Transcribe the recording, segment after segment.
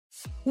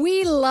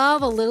We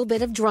love a little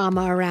bit of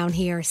drama around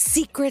here.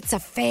 Secrets,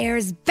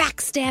 affairs,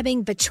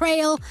 backstabbing,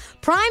 betrayal.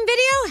 Prime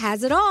Video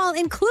has it all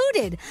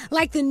included,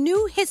 like the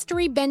new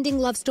history-bending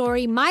love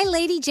story, My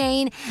Lady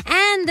Jane,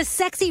 and the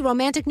sexy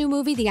romantic new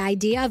movie, The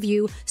Idea of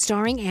You,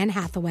 starring Anne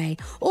Hathaway.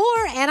 Or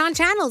add-on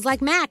channels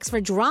like Max for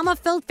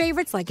drama-filled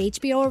favorites like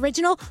HBO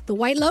original, The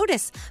White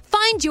Lotus.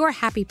 Find your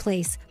happy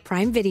place.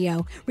 Prime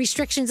Video.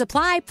 Restrictions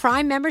apply.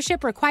 Prime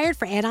membership required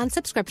for add-on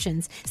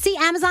subscriptions. See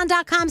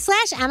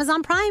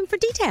Amazon.com/Amazon Prime for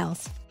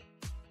details.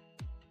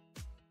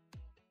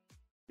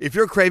 If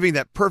you're craving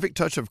that perfect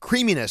touch of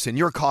creaminess in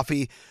your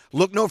coffee,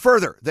 look no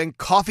further than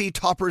Coffee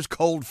Topper's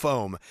Cold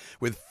Foam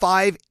with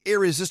 5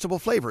 irresistible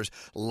flavors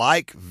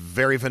like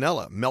very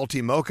vanilla,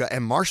 melty mocha,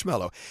 and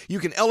marshmallow. You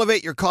can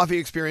elevate your coffee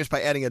experience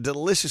by adding a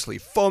deliciously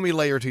foamy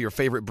layer to your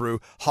favorite brew,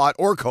 hot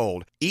or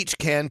cold. Each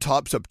can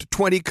tops up to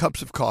 20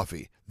 cups of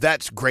coffee.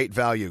 That's great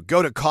value.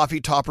 Go to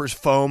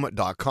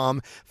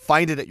coffeetoppersfoam.com,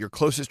 find it at your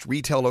closest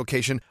retail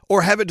location,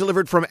 or have it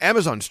delivered from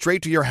Amazon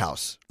straight to your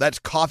house. That's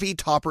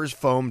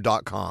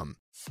coffeetoppersfoam.com.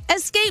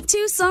 Escape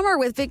to summer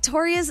with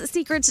Victoria's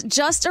Secret's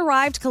just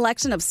arrived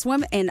collection of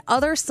swim and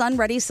other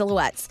sun-ready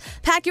silhouettes.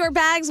 Pack your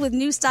bags with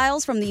new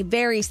styles from the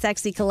Very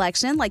Sexy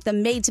collection, like the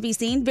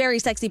made-to-be-seen Very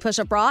Sexy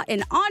push-up bra,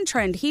 and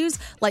on-trend hues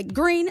like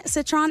green,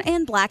 citron,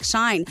 and black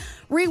shine.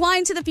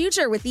 Rewind to the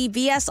future with the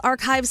VS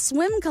Archive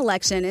swim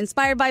collection,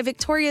 inspired by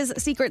Victoria's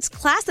Secret's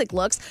classic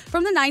looks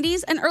from the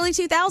 90s and early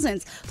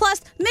 2000s. Plus,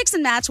 mix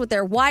and match with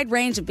their wide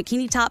range of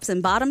bikini tops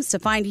and bottoms to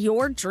find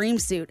your dream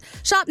suit.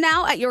 Shop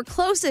now at your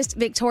closest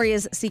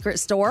Victoria's Secret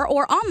store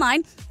or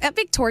online at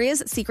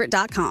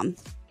victoriassecret.com.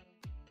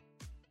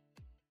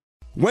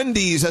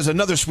 Wendy's has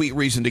another sweet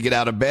reason to get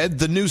out of bed,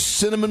 the new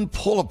Cinnamon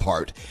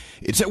Pull-Apart.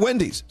 It's at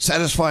Wendy's,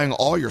 satisfying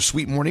all your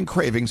sweet morning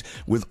cravings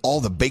with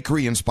all the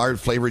bakery-inspired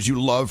flavors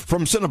you love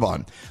from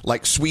Cinnabon,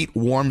 like sweet,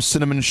 warm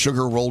cinnamon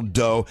sugar rolled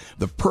dough,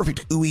 the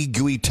perfect ooey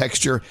gooey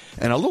texture,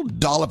 and a little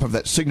dollop of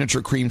that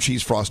signature cream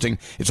cheese frosting.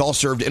 It's all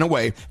served in a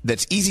way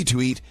that's easy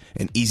to eat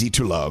and easy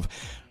to love.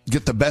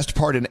 Get the best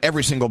part in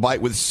every single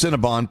bite with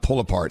Cinnabon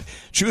Pull-Apart.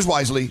 Choose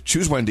wisely.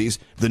 Choose Wendy's,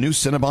 the new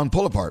Cinnabon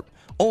Pull-Apart.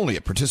 Only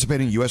at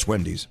participating U.S.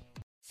 Wendy's.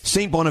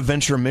 St.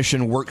 Bonaventure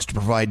Mission works to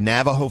provide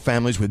Navajo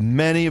families with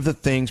many of the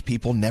things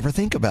people never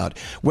think about.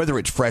 Whether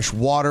it's fresh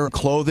water,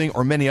 clothing,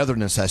 or many other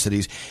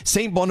necessities,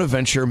 St.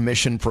 Bonaventure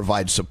Mission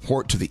provides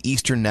support to the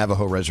Eastern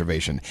Navajo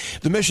Reservation.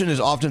 The mission is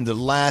often the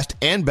last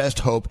and best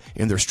hope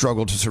in their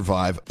struggle to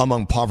survive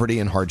among poverty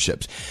and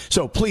hardships.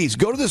 So please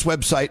go to this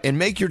website and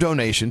make your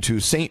donation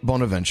to St.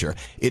 Bonaventure.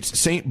 It's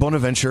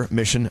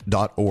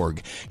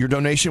stbonaventuremission.org. Your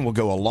donation will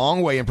go a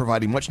long way in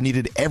providing much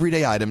needed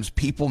everyday items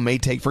people may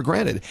take for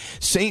granted.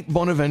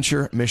 stbonaventuremission.org.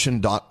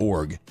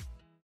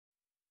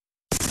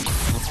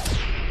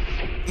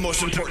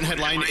 Most important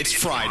headline, it's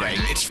Friday.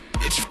 It's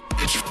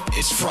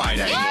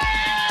Friday. Yeah!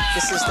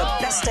 This is the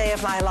best day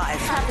of my life.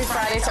 Happy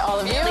Friday to all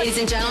of you. Ladies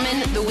and gentlemen,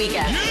 the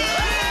weekend.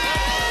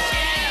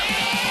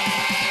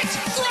 It's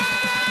Friday!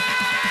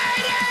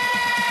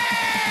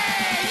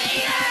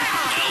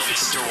 Yeah!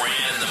 Elvis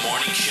Duran in the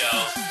morning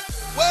show.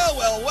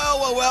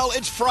 Well,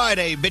 it's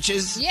Friday,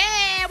 bitches.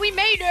 Yeah, we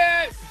made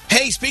it.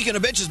 Hey, speaking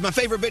of bitches, my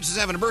favorite bitch is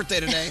having a birthday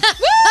today. Woo!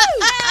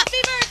 Happy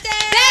birthday!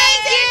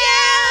 Thank you!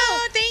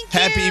 Thank you!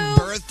 Happy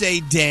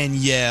birthday,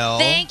 Danielle.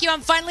 Thank you.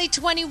 I'm finally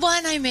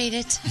 21. I made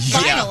it.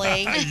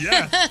 Finally.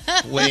 Yeah.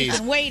 Please.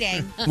 Been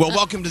waiting. Well,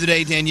 welcome to the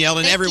day, Danielle,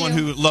 and Thank everyone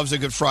you. who loves a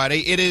good Friday.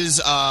 It is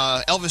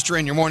Elvis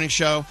Duran, your morning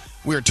show.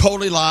 We're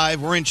totally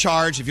live. We're in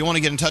charge. If you want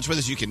to get in touch with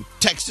us, you can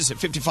text us at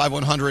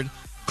 55100.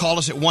 Call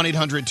us at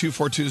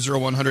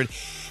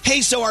 1-800-242-0100.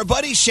 Hey, so our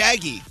buddy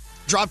Shaggy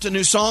dropped a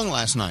new song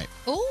last night.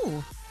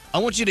 Ooh. I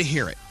want you to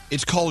hear it.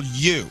 It's called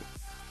You,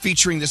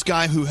 featuring this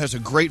guy who has a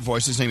great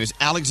voice. His name is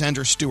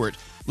Alexander Stewart.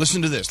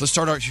 Listen to this. Let's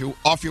start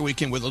off your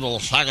weekend with a little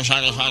shagga,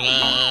 shagga,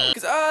 shagga.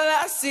 'Cause all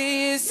I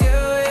see is you,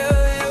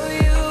 you,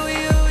 you, you,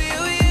 you,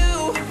 you,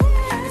 you.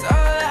 'Cause all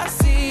I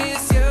see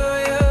is you,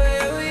 you,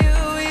 you,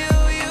 you,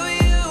 you, you,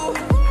 you.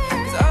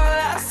 'Cause all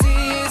I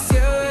see is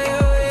you,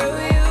 you,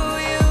 you,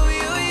 you,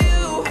 you, you,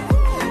 you.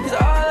 'Cause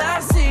all I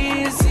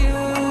see is you.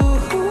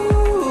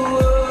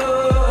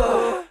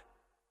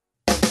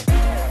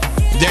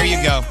 There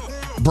you go.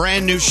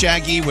 Brand new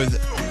Shaggy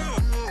with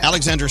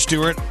Alexander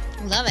Stewart.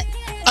 Love it.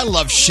 I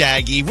love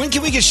Shaggy. When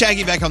can we get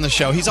Shaggy back on the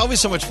show? He's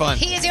always so much fun.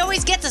 He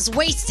always gets us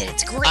wasted.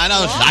 It's great. I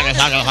know. Shagga,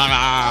 shagga,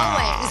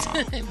 shagga.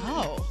 Always.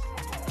 Oh.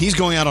 He's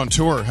going out on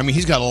tour. I mean,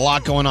 he's got a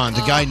lot going on.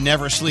 The guy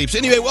never sleeps.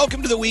 Anyway,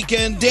 welcome to the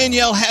weekend.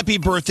 Danielle, happy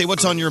birthday.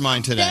 What's on your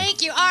mind today?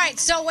 Thank you. All right,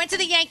 so went to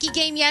the Yankee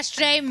game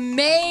yesterday.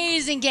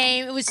 Amazing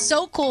game. It was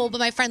so cool, but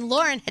my friend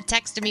Lauren had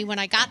texted me when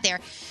I got there.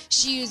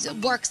 She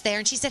works there,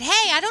 and she said,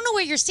 hey, I don't know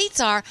where your seats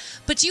are,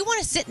 but do you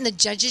want to sit in the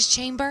judge's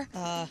chamber?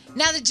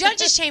 Now, the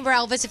judge's chamber,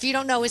 Elvis, if you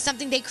don't know, is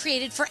something they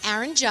created for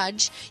Aaron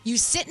Judge. You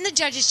sit in the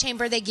judge's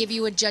chamber. They give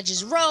you a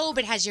judge's robe.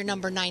 It has your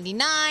number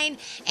 99,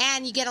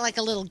 and you get like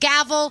a little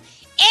gavel.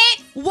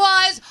 It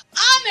was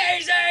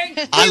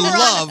amazing. I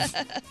love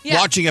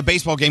watching a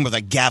baseball game with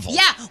a gavel.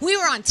 Yeah, we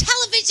were on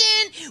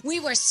television. We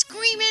were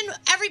screaming.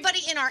 Everybody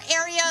in our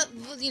area,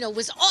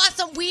 was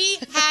awesome. We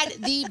had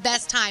the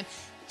best time.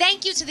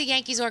 Thank you to the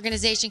Yankees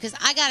organization, because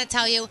I got to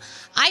tell you,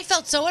 I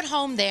felt so at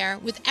home there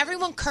with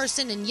everyone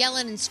cursing and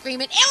yelling and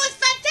screaming. It was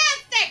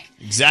fantastic.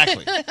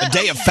 Exactly. A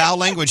day of foul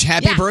language.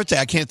 Happy birthday.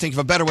 I can't think of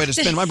a better way to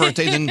spend my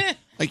birthday than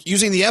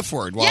using the F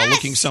word while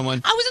looking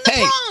someone. I was in the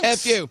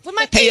Bronx. F you. With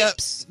my Hey,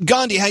 peeps.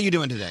 Gandhi, how you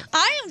doing today?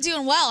 I am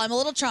doing well. I'm a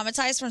little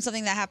traumatized from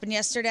something that happened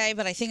yesterday,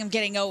 but I think I'm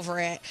getting over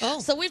it. Oh.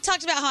 So we've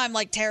talked about how I'm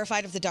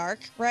terrified of the dark,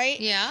 right?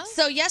 Yeah.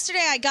 So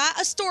yesterday I got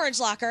a storage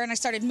locker and I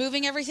started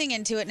moving everything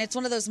into it, and it's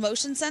one of those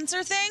motion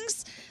sensor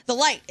things. The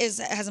light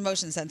has a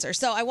motion sensor.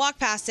 So I walk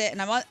past it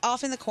and I'm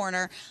off in the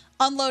corner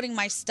unloading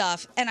my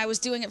stuff, and I was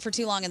doing it for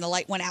too long and the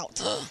light went out.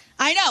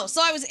 I know.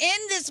 So I was in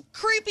this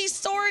creepy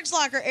storage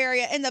locker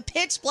area in the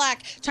pitch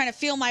black trying to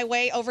feel my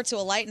way over to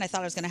a light, and I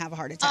thought I was going to have a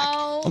heart attack.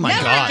 Oh, my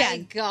Never God.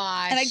 again.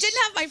 Gosh. And I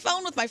didn't have my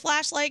phone with my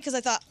flashlight because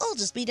I thought, I'll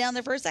just be down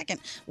there for a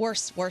second.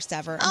 Worst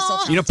ever. I'm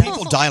so You know, traumatized.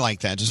 people die like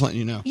that, just letting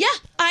you know. Yeah,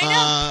 I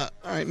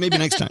know. All right, maybe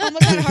next time.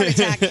 Almost had a heart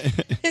attack.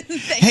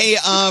 Hey,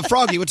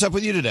 Froggy, what's up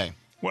with you today?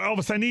 Well,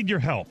 Elvis, I need your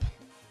help.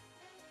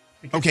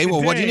 Okay,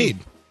 well, what do you Today,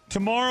 need?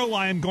 Tomorrow,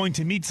 I am going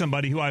to meet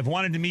somebody who I've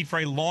wanted to meet for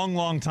a long,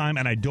 long time,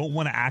 and I don't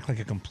want to act like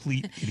a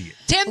complete idiot.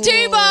 Tim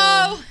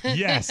Tebow.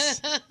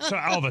 Yes. So,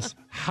 Elvis,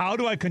 how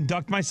do I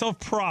conduct myself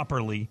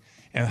properly,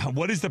 and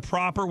what is the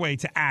proper way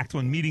to act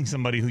when meeting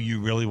somebody who you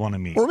really want to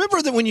meet?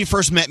 Remember that when you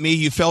first met me,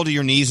 you fell to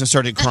your knees and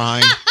started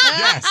crying?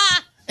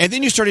 Yes. And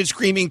then you started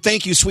screaming,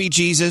 "Thank you, sweet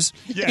Jesus."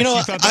 Yes, you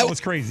thought that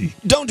was crazy.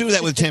 Don't do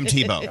that with Tim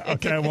Tebow.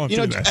 Okay, I won't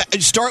do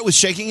that. Start with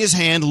shaking his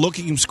hand,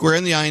 looking him square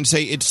in the eye, and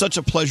say, "It's such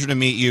a pleasure to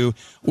meet you.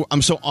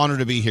 I'm so honored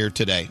to be here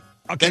today."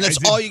 Okay, and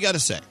that's all you got to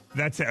say.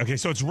 That's it. Okay,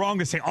 so it's wrong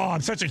to say, "Oh,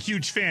 I'm such a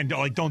huge fan."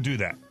 Don't do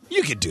that.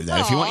 You could do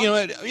that if you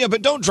want. Yeah,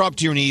 but don't drop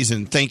to your knees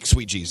and thank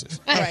sweet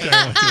Jesus. Okay,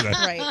 I won't do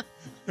that.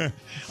 Right.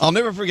 I'll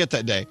never forget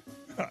that day.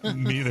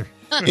 Me either.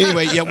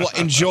 Anyway, yeah, well,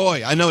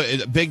 enjoy. I know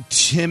a big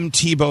Tim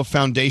Tebow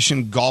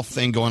Foundation golf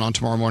thing going on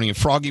tomorrow morning, and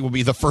Froggy will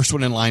be the first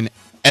one in line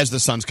as the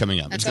sun's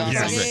coming up. It's going to be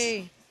awesome.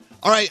 great.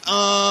 All right,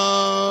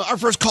 our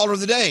first caller of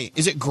the day.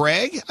 Is it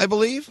Greg, I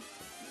believe?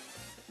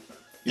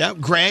 Yeah,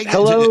 Greg.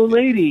 Hello,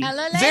 lady.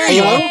 Hello, There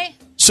you are.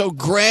 So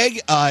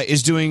Greg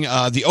is doing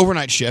the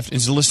overnight shift and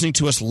is listening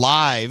to us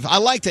live. I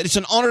like that. It's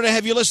an honor to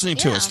have you listening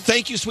to us.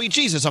 Thank you, sweet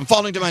Jesus. I'm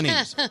falling to my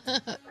knees.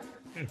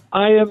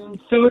 I am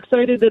so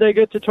excited that I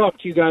get to talk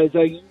to you guys.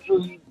 I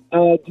usually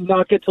do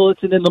not get to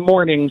listen in the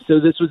morning, so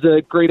this was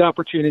a great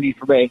opportunity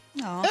for me.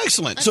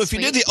 Excellent. So if you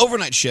did the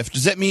overnight shift,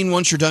 does that mean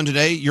once you're done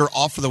today, you're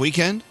off for the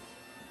weekend?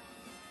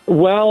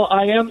 Well,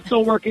 I am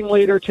still working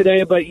later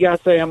today, but yes,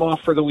 I am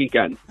off for the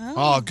weekend.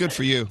 Oh, good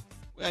for you.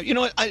 You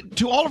know what?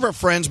 To all of our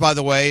friends, by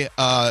the way,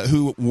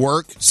 who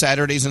work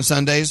Saturdays and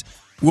Sundays,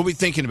 we'll be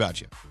thinking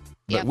about you.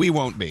 But we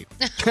won't be.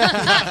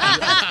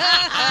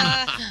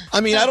 I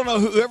mean, I don't know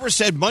whoever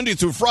said Monday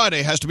through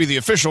Friday has to be the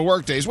official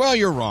work days. Well,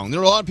 you're wrong. There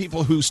are a lot of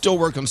people who still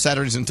work on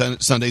Saturdays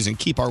and Sundays and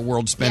keep our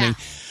world spinning.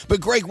 Yeah. But,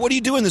 Greg, what are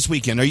you doing this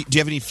weekend? Do you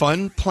have any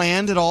fun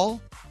planned at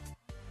all?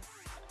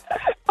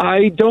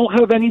 I don't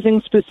have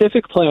anything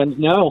specific planned,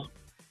 no.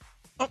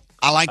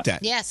 I like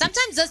that. Yeah,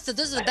 sometimes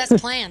those are the best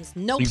plans.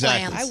 No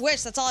Exactly. plans. I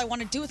wish. That's all I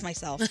want to do with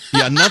myself.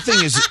 Yeah,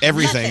 nothing is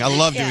everything. I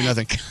love doing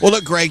nothing. Well,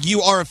 look, Greg,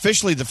 you are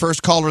officially the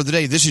first caller of the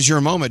day. This is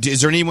your moment.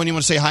 Is there anyone you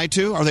want to say hi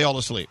to? Are they all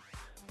asleep?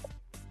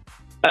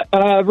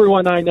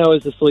 Everyone I know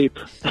is asleep.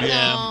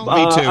 Yeah,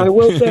 me too. I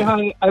will say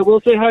hi. I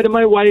will say hi to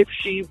my wife.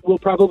 She will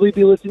probably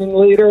be listening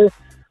later.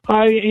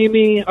 Hi,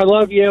 Amy. I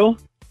love you.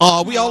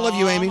 Oh, we all love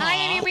you, Amy. Hi,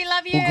 Amy. We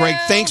love you. Well, Greg,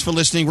 thanks for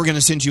listening. We're going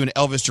to send you an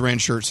Elvis Duran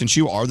shirt since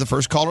you are the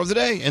first caller of the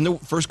day and the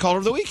first caller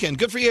of the weekend.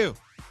 Good for you.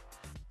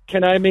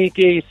 Can I make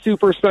a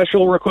super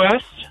special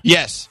request?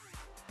 Yes.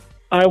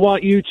 I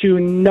want you to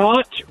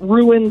not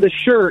ruin the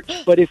shirt,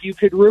 but if you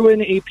could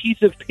ruin a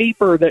piece of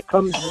paper that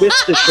comes with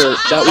the shirt,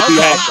 that would be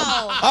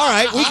awesome. All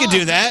right, we can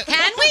do that. Can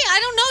we? I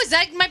don't know.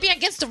 That might be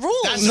against the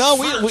rules. No,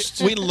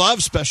 we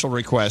love special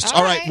requests.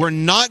 All right, we're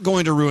not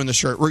going to ruin the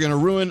shirt. We're going to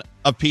ruin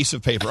a piece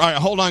of paper. All right,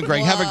 hold on,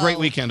 Greg. Have a great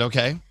weekend,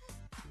 okay?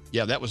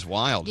 Yeah, that was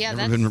wild. Yeah,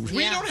 We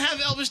don't have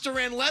Elvis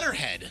Duran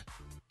letterhead.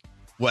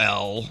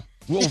 Well,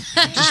 we'll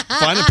just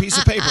find a piece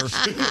of paper.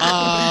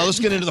 Let's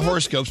get into the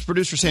horoscopes.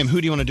 Producer Sam, who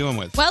do you want to do them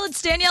with? Well,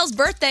 it's Danielle's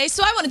birthday,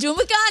 so I want to do them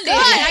with Gandhi. Good.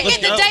 I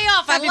get the day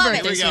off. I love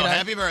it. Here we go.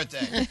 Happy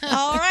birthday.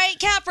 All right,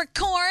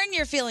 Capricorn,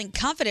 you're feeling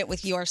confident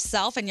with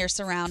yourself and your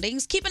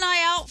surroundings. Keep an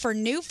eye out for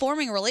new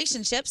forming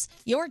relationships.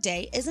 Your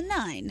day is a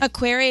 9.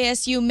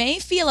 Aquarius, you may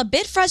feel a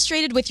bit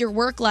frustrated with your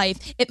work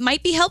life. It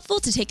might be helpful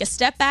to take a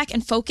step back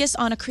and focus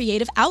on a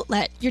creative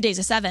outlet. Your day's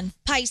a 7.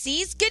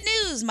 Pisces, good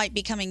news might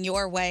be coming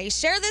your way.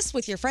 Share this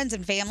with your friends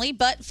and family.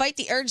 family, but fight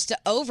the urge to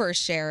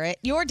overshare it.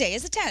 Your day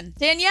is a 10.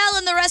 Danielle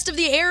and the rest of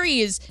the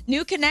Aries.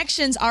 New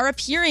connections are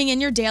appearing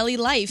in your daily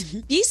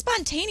life. Be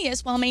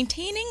spontaneous while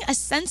maintaining a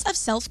sense of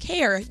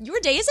self-care. Your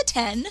day is a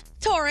 10.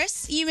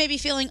 Taurus, you may be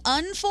feeling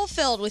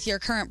unfulfilled with your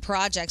current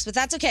projects, but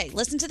that's okay.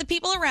 Listen to the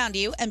people around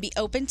you and be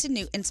open to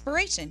new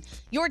inspiration.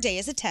 Your day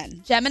is a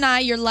 10. Gemini,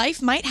 your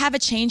life might have a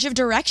change of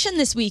direction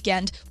this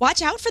weekend.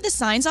 Watch out for the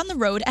signs on the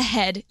road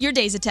ahead. Your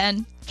day's a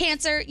 10.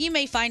 Cancer, you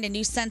may find a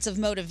new sense of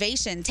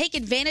motivation. Take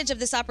advantage of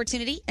this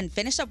opportunity and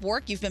finish up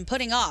work you've been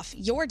putting off.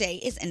 Your day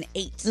is an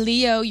 8.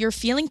 Leo, you're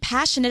feeling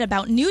passionate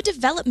about new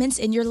developments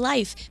in your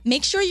life.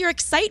 Make sure your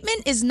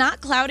excitement is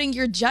not clouding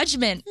your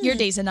judgment. Your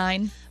day's a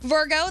 9.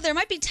 Virgo, there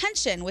might be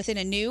tension within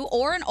a new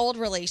or an old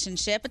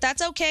relationship, but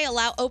that's okay.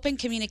 Allow open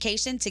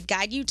communication to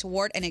guide you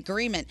toward an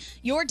agreement.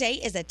 Your day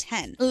is a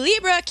 10.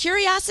 Libra,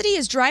 curiosity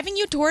is driving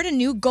you toward a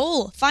new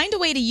goal. Find a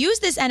way to use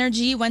this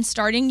energy when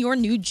starting your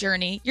new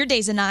journey. Your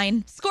day's a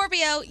 9.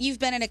 Scorpio, you've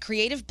been in a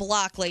creative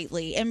block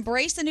lately.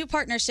 Embrace a new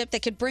partnership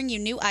that could bring you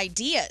new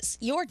ideas.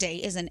 Your day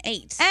is an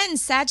 8. And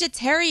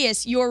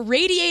Sagittarius, you're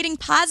radiating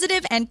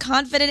positive and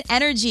confident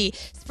energy.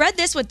 Spread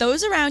this with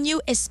those around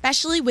you,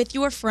 especially with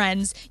your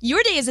friends.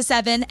 Your day is a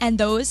 7, and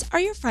those are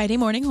your Friday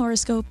morning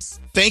horoscopes.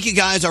 Thank you,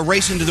 guys. Our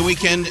race into the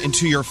weekend,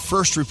 into your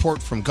first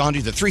report from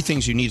Gandhi. The 3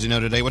 things you need to know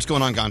today. What's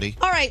going on, Gandhi?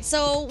 All right,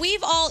 so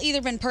we've all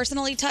either been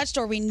personally touched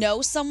or we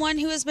know someone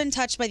who has been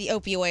touched by the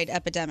opioid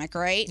epidemic,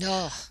 right?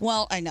 Ugh.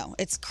 Well, I know.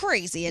 It's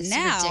crazy. And It's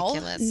now,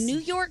 ridiculous. New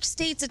York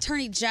State's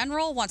Attorney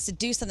General wants to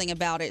do something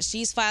about it.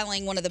 She's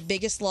filing one of the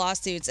biggest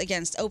lawsuits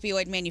against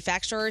opioid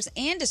manufacturers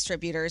and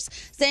distributors,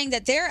 saying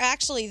that they're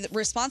actually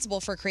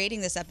responsible for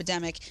creating this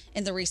epidemic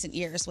in the recent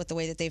years with the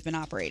way that they've been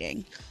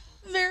operating.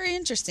 Very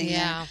interesting.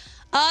 Yeah.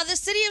 The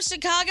city of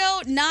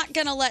Chicago not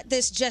going to let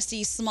this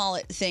Jussie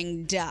Smollett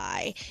thing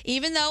die.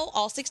 Even though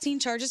all 16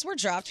 charges were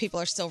dropped, people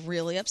are still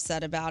really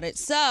upset about it.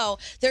 So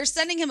they're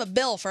sending him a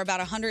bill for about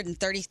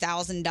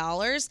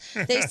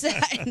 $130,000. They say,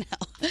 I know.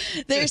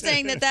 They're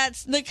saying that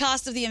that's the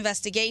cost of the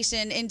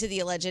investigation into the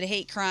alleged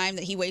hate crime,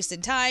 that he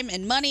wasted time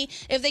and money.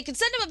 If they could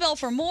send him a bill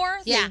for more,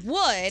 they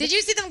would. Did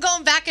you see them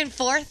going back and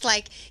forth?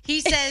 Like,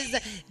 he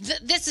says,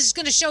 this is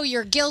going to show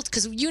your guilt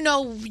because you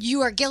know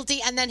you are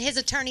guilty. And then his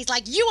attorney's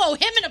like, you owe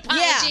him an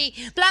apology.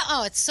 Blah.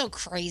 Oh, it's so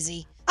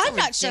crazy. I'm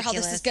not sure how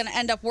this is going to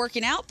end up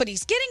working out, but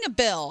he's getting a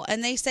bill,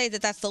 and they say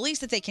that that's the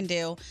least that they can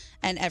do,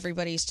 and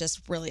everybody's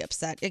just really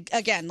upset.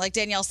 Again, like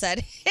Danielle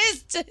said,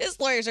 his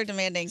lawyers are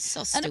demanding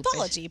an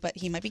apology, but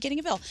he might be getting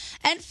a bill.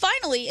 And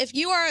finally, if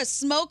you are a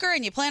smoker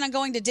and you plan on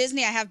going to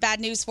Disney, I have bad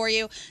news for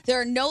you.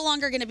 There are no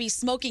longer going to be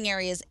smoking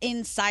areas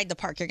inside the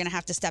park. You're going to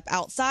have to step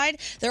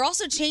outside. They're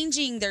also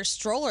changing their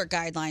stroller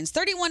guidelines.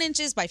 31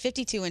 inches by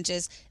 52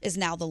 inches is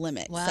now the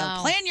limit. Wow. So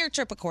plan your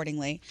trip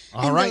accordingly.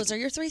 All and right. those are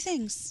your 3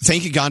 things.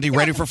 Thank you, Gandhi.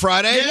 Ready for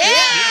Friday?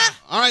 Yeah.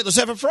 All right, let's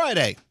have a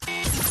Friday.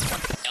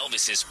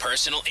 Elvis's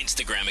personal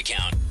Instagram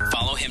account.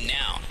 Follow him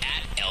now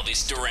at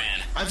Elvis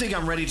Duran. I think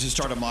I'm ready to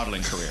start a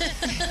modeling career.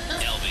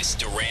 Elvis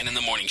Duran in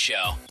the Morning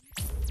Show.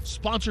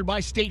 Sponsored by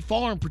State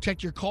Farm.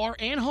 Protect your car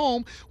and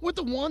home with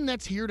the one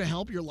that's here to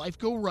help your life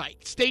go right.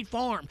 State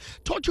Farm.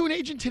 Talk to an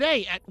agent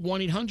today at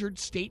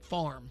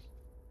 1-800-STATE-FARM.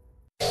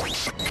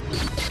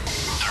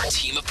 Our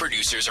team of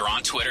producers are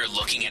on Twitter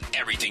looking at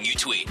everything you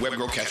tweet. Web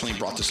girl Kathleen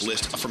brought this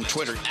list from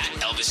Twitter. At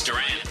Elvis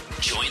Duran.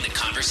 Join the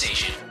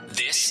conversation.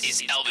 This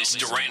is Elvis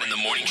Duran in the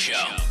Morning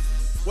Show.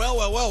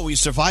 Well, we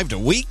survived a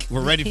week.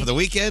 We're ready for the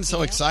weekend.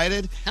 So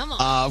excited. Come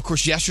on. Of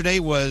course, yesterday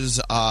was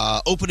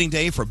opening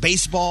day for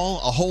baseball.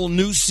 A whole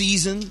new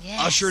season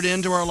ushered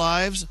into our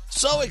lives.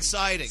 So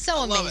exciting. So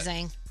I love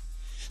amazing. it.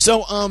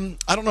 So,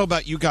 I don't know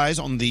about you guys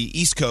on the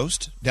East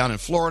Coast, down in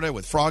Florida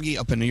with Froggy,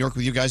 up in New York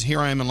with you guys. Here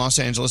I am in Los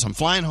Angeles. I'm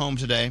flying home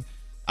today.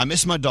 I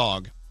miss my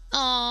dog. Aww.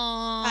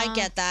 I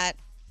get that.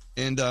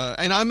 And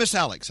I miss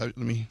Alex. You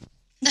said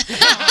dog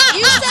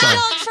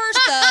first,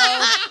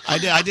 though.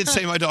 I did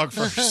say my dog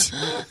first.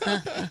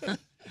 I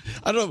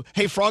don't know.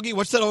 Hey, Froggy,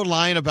 what's that old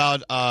line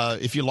about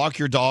if you lock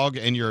your dog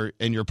and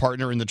your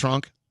partner in the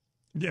trunk?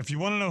 Yeah, if you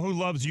want to know who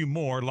loves you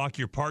more, lock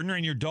your partner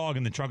and your dog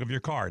in the trunk of your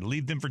car.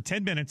 Leave them for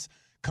 10 minutes.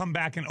 Come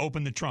back and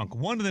open the trunk.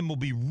 One of them will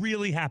be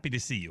really happy to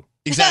see you.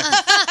 Exactly.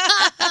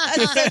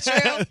 That's so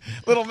true.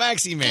 Little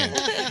Maxie man.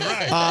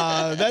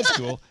 Right. That's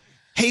cool.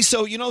 Hey,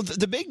 so,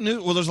 the big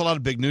news, well, there's a lot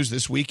of big news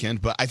this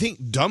weekend, but I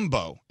think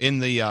Dumbo in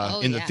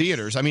the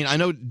theaters. I mean, I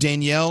know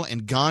Danielle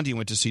and Gandhi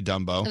went to see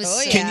Dumbo. It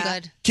was so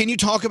good. Can you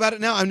talk about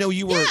it now? I know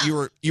you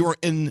were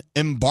in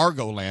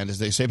embargo land, as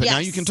they say, but now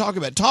you can talk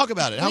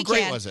about it. How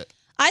great was it?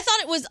 I thought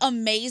it was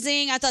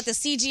amazing. I thought the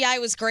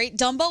CGI was great.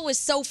 Dumbo was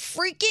so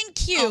freaking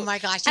cute. Oh my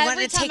gosh! You Every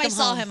wanted to time take I him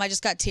saw home. him, I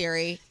just got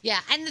teary. Yeah,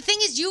 and the thing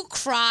is, you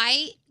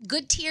cry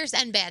good tears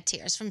and bad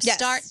tears from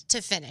start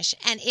to finish,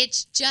 and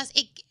it's just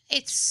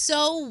it's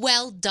so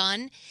well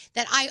done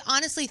that I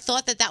honestly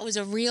thought that was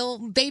a real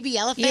baby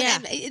elephant. Yeah.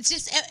 And it's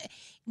just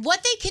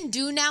what they can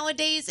do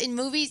nowadays in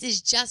movies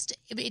is just,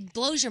 it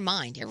blows your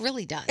mind. It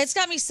really does. It's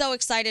got me so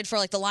excited for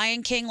like the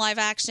Lion King live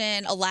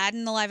action,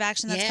 Aladdin the live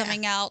action that's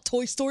coming out,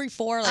 Toy Story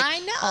 4. Like, I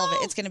know. all of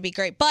it. It's going to be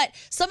great. But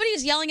somebody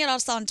is yelling at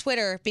us on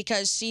Twitter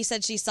because she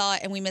said she saw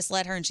it and we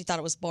misled her and she thought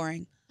it was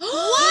boring.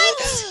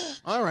 What?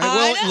 All right.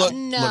 Well,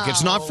 look,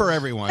 it's not for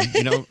everyone.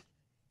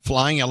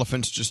 Flying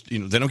elephants just, they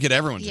don't get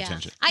everyone's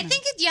attention. I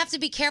think that you have to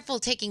be careful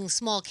taking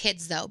small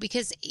kids, though,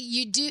 because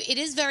it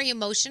is very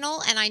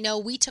emotional. And I know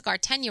we took our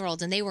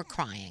 10-year-olds and they were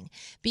crying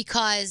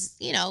because,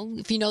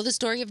 if you know the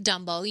story of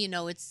Dumbo,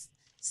 it's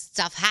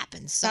stuff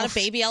happens. So. Not a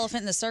baby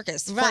elephant in the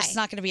circus. Of course, it's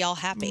not going to be all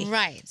happy.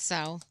 Right.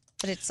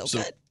 But it's so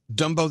good.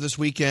 Dumbo this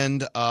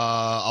weekend,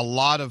 a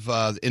lot of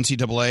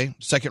NCAA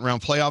second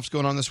round playoffs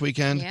going on this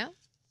weekend. Yeah.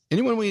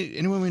 Anyone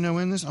we know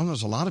in this? Oh,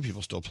 there's a lot of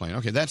people still playing.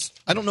 Okay,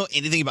 I don't know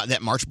anything about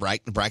that March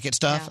bracket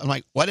stuff. Yeah. I'm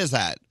like, what is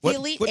that? The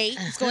Elite Eight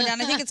is going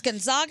down. I think it's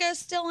Gonzaga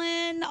still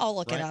in. I'll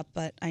look it up,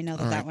 but I know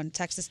that one,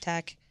 Texas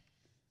Tech.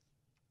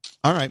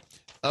 All right.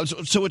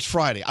 So it's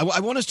Friday.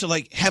 I want us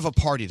to have a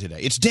party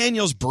today. It's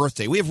Danielle's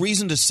birthday. We have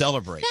reason to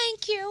celebrate.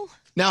 Thank you.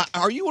 Now,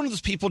 are you one of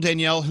those people,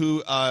 Danielle,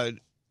 who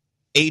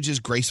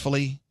ages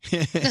gracefully?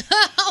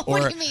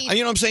 What do you mean? You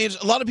know what I'm saying?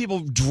 A lot of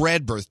people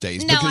dread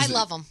birthdays. No, I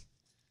love them.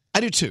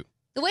 I do too.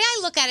 The way I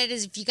look at it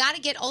is, if you got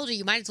to get older,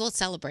 you might as well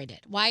celebrate it.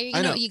 Why?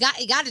 You got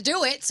to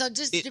do it. So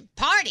just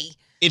party.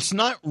 It's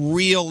not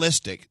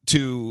realistic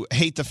to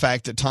hate the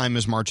fact that time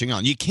is marching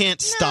on. You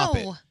can't stop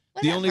it. Whatever.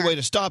 The only way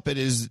to stop it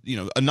is,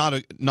 not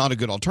a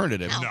good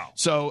alternative. No.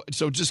 So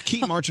just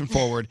keep marching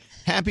forward.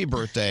 Happy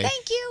birthday.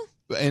 Thank you.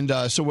 And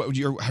so what?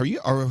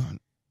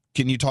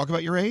 Can you talk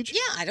about your age?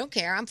 Yeah, I don't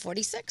care. I'm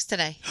 46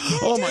 today.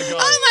 Oh my God.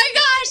 Oh my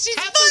gosh, she's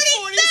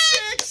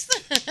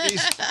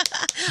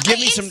 46. Give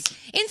me some.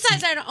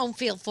 Inside, I don't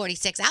feel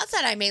 46.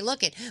 Outside, I may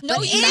look it, No,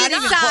 but you're not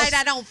even inside, close.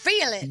 I don't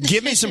feel it.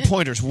 Give me some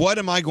pointers. What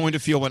am I going to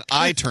feel when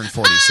I turn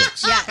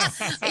 46?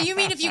 Yes. You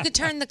mean if you could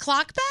turn the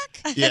clock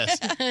back? Yes.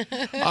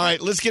 All right,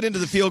 let's get into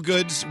the feel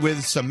goods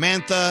with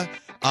Samantha.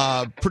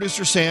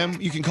 Producer Sam,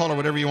 you can call her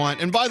whatever you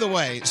want. And by the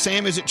way,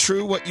 Sam, is it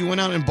true what you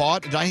went out and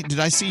bought? Did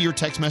I see your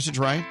text message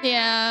right?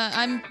 Yeah,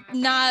 I'm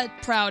not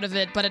proud of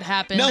it, but it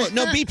happened.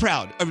 No, be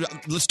proud.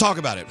 Let's talk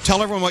about it.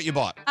 Tell everyone what you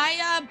bought.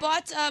 I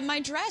bought my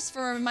dress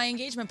for my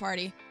engagement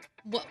party.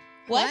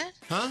 What?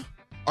 Huh?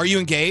 Are you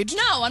engaged?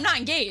 No, I'm not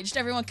engaged.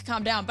 Everyone can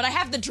calm down. But I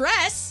have the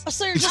dress.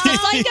 So you're just a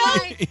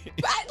psycho?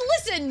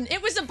 Listen,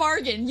 it was a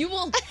bargain. You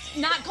will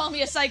not call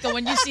me a psycho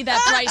when you see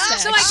that price tag.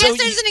 So I guess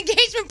there's an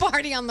engagement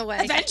party on the way.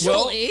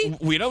 Eventually. Well,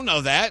 we don't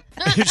know that.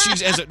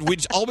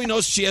 All we know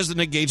is she has an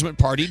engagement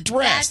party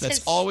dress.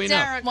 That's all we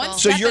know. One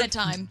step at a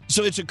time.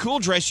 So it's a cool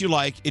dress you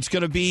like. It's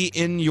going to be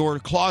in your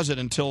closet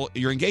until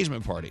your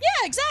engagement party.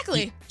 Yeah,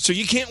 exactly. So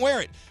you can't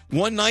wear it.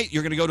 One night,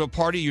 you're going to go to a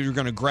party, you're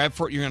going to grab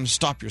for it, you're going to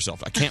stop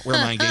yourself. I can't wear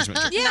my engagement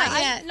dress.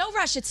 Yeah, no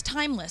rush. It's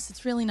timeless.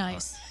 It's really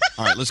nice.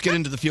 All right, let's get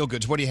into the feel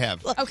goods. What do you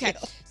have? Okay.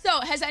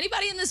 So, has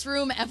anybody in this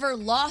room ever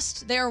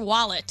lost their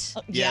wallet?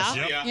 Yes.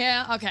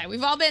 Yeah, okay.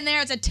 We've all been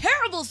there. It's a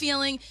terrible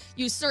feeling.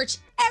 You search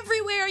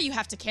everywhere, you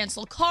have to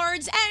cancel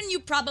cards, and you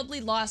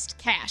probably lost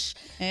cash.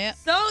 Yeah.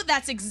 So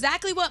that's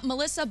exactly what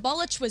Melissa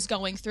Bullich was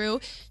going through.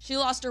 She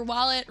lost her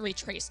wallet,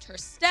 retraced her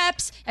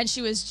steps, and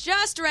she was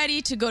just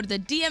ready to go to the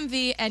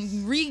DMV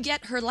and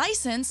re-get her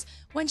license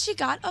when she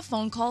got a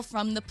phone call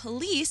from the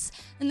police,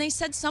 and they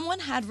said someone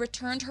had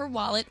returned her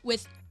wallet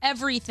with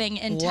everything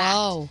intact.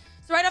 Whoa.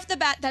 So right off the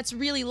bat, that's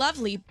really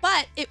lovely,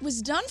 but it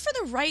was done for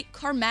the right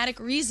karmatic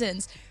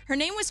reasons. Her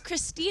name was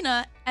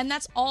Christina, and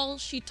that's all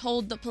she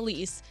told the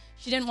police.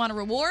 She didn't want a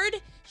reward.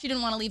 She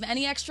didn't want to leave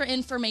any extra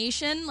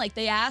information like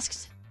they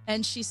asked.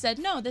 And she said,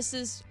 no, this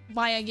is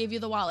why I gave you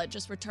the wallet.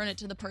 Just return it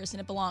to the person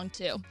it belonged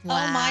to.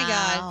 Wow. Oh, my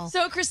God.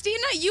 So,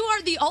 Christina, you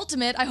are the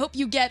ultimate. I hope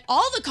you get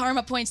all the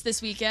karma points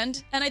this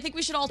weekend. And I think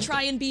we should all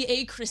try and be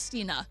a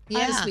Christina this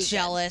weekend.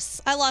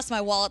 Jealous. I lost my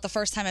wallet the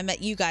first time I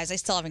met you guys. I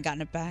still haven't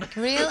gotten it back.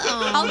 Really?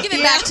 I'll give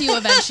it back to you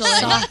eventually.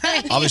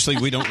 Obviously,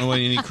 we don't know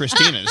any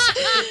Christinas.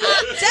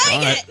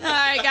 Dang it! All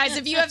right, guys,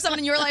 if you have someone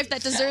in your life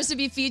that deserves to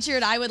be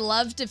featured, I would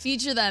love to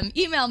feature them.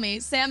 Email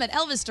me,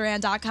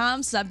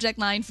 sam@elvisduran.com, subject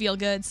line feel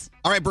goods.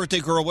 All right, birthday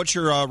girl, what's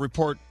your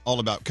report all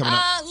about coming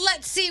up?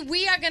 Let's see.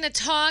 We are going to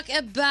talk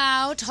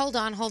about. Hold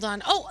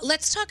on. Oh,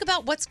 let's talk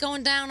about what's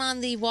going down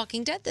on The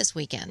Walking Dead this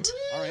weekend.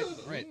 All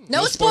right.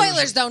 No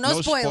spoilers, though.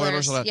 No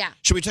spoilers. allowed. Yeah.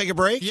 Should we take a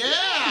break?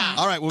 Yeah.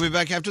 All right, we'll be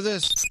back after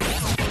this.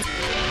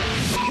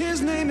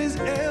 His name is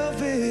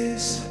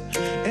Elvis,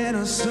 and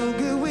I'm so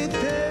good with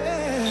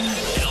that.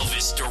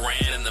 Elvis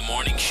Duran in the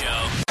Morning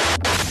Show.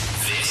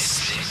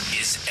 This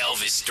is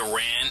Elvis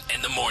Duran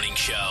and the Morning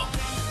Show.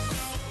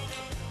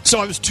 So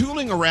I was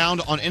tooling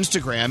around on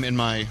Instagram in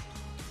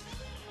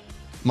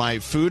my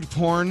food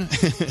porn.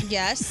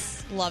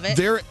 Yes, love it.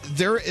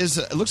 There is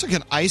it looks like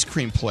an ice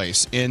cream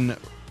place in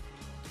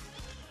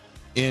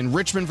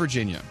Richmond,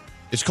 Virginia.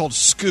 It's called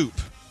Scoop.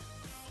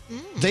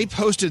 They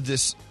posted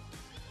this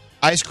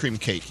ice cream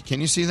cake.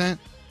 Can you see that?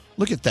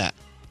 Look at that.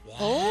 Wow.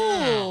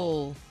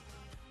 Oh.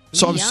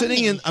 So I was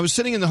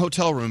sitting in the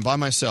hotel room by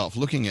myself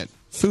looking at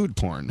food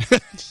porn.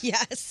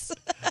 Yes.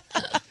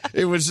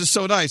 It was just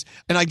so nice.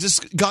 And I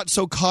just got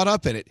so caught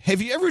up in it.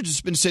 Have you ever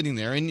just been sitting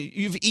there and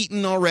you've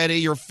eaten already,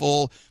 you're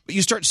full, but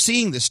you start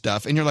seeing this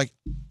stuff and you're like,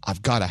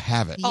 I've got to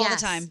have it. All the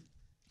time.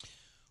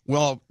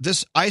 Well,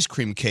 this ice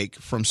cream cake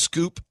from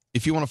Scoop,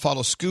 if you want to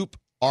follow Scoop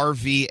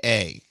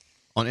RVA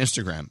on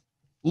Instagram,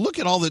 look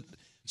at all the,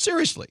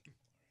 seriously.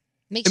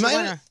 Makes you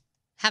want to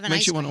have an ice cream.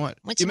 Makes you want to what?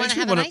 Makes you want to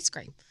have an ice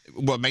cream.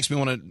 Well, it makes me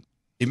want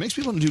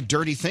to do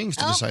dirty things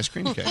to this ice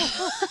cream cake.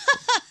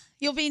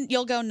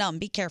 You'll go numb.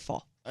 Be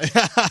careful.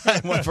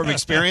 What, from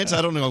experience?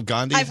 I don't know,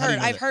 Gandhi.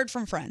 I've heard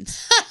from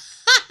friends.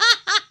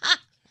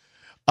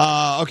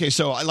 Okay,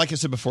 so like I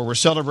said before, we're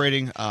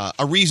celebrating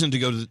a reason to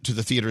go to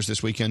the theaters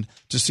this weekend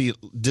to see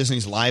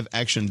Disney's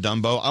live-action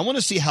Dumbo. I want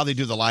to see how they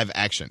do the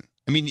live-action.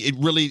 I mean,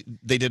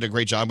 they did a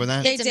great job with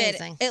that. They did.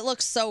 It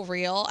looks so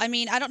real. I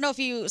mean, I don't know if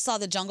you saw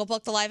the Jungle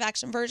Book, the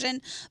live-action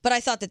version, but I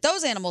thought that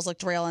those animals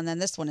looked real, and then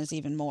this one is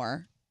even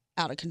more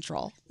out of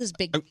control. Those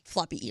big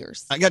floppy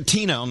ears. I got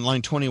Tina on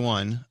line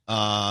 21.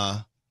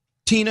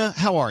 Tina,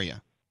 how are you?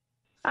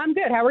 I'm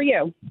good. How are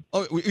you?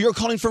 Oh, you're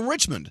calling from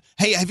Richmond.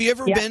 Hey, have you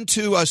ever been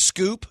to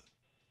Scoop?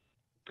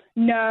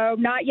 No,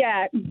 not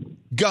yet.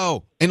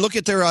 Go and look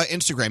at their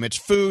Instagram. It's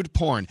food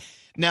porn.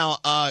 Now,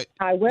 I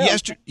will.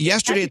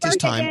 Yesterday at this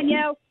time.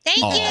 Danielle. Thank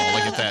you.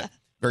 Look at that.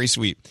 Very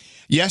sweet.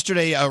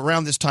 Yesterday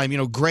around this time,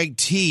 Greg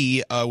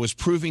T was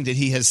proving that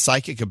he has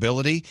psychic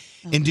ability.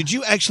 And did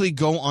you actually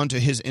go onto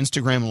his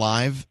Instagram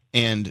Live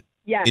and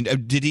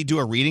did he do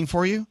a reading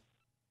for you?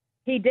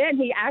 He did.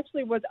 He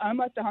actually was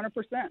almost 100%.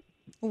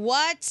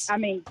 What? I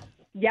mean,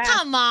 yeah.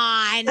 Come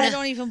on. I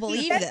don't even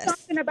believe he said this.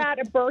 Something about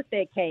a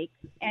birthday cake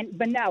and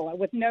vanilla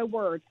with no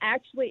words.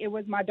 Actually, it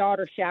was my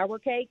daughter's shower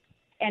cake,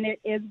 and it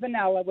is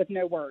vanilla with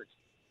no words.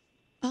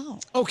 Oh.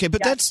 Okay,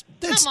 but that's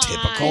typical.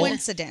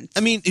 Coincidence.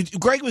 I mean,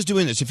 Greg was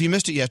doing this. If you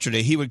missed it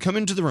yesterday, he would come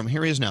into the room.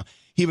 Here he is now.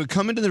 He would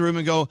come into the room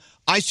and go,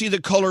 I see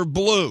the color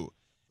blue.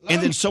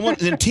 And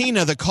then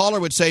Tina, the caller,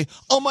 would say,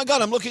 oh, my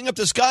God, I'm looking up.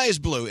 The sky is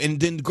blue. And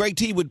then Greg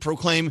T would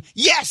proclaim,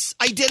 yes,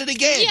 I did it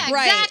again. Yeah,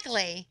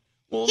 exactly.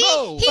 Well,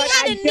 no. But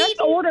I just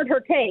ordered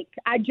her cake.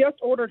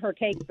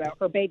 Though,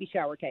 her baby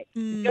shower cake.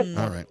 All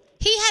right.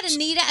 He had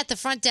Anita at the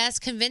front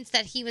desk convinced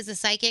that he was a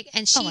psychic,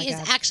 and she is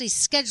actually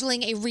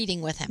scheduling a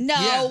reading with him.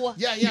 No.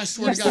 Yeah, I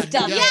swear to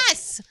God. Yeah.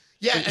 Yes.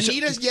 Yeah,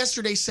 Anita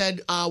yesterday said,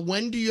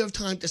 when do you have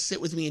time to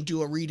sit with me and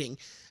do a reading?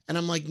 And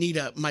I'm like,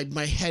 Nita,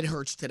 my head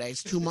hurts today.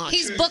 It's too much.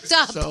 He's booked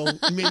up. So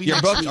maybe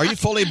You're booked? Are you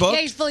fully booked?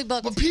 Yeah, he's fully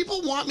booked. But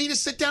people want me to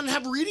sit down and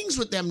have readings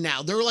with them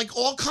now. They're like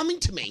all coming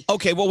to me.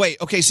 Okay, well, wait.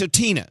 Okay, so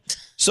Tina.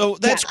 So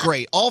that's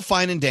great. All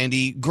fine and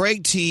dandy.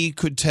 Greg T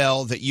could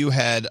tell that you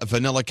had a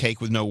vanilla cake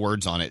with no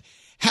words on it.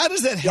 How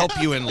does that help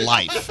you in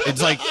life?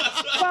 It's like,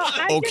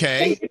 I okay.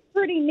 just think it's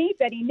pretty neat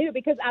that he knew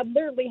because I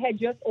literally had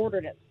just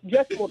ordered it.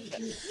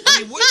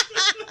 I mean,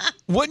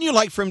 wouldn't you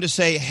like for him to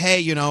say,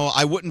 hey,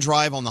 I wouldn't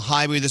drive on the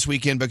highway this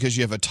weekend because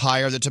you have a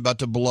tire that's about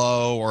to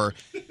blow, or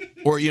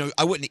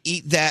I wouldn't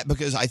eat that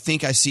because I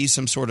think I see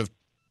some sort of,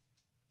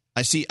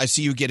 I see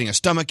you getting a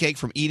stomach ache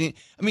from eating.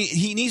 I mean,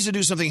 he needs to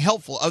do something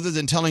helpful other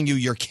than telling you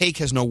your cake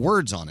has no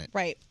words on it.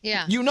 Right.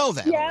 Yeah. You know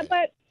that. Yeah,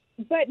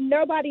 but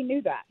nobody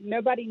knew that.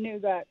 Nobody knew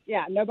that.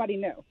 Yeah, nobody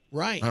knew.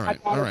 Right.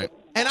 All right.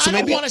 And So I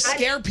don't maybe- want to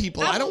scare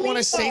people. I don't want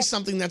to say so.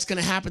 something that's going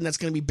to happen that's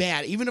going to be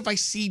bad. Even if I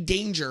see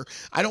danger,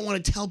 I don't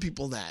want to tell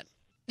people that.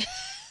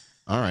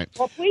 All right.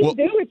 Well, please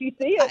do if you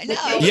see it. I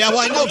know. Yeah, well,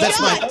 I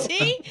know.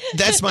 See?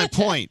 That's my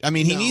point. I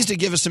mean, he needs to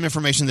give us some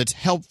information that's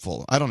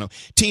helpful. I don't know.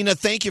 Tina,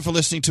 thank you for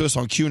listening to us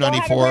on Well, have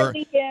a great Q94.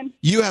 weekend.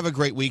 You have a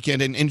great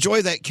weekend and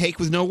enjoy that cake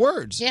with no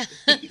words. Yeah.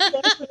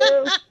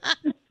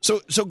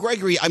 So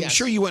Gregory, I'm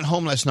sure you went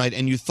home last night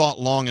and you thought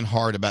long and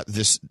hard about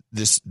this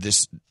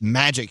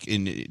magic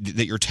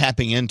that you're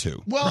tapping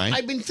into. Well, right?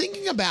 I've been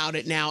thinking about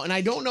it now, and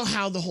I don't know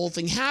how the whole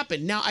thing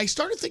happened. Now, I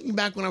started thinking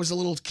back when I was a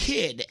little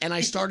kid, and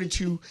I started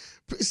to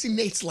see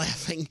Nate's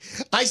laughing.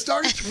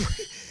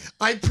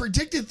 I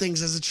predicted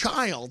things as a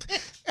child,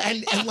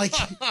 and like,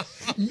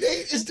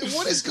 Nate,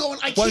 what is going?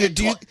 I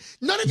can't.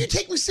 None of you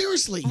take me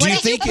seriously. Do you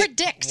think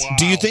predict?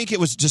 Do you think it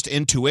was just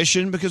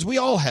intuition? Because we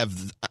all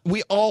have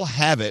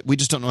it. We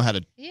just don't know how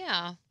to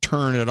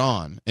turn it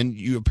on, and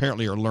you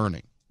apparently are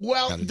learning.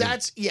 Well,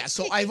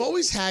 so I've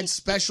always had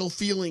special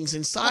feelings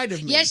inside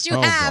of me. Yes, you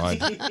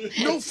have.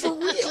 No, for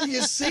real.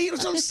 You see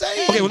what I'm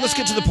saying? Okay, well, let's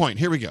get to the point.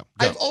 Here we go.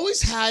 I've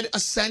always had a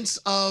sense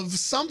of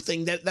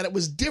something that it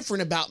was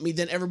different about me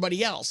than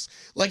everybody else.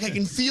 Like I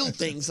can feel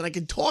things and I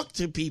can talk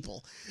to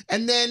people.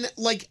 And then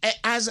like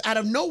as out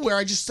of nowhere,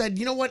 I just said,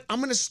 you know what? I'm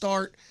going to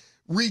start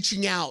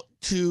reaching out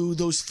to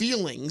those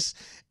feelings.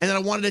 And then I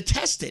wanted to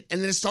test it.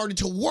 And then it started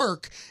to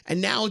work.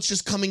 And now it's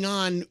just coming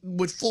on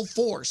with full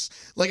force.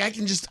 Like I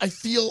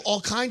feel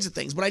all kinds of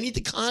things, but I need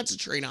to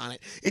concentrate on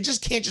it. It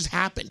just can't just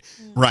happen.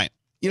 Right.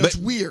 It's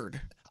weird.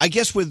 I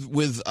guess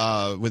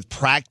with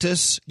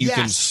practice, you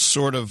can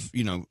sort of,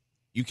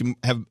 you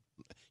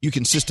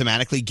can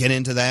systematically get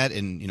into that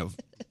and,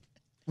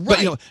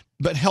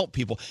 but help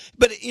people.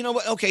 But you know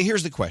what? Okay,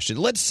 here's the question.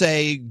 Let's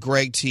say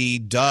Greg T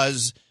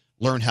does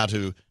learn how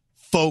to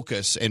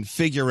focus and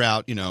figure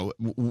out,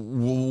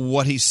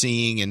 what he's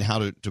seeing and how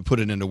to put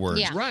it into words.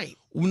 Yeah. Right.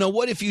 Now,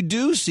 what if you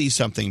do see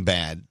something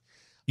bad?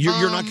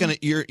 You're not gonna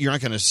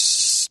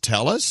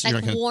tell us. You're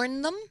not gonna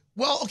warn them.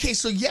 Well, okay,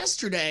 so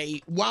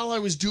yesterday, while I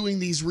was doing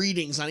these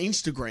readings on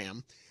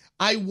Instagram,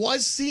 I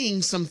was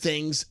seeing some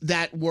things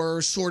that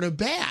were sort of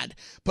bad,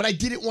 but I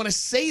didn't want to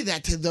say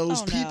that to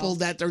those people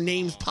that their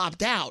names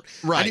popped out.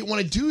 Right. I didn't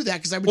want to do that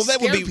because I would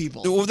scare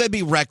people. Well, that'd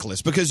be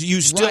reckless because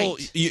you still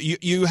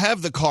you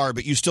have the car,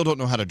 but you still don't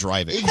know how to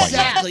drive it.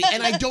 Exactly,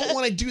 and I don't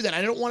want to do that.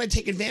 I don't want to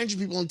take advantage of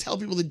people and tell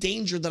people the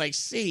danger that I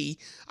see.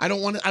 I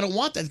don't want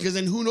that because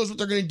then who knows what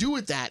they're going to do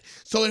with that.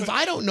 So if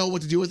I don't know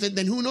what to do with it,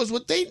 then who knows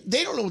what they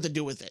don't know what to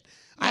do with it.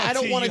 I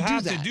don't want to do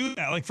that. To do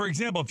that. Like, for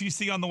example, if you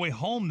see on the way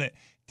home that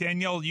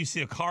Danielle, you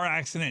see a car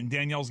accident and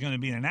Danielle's going to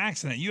be in an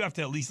accident, you have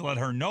to at least let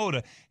her know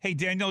hey,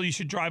 Danielle, you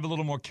should drive a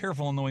little more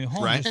careful on the way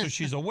home, Right. just so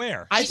she's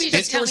aware. I think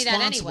that's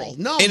irresponsible. Anyway.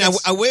 No, And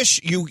I wish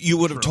you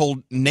would have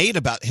told Nate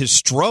about his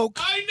stroke.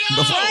 I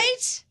know.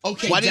 Right?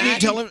 Okay. Why didn't you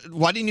tell him?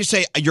 Why didn't you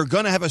say you're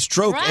going to have a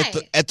stroke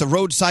at the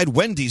roadside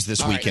Wendy's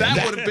this weekend?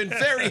 That would have been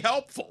very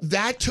helpful.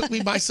 That took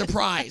me by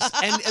surprise.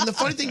 And the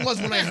funny thing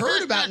was, when I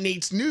heard about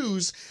Nate's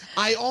news,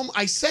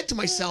 I said to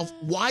myself,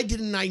 why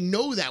didn't I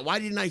know that? Why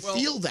didn't I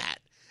feel that?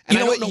 And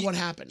I don't know what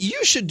happened.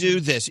 You should do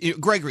this,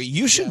 Gregory.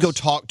 You should go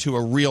talk to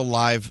a real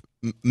live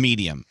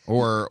medium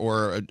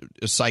or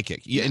a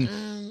psychic.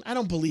 I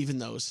don't believe in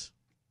those.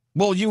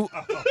 Well, you.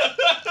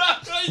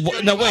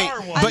 No, wait.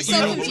 I'm But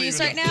so confused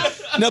right now.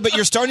 No, but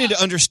you're starting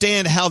to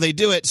understand how they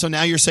do it. So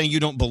now you're saying you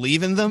don't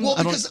believe in them. Well,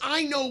 because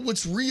I know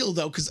what's real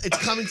though, because it's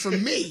coming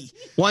from me.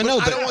 Well, I know,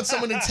 I but- don't want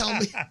someone to tell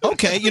me.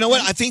 Okay, you know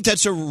what? I think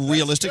that's a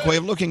realistic way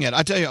of looking at it.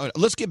 I tell you,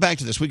 let's get back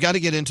to this. We got to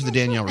get into the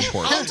Danielle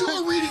report. I'll do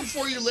a reading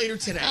for you later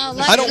today.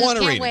 I don't want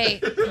to read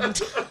Wait.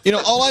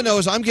 All I know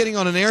is I'm getting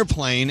on an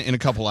airplane in a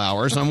couple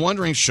hours, and I'm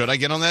wondering, should I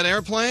get on that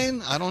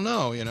airplane? I don't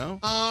know.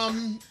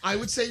 I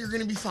would say you're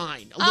going to be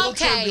fine. A little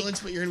turbulence,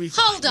 but you're going to be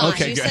fine. Hold on.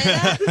 Okay, You good. say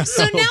that?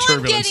 So now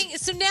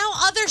Turbulence. now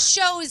other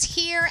shows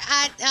here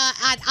at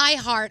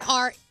iHeart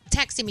are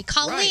texting me.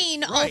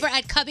 Colleen Right. over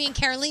at Cubby and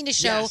Carolina's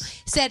show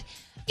Yes. said,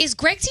 "Is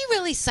Greg T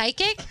really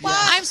psychic?"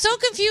 I'm so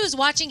confused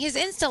watching his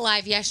Insta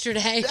live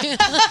yesterday. Now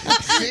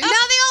they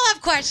all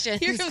have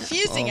questions. You're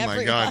confusing Oh my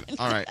everyone. God!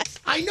 All right.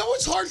 I know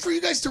it's hard for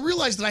you guys to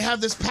realize that I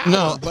have this power,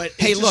 No, but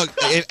hey, it's just-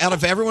 look. Out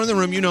of everyone in the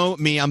room, you know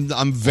me.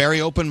 I'm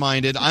very open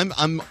minded.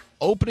 I'm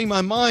opening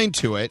my mind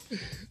to it.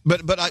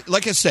 But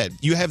like I said,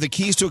 you have the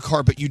keys to a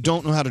car, but you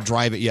don't know how to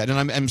drive it yet.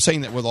 And I'm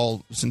saying that with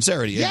all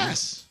sincerity.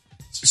 Yes.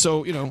 So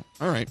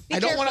all right. I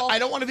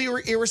don't want to be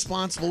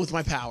irresponsible with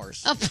my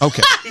powers.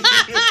 Okay.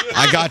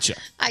 I gotcha.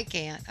 I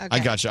can't. Okay. I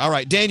gotcha. All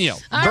right, Danielle,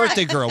 All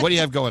birthday right. girl. What do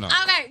you have going on?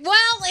 Okay, well,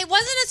 it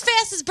wasn't as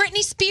fast as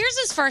Britney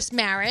Spears' first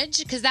marriage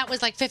because that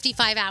was like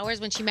 55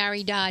 hours when she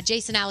married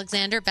Jason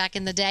Alexander back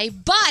in the day.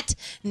 But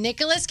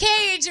Nicolas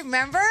Cage,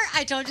 remember?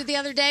 I told you the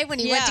other day when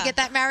he went to Yeah. get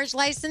that marriage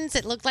license,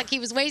 it looked like he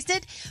was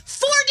wasted.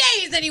 4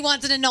 days and he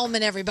wants an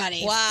annulment,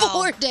 everybody. Wow.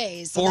 4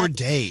 days. 4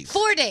 days.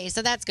 4 days,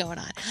 so that's going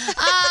on.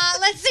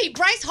 Let's see.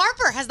 Bryce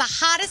Harper has the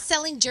hottest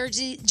selling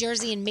jersey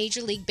in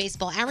Major League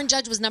Baseball. Aaron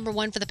Judge was number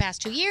 1 for the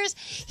past 2 years.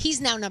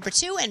 He's now number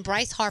 2, and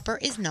Bryce Harper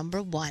is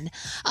number 1.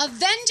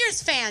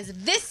 Avengers fans,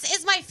 this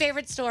is my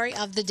favorite story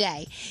of the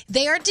day.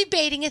 They are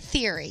debating a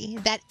theory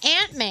that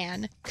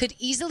Ant-Man could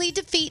easily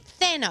defeat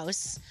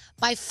Thanos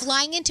by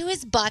flying into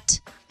his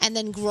butt and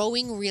then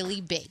growing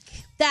really big.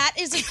 That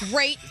is a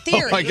great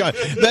theory. Oh my God,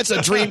 that's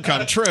a dream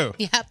come true.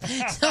 Yep.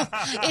 So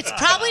it's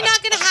probably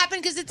not going to happen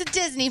because it's a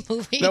Disney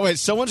movie. No, wait,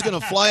 someone's going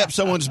to fly up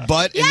someone's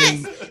butt and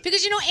then.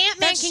 Because Ant-Man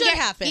That can should get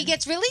happen. He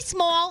gets really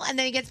small and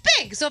then he gets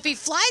big. So if he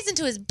flies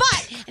into his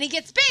butt and he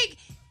gets big,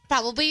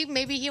 probably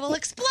maybe he will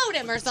explode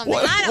him or something.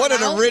 I don't What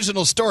know. an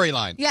original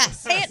storyline.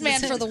 Yes,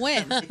 Ant-Man for the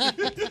win.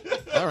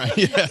 All right,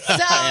 yeah.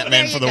 Ant-Man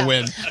there for you the go.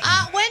 win.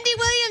 Wendy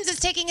Williams is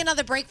taking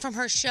another break from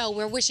her show.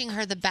 We're wishing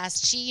her the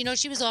best. She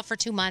was off for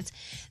 2 months.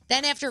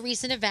 Then after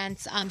recent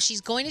events,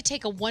 she's going to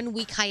take a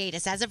 1-week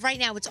hiatus. As of right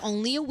now, it's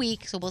only a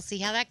week, so we'll see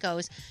how that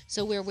goes.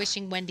 So we're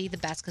wishing Wendy the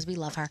best because we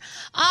love her.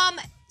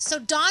 So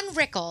Don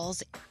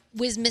Rickles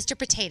was Mr.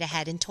 Potato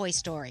Head in Toy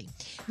Story.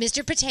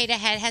 Mr. Potato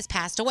Head has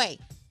passed away.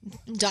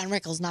 Don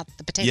Rickles, not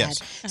the Potato Yes.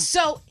 Head.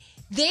 So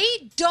they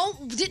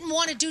didn't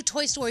want to do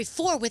Toy Story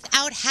 4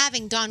 without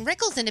having Don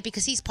Rickles in it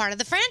because he's part of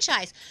the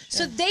franchise.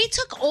 So they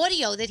took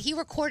audio that he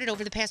recorded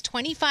over the past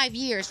 25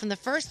 years from the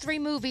first 3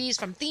 movies,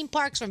 from theme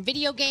parks, from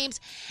video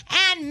games,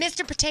 and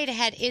Mr. Potato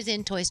Head is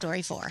in Toy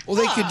Story 4. Well,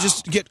 they could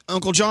just get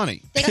Uncle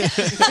Johnny. Does he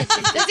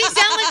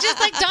sound just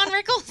like Don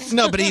Rickles?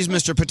 No, but he's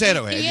Mr.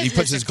 Potato Head. He He is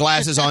puts his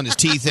glasses on, his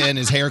teeth in,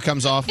 his hair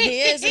comes off.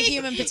 He is a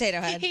human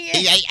potato head.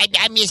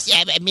 I'm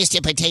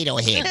Mr. Potato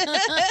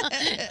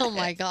Head. Oh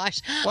my gosh.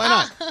 Why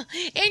not?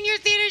 In your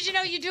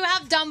theaters, you do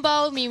have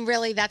Dumbo. I mean,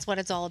 really, that's what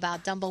it's all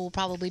about. Dumbo will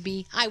probably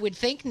be, I would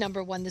think,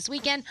 number 1 this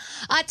weekend.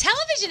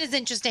 Television is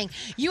interesting.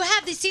 You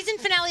have the season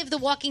finale of The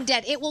Walking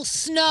Dead. It will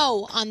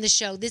snow on the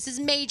show. This is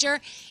major.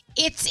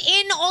 It's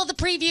in all the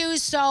previews,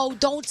 so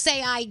don't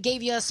say I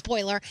gave you a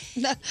spoiler.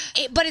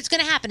 But it's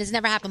going to happen. It's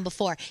never happened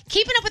before.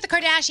 Keeping Up with the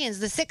Kardashians,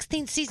 the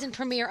 16th season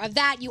premiere of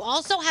that. You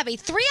also have a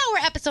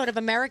 3-hour episode of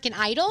American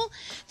Idol.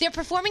 They're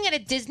performing at a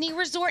Disney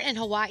resort in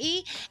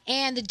Hawaii,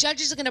 and the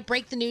judges are going to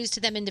break the news to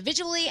them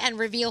individually and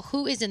reveal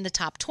who is in the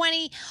top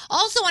 20.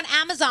 Also on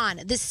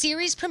Amazon, the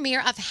series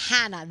premiere of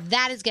Hannah.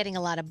 That is getting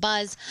a lot of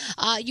buzz.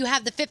 You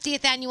have the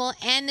 50th annual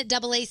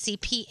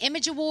NAACP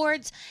Image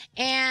Awards,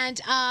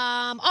 and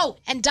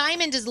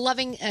Diamond is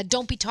loving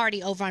Don't Be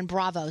Tardy over on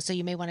Bravo, so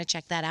you may want to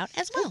check that out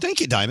as well. Thank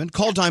you, Diamond.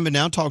 Call Diamond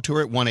now. Talk to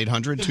her at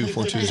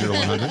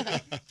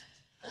 1-800-242-0100.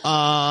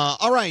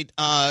 All right.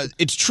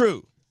 It's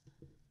true.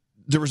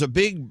 There was a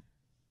big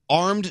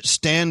armed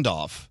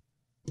standoff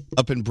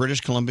up in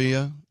British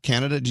Columbia,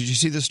 Canada. Did you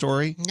see this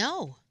story?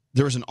 No.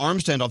 There was an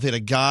armed standoff. They had a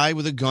guy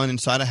with a gun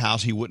inside a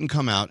house. He wouldn't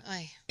come out.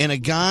 And a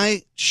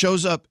guy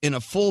shows up in a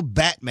full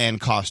Batman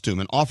costume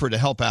and offered to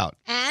help out.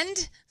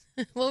 And?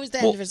 What was the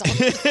end result?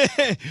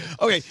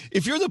 Okay,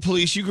 if you're the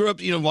police, you grew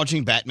up,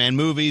 watching Batman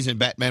movies and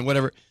Batman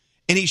whatever,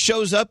 and he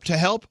shows up to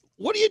help,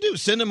 what do?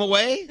 Send him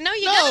away? No,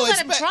 you gotta let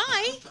him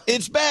try.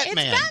 It's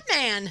Batman. It's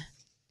Batman.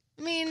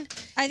 I mean,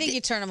 I think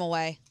you turn him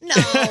away. No.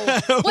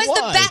 Was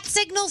the bat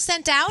signal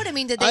sent out? I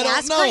mean, did they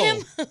ask for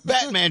him?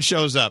 Batman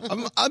shows up.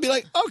 I'll be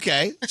like,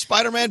 okay,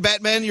 Spider-Man,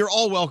 Batman, you're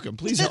all welcome.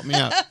 Please help me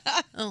out.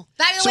 By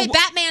the way,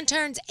 Batman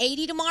turns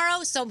 80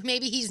 tomorrow, so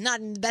maybe he's not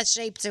in the best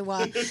shape to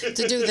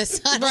do this.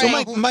 So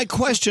my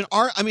question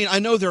I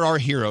know there are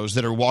heroes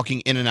that are walking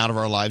in and out of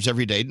our lives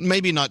every day,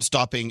 maybe not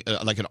stopping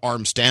like an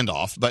armed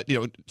standoff, but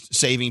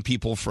saving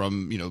people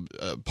from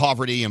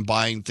poverty and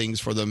buying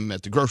things for them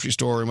at the grocery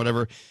store and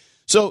whatever.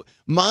 So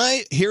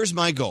here's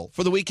my goal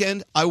for the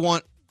weekend. I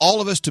want all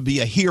of us to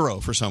be a hero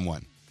for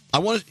someone. I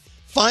want to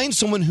find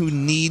someone who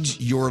needs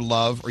your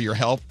love or your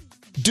help.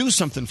 Do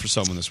something for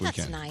someone this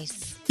weekend. That's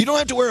nice. You don't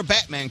have to wear a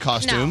Batman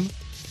costume. No.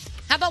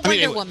 How about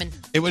Wonder Woman?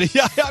 I'm going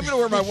to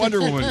wear my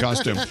Wonder Woman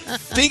costume.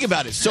 Think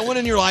about it. Someone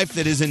in your life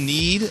that is in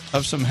need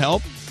of some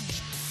help,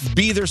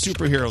 be their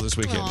superhero this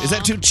weekend. Aww. Is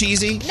that too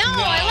cheesy? No,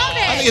 I love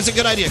it. I think it's a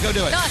good idea. Go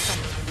do it. Awesome.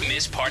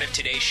 Miss part of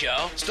today's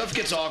show? Stuff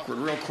gets awkward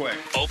real quick.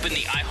 Open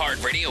the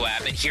iHeartRadio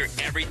app and hear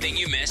everything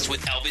you missed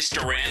with Elvis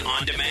Duran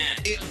on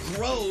demand. It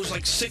grows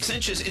like 6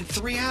 inches in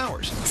 3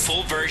 hours.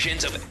 Full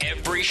versions of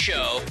every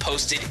show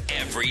posted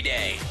every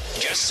day.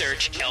 Just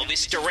search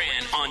Elvis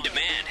Duran on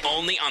demand.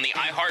 Only on the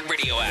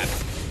iHeartRadio app.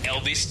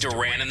 Elvis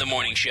Duran in the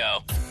Morning Show.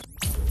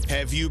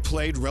 Have you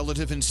played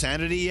Relative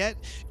Insanity yet?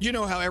 You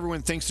know how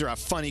everyone thinks they're a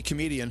funny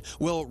comedian.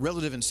 Well,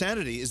 Relative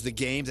Insanity is the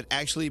game that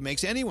actually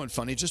makes anyone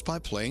funny just by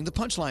playing the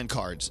punchline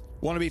cards.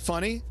 Want to be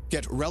funny?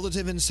 Get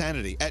Relative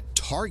Insanity at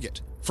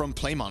Target from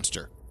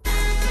PlayMonster.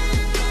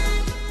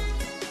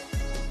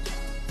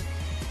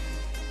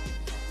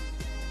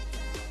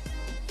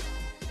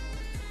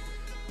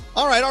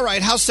 All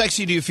right. How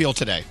sexy do you feel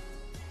today?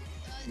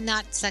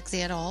 Not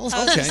sexy at all.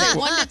 Okay.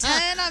 1 to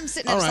 10, I'm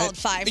sitting at a solid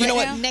 5 You know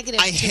what? now. Negative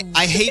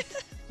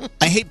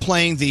I hate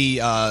playing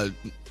the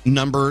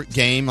number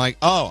game. Like,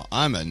 oh,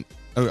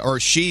 or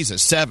she's a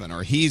 7,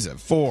 or he's a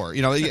 4.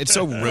 It's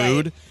so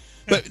rude.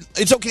 But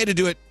it's okay to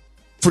do it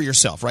for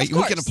yourself, right?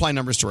 We can apply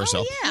numbers to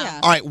ourselves.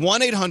 Yeah. All right,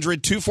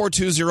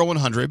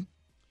 1-800-242-0100.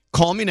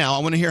 Call me now. I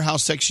want to hear how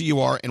sexy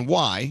you are and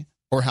why,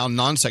 or how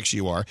non-sexy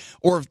you are,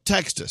 or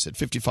text us at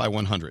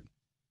 55100.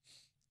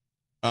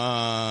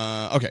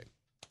 Okay.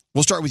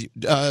 We'll start with you.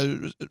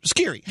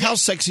 Scary, how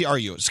sexy are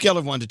you? Scale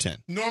of 1 to 10.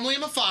 Normally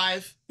I'm a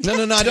 5. No,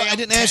 I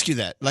didn't ask you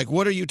that. Like,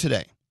 what are you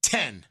today?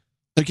 10.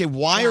 Okay,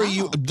 why are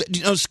you...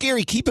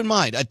 Scary, keep in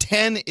mind, a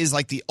 10 is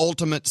like the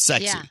ultimate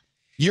sexy. Yeah.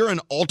 You're an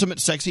ultimate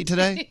sexy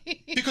today?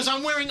 Because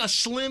I'm wearing a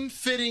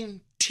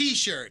slim-fitting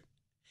T-shirt.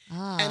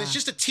 And it's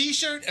just a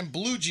T-shirt and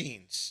blue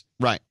jeans.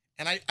 Right.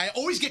 And I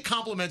always get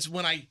compliments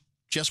when I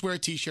just wear a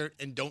T-shirt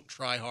and don't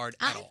try hard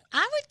at all. I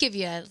would give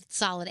you a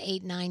solid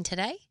 8, 9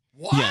 today.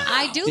 Wow. Yeah.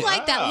 I do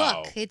like that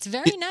look. It's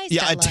very nice.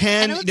 Yeah, that a look.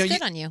 10. And it looks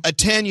good on you. A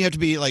 10, you have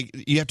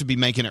to be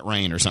making it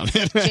rain or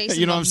something.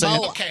 You know what I'm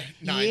saying? Okay,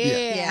 9.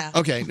 Yeah.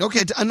 Okay,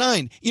 a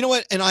 9. You know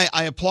what? And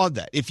I applaud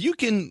that. If you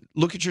can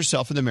look at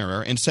yourself in the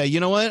mirror and say, you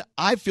know what?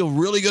 I feel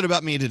really good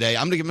about me today.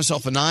 I'm going to give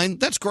myself a 9.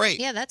 That's great.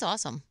 Yeah, that's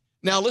awesome.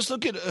 Now, let's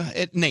look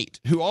at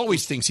Nate, who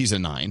always thinks he's a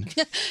 9.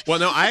 Well,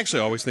 no, I actually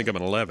always think I'm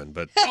an 11,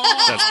 but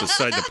that's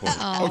beside the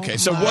point. Okay,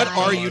 so what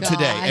are you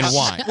today and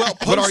why? Well,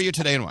 what are you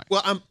today and why?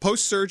 Well, I'm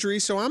post-surgery,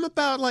 so I'm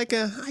about like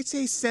I'd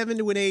say 7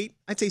 to an 8.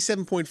 I'd say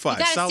 7.5. You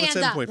gotta Solid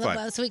stand 7.5.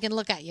 up so we can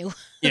look at you.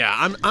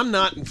 Yeah, I'm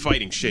not in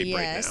fighting shape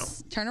right now.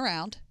 Turn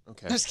around.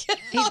 Okay. I'm just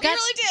kidding. He's got- He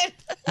really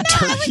did.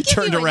 He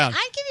turned around.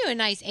 I'd give you a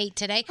nice 8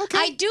 today. Okay.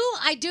 I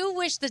do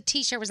wish the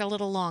T-shirt was a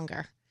little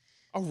longer.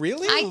 Oh,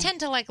 really? I tend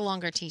to like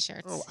longer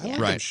T-shirts. Oh, I yeah.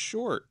 like them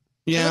short.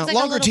 Yeah, looks like a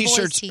longer little boy's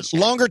t-shirts. t-shirt.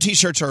 Longer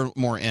t-shirts are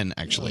more in,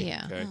 actually.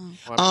 Yeah. Okay.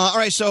 All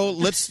right, so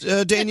let's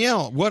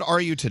Danielle. What are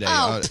you today?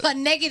 Oh, a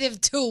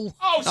 -2.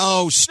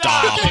 Oh,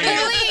 stop!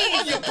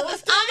 Please. On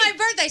my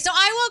birthday. So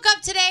I woke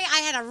up today.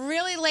 I had a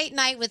really late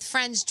night with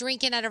friends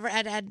drinking at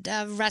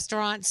a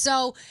restaurant.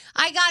 So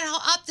I got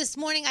up this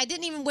morning. I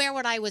didn't even wear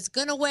what I was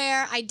gonna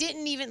wear. I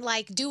didn't even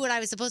do what I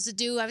was supposed to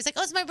do. I was like,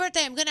 oh, it's my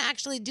birthday. I'm gonna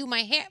actually do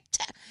my hair.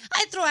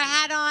 I threw a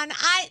hat on.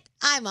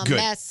 I'm a Good.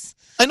 mess.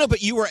 I know,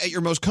 but you were at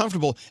your most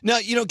comfortable. Now,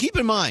 keep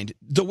in mind,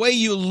 the way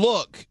you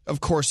look,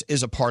 of course,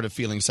 is a part of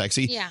feeling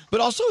sexy. Yeah.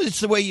 But also, it's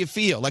the way you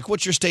feel. Like,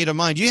 what's your state of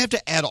mind? You have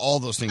to add all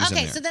those things in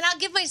Okay, there. so then I'll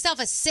give myself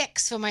a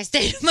 6 for my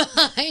state of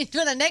mind,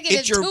 but a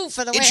 -2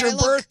 for the way It's I your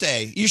look.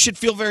 birthday. You should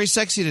feel very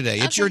sexy today.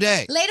 It's your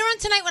day. Later on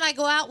tonight, when I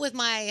go out with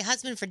my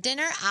husband for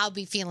dinner, I'll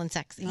be feeling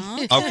sexy.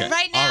 Okay.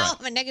 Right now, All right.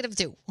 I'm a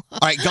 -2. All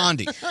right,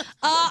 Gandhi,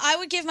 I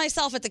would give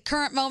myself at the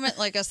current moment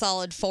like a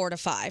solid 4 to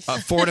 5.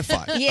 4 to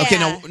 5. Yeah. Okay,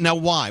 now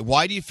why?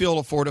 Why do you feel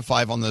a 4 to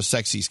 5 on the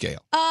sexy scale?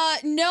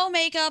 No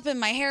makeup and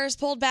my hair is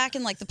pulled back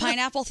and like the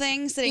pineapple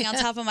thing sitting on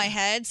top of my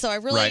head. So I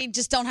really Right.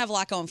 just don't have a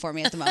lot going for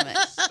me at the moment.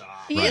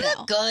 You Right.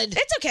 know. Good.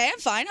 It's okay. I'm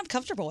fine. I'm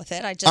comfortable with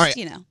it. I just, All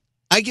right.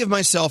 I give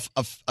myself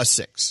a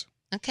 6.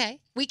 Okay.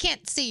 We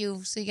can't see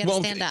you, so you got to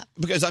stand up.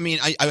 Because,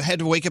 I had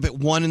to wake up at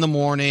 1 in the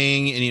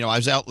morning, and, I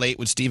was out late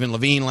with Stephen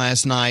Levine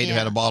last night. I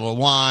had a bottle of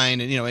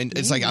wine, and, and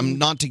it's like I'm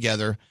not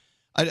together.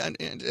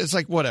 It's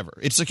like whatever.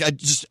 It's like I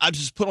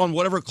just put on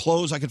whatever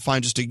clothes I could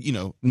find just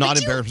to, not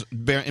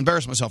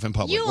embarrass myself in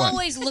public. You What?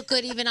 always look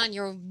good even on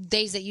your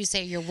days that you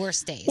say are your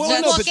worst days. Well, you I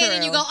know, walk but- in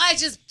and you go, I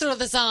just threw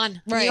this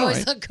on. Right. You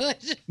always All right. look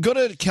good. Go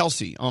to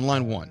Kelsey on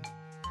line 1.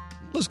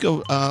 Let's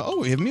go.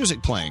 We have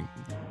music playing.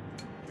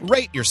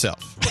 Rate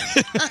yourself.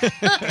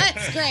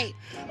 That's great.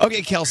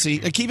 Okay, Kelsey,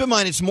 keep in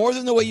mind, it's more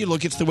than the way you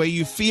look, it's the way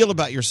you feel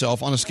about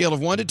yourself. On a scale of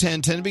 1 to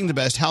 10, 10 being the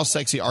best, how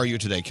sexy are you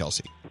today,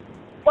 Kelsey?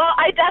 Well,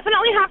 I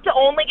definitely have to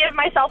only give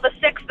myself a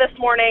 6 this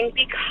morning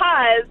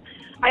because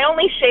I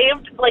only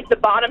shaved the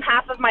bottom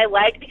half of my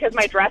leg because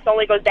my dress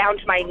only goes down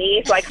to my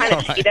knee, so I kind of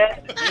All right.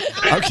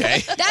 cheated.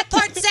 Okay. That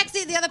part's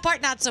sexy, the other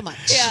part not so much.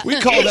 Yeah. We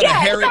call that a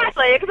hairy...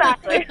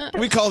 Exactly.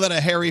 We call that a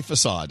hairy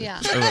facade. Yeah.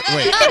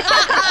 Wait.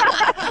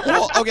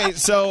 Well, okay,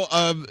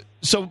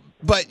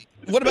 but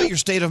what about your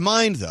state of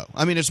mind, though?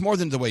 I mean, it's more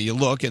than the way you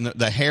look and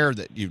the hair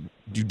that you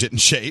didn't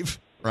shave,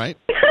 right?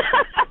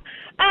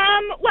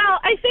 Well,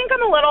 I think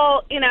I'm a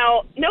little,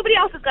 nobody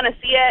else is going to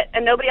see it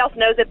and nobody else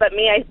knows it but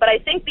me. But I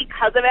think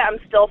because of it, I'm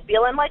still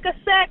feeling like a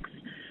 6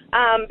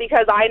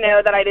 because I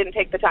know that I didn't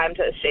take the time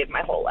to shave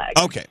my whole leg.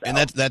 Okay, and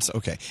that's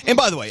okay. And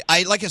by the way,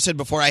 like I said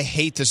before, I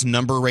hate this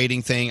number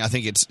rating thing. I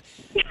think it's,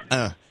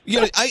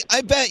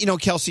 I bet,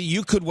 Kelsey,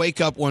 you could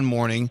wake up one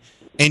morning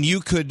and you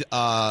could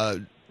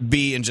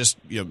be in just,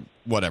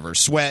 whatever,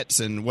 sweats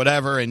and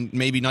whatever, and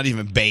maybe not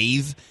even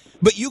bathe,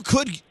 but you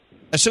could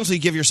essentially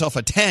give yourself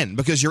a 10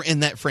 because you're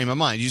in that frame of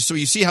mind. So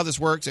you see how this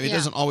works? It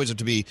doesn't always have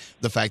to be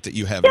the fact that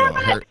you have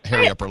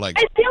hairy upper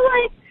legs. I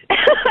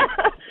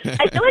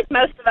feel like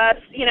most of us,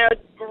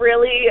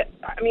 really,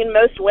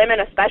 most women,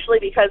 especially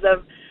because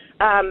of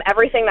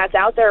everything that's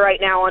out there right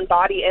now on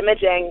body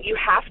imaging, you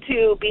have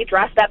to be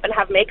dressed up and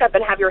have makeup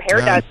and have your hair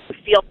done to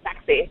feel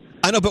sexy.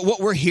 I know, but what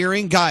we're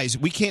hearing, guys,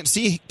 we can't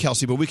see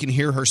Kelsey, but we can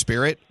hear her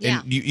spirit. Yeah.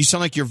 And you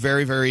sound like you're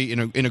very, very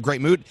in a great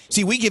mood.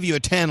 See, we give you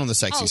a 10 on the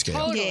sexy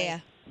scale. Totally.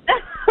 Yeah.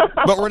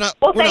 But we're not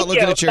Well, we're not thank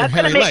looking you. at your That's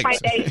hairy gonna make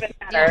legs. my day even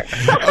better.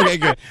 Okay,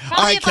 good. All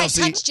Probably right, if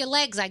Kelsey. I touched your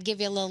legs, I'd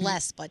give you a little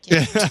less, but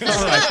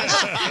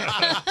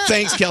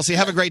Thanks, Kelsey.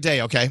 Have a great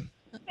day, okay?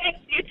 Thanks,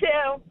 you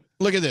too.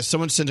 Look at this.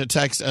 Someone sent a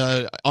text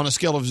on a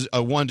scale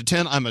of 1 to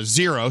 10. I'm a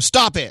 0.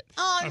 Stop it.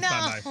 Oh,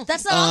 no.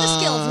 That's not on a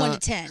scale of 1 to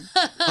 10.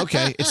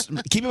 Okay.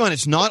 Keep in mind,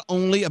 it's not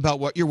only about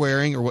what you're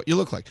wearing or what you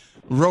look like.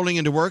 Rolling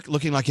into work,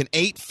 looking like an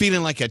 8,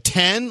 feeling like a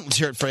 10. Let's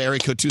hear it for area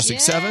code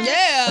 267.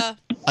 Yeah.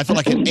 I feel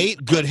like an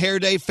 8. Good hair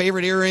day.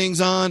 Favorite earrings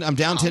on. I'm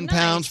down 10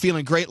 pounds.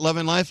 Feeling great.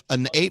 Loving life.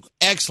 An 8.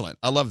 Excellent.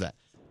 I love that.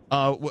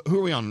 Who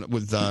are we on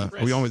with? Are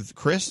we on with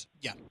Chris?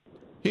 Yeah.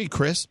 Hey,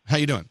 Chris. How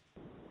you doing?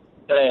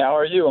 Hey, how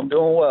are you? I'm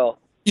doing well.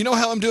 You know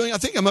how I'm doing? I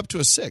think I'm up to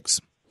a 6.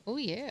 Oh,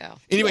 yeah.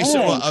 Anyway,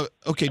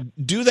 okay,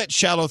 do that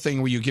shallow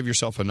thing where you give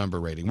yourself a number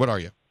rating. What are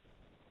you?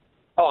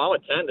 Oh, I'm a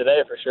 10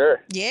 today for sure.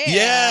 Yeah.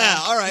 Yeah.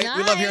 All right.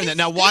 We love hearing that.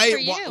 Now, why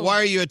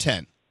are you a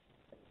 10?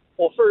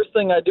 Well, first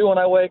thing I do when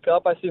I wake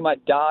up, I see my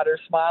daughter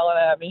smiling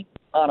at me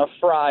on a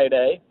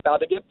Friday, about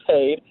to get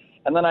paid,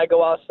 and then I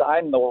go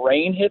outside and the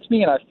rain hits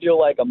me and I feel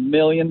like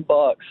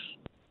 $1,000,000.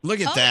 Look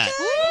at that.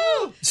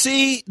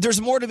 See, there's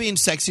more to being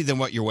sexy than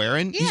what you're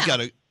wearing. He's got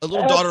a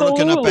little daughter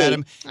Absolutely. looking up at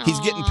him. He's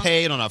getting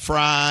paid on a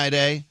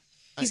Friday.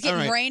 He's All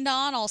getting right. rained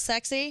on, all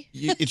sexy.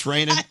 It's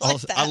raining.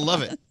 I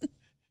love it.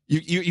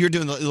 You're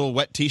doing the little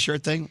wet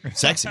T-shirt thing.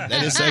 Sexy.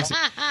 That is sexy.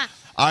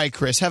 All right,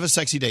 Chris. Have a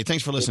sexy day.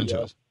 Thanks for listening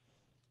to us.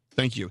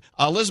 Thank you.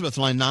 Elizabeth,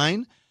 line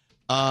 9.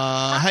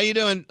 How you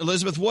doing,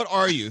 Elizabeth? What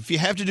are you? If you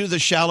have to do the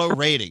shallow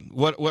rating,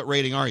 what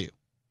rating are you?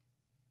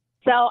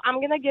 So I'm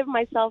going to give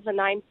myself a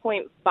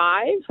 9.5.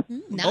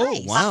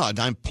 Oh, wow, a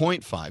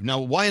 9.5. Now,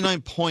 why a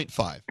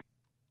 9.5?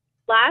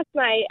 last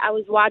night I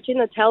was watching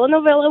a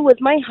telenovela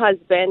with my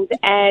husband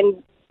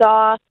and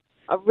saw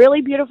a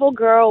really beautiful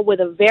girl with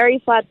a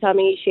very flat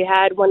tummy. She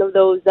had one of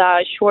those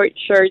short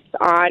shirts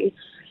on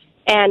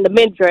and the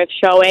midriff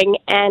showing.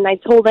 And I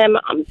told him,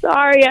 I'm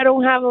sorry, I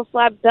don't have a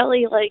flat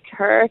belly like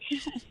her.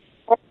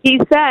 He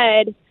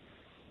said,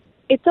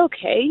 it's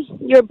okay.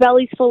 Your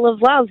belly's full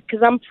of love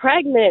because I'm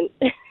pregnant.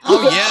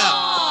 Oh, yeah.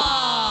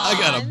 I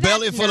got a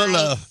belly full of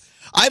love.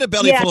 I had a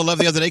belly full of love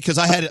the other day because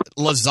I had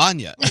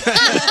lasagna.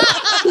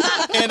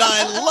 And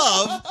I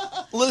love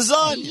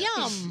lasagna.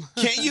 Yum.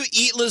 Can't you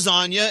eat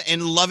lasagna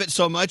and love it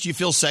so much you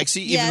feel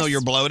sexy even though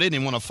you're bloated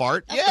and want to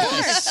fart?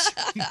 Yes.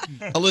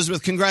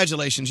 Elizabeth,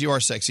 congratulations. You are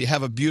sexy.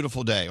 Have a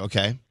beautiful day,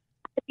 okay?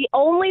 The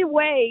only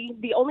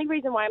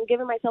reason why I'm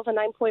giving myself a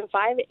 9.5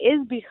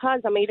 is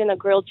because I'm eating a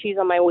grilled cheese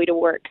on my way to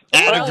work.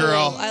 Atta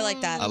girl. I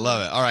like that. I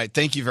love it. All right.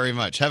 Thank you very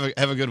much. Have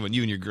a good one,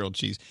 you and your grilled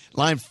cheese.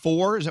 Line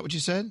 4, is that what you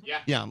said? Yeah.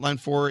 Yeah, line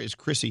 4 is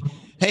Chrissy.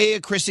 Hey,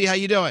 Chrissy, how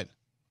you doing?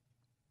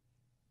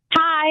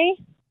 Hi.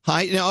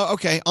 Hi. Now,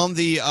 okay, on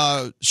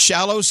the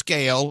shallow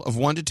scale of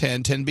 1 to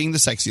 10, 10 being the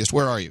sexiest,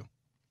 where are you?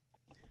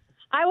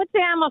 I would say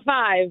I'm a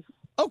 5.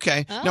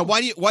 Okay. Now,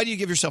 why do you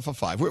give yourself a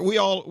 5? We're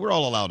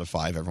all allowed a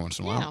 5 every once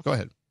in a while. Yeah. Go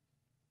ahead.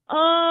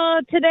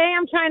 Today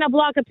I'm trying to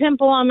block a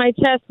pimple on my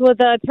chest with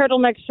a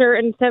turtleneck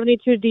shirt in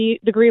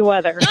 72-degree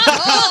weather. Bummer.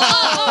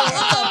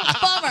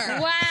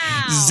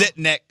 Wow. Zit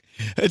neck.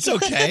 It's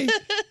okay.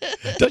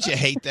 Don't you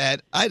hate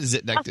that? I had a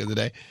zit neck the other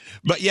day.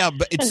 But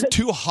it's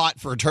too hot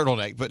for a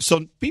turtleneck. But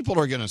so people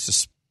are going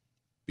to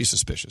be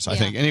suspicious, I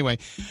think. Anyway,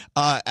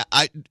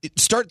 I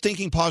start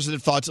thinking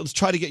positive thoughts. Let's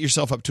try to get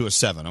yourself up to a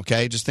 7,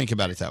 okay? Just think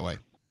about it that way.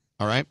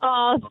 All right?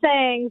 Oh,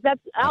 thanks.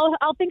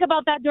 I'll think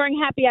about that during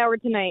happy hour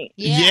tonight.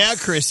 Yeah,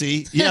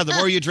 Chrissy. Yeah, the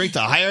more you drink, the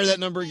higher that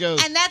number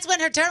goes. And that's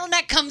when her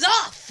turtleneck comes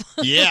off.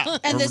 Yeah.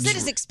 And the zit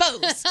is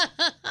exposed.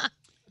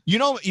 You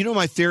know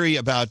my theory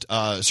about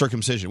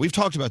circumcision. We've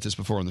talked about this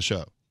before on the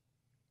show.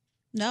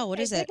 No, what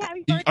is it?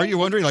 Are you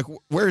wondering, like,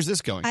 where is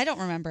this going? I don't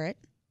remember it.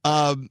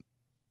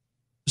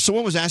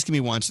 Someone was asking me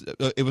once.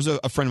 It was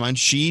a friend of mine.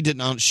 She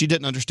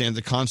didn't understand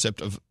the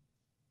concept of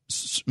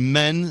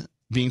men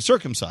being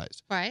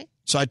circumcised. Right.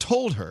 So I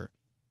told her,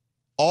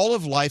 all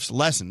of life's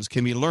lessons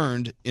can be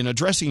learned in a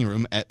dressing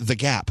room at The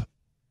Gap.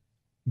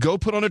 Go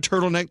put on a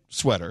turtleneck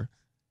sweater.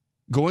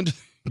 Go into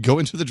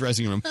the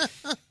dressing room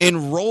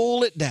and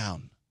roll it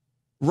down.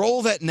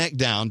 Roll that neck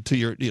down to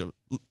your,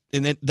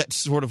 and that's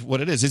sort of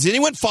what it is. Is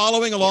anyone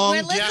following along?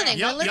 We're listening.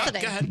 We're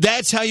listening. Go ahead.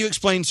 That's how you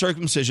explain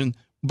circumcision,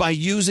 by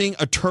using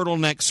a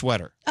turtleneck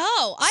sweater.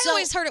 Oh, I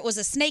always heard it was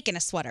a snake in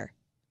a sweater.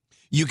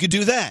 You could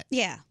do that.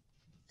 Yeah.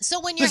 So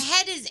when your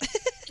head is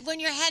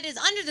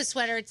under the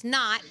sweater, it's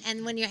not,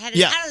 and when your head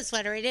is out of the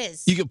sweater, it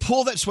is. You could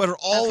pull that sweater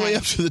all the way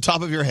up to the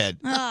top of your head.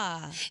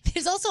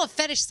 There's also a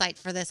fetish site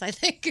for this, I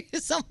think,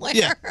 somewhere.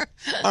 Yeah.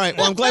 All right.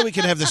 Well, I'm glad we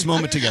could have this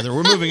moment together.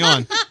 We're moving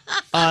on.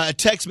 A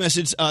text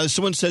message.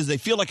 Someone says they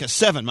feel like a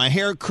 7. My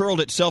hair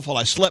curled itself while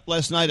I slept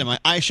last night, and my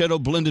eyeshadow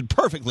blended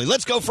perfectly.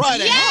 Let's go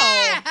Friday.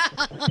 Yeah!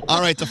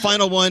 All right. The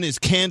final one is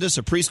Candace,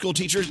 a preschool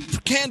teacher.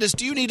 Candace,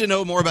 do you need to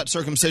know more about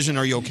circumcision?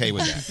 Or are you okay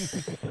with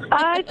that?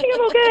 I think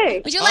I'm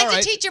okay. Would you like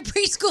to teach your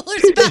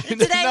preschoolers about it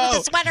today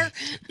with a sweater?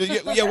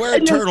 Yeah, wear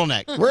a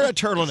turtleneck. Wear a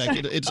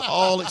turtleneck. It's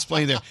all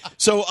explained there.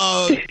 So,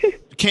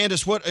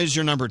 Candace, what is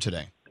your number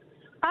today?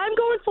 I'm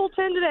going full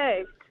 10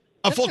 today.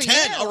 A full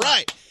 10. All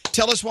right.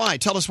 Tell us why.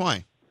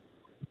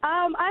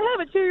 I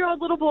have a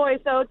 2-year-old little boy,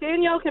 so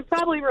Danielle can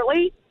probably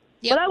relate.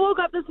 But I woke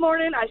up this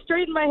morning, I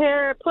straightened my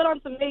hair, put on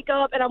some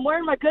makeup, and I'm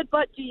wearing my good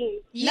butt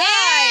jeans. Yeah.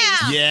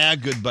 Yeah,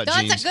 good butt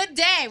jeans. That's a good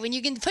day when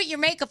you can put your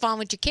makeup on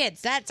with your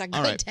kids. That's a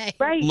good day.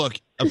 Right. Look,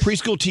 a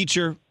preschool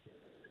teacher,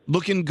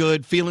 looking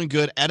good, feeling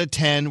good, out of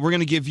 10. We're going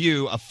to give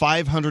you a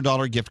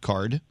 $500 gift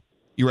card.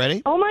 You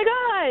ready? Oh, my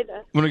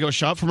God. Want to go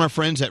shop from our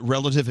friends at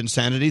Relative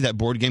Insanity, that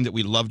board game that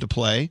we love to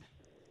play?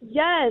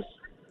 Yes.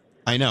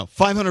 I know.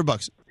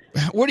 $500.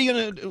 What are you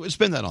going to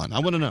spend that on?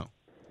 I want to know.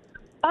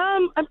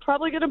 I'm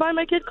probably going to buy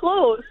my kid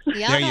clothes.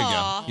 Yeah. There you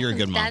go. You're a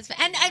good mom.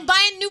 And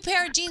buy a new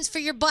pair of jeans for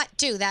your butt,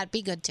 too. That'd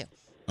be good, too.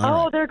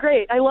 They're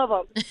great. I love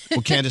them.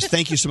 Well, Candace,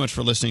 thank you so much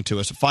for listening to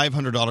us. A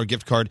 $500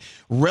 gift card.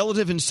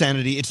 Relative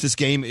Insanity. It's this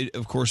game.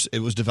 Of course, it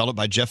was developed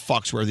by Jeff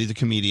Foxworthy, the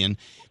comedian,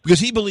 because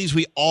he believes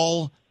we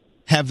all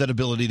have that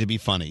ability to be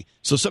funny.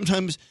 So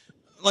sometimes,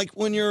 like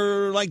when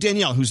you're like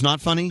Danielle, who's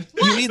not funny,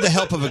 you need the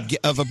help of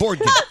a board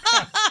game.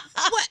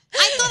 What?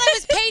 I thought I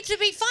was paid to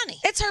be funny.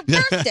 It's her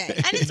birthday.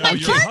 And it's my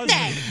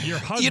birthday. Your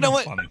husband's You know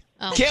what? funny.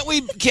 Oh.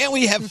 Can't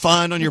we have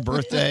fun on your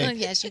birthday?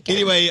 Yes, you can.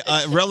 Anyway,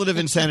 Relative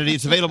Insanity.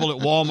 It's available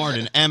at Walmart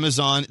and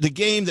Amazon. The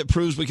game that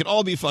proves we can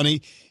all be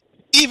funny,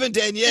 even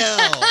Danielle.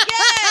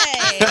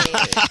 Yay!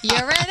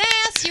 You're an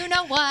ass, you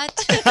know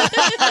what?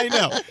 I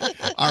know.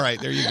 All right,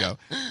 there you go.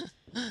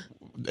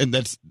 And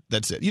that's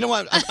it. You know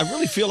what? I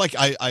really feel like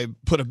I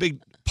put a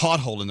big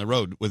pothole in the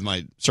road with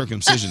my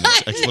circumcision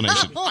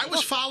explanation. I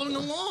was following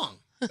along.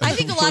 I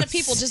think a lot of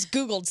people just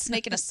Googled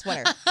snake in a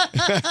sweater.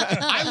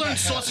 I learned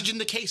sausage in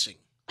the casing.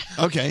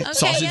 Okay.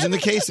 Sausage in the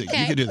casing. You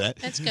can do that.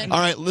 That's good. All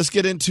right, let's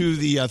get into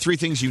the 3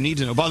 things you need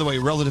to know. By the way,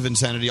 Relative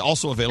Insanity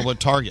also available at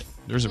Target.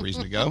 There's a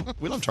reason to go.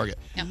 We love Target.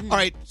 All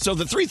right, so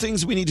the 3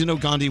 things we need to know,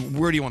 Gandhi,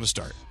 where do you want to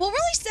start? Well,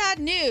 really sad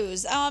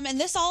news, and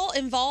this all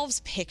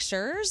involves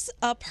pictures.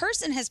 A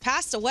person has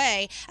passed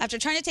away after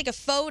trying to take a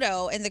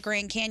photo in the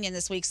Grand Canyon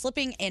this week,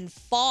 slipping and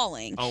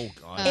falling. Oh,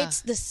 God.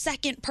 It's the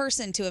second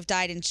person to have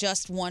died in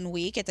just 1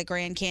 week at the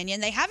Grand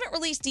Canyon. They haven't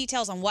released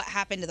details on what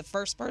happened to the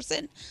first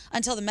person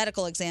until the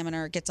medical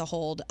examiner gets a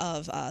hold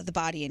of the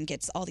body and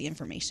gets all the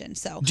information.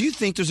 So, Do you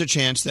think there's a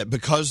chance that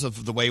because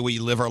of the way we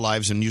live our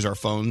lives and use our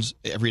phones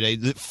every day,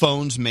 that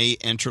phones may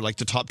enter like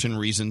the top 10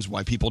 reasons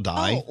why people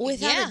die? Oh,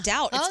 without a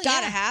doubt. It's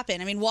got to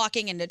happen. I mean,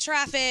 walking into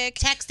traffic.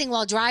 Texting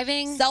while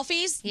driving.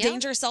 Selfies. Yeah.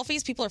 Dangerous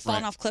selfies. People are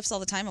falling Right. off cliffs all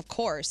the time, of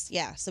course.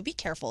 Yeah, so be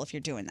careful if you're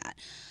doing that.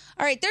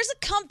 All right, there's a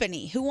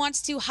company who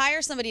wants to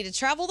hire somebody to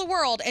travel the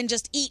world and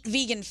just eat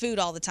vegan food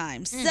all the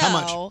time.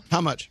 So,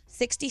 How much?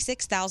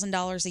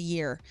 $66,000 a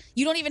year.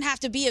 You don't even have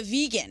to be a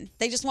vegan.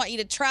 They just want you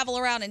to travel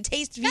around and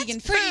taste vegan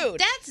food.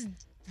 That's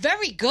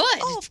very good.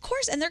 Oh, of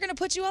course. And they're going to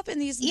put you up in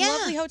these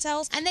lovely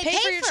hotels And they pay for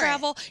pay your for it.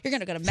 travel. You're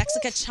going to go to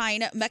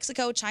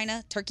Mexico,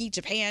 China, Turkey,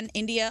 Japan,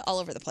 India, all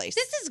over the place.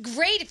 This is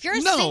great. If you're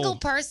a No. single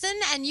person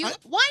and you,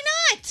 why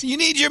not? You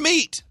need your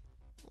meat.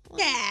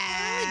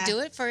 I would do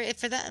it for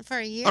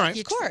a year. All right.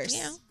 Of course.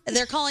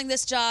 They're calling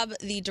this job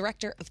the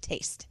Director of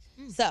Taste.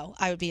 So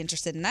I would be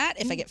interested in that.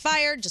 If I get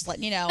fired, just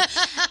letting you know.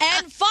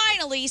 And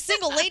finally,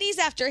 single ladies,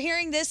 after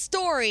hearing this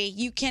story,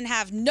 you can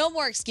have no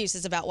more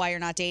excuses about why you're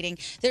not dating.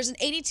 There's an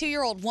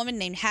 82-year-old woman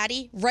named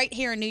Hattie right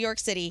here in New York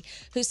City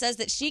who says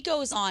that she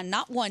goes on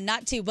not 1,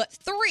 not 2, but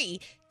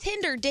 3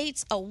 Tinder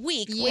dates a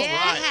week with much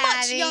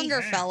Hattie.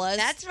 younger fellas.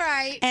 That's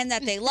right. And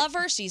that they love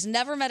her. She's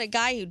never met a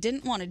guy who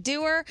didn't want to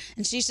do her,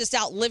 and she's just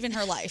out living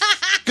her life.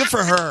 Good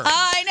for her.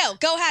 I know.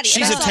 Go Hattie.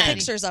 She's I a saw 10.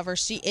 pictures of her.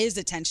 She is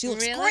a 10. She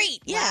looks Really?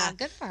 great. Yeah. Wow,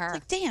 good for her.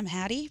 Like, damn,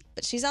 Hattie.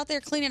 But she's out there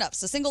cleaning up.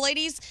 So single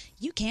ladies,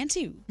 you can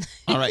too.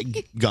 All right,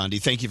 Gandhi,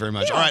 thank you very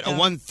much. All right, a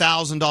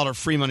 $1,000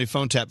 free money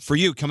phone tap for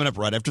you coming up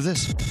right after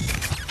this.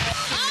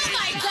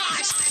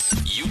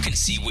 You can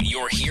see what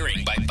you're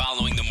hearing by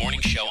following the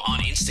morning show on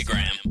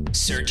Instagram.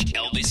 Search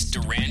Elvis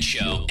Duran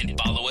Show and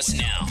follow us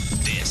now.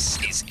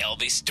 This is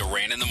Elvis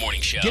Duran in the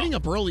Morning Show. Getting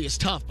up early is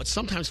tough, but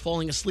sometimes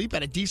falling asleep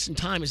at a decent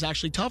time is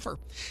actually tougher.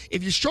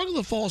 If you struggle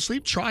to fall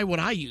asleep, try what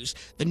I use,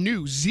 the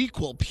new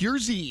ZzzQuil Pure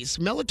Z's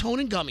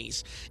melatonin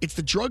gummies. It's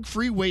the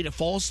drug-free way to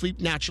fall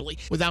asleep naturally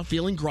without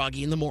feeling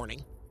groggy in the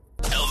morning.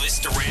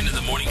 Elvis Duran in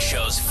the Morning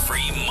Show's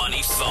free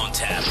money phone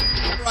tap.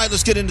 All right,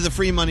 let's get into the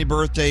free money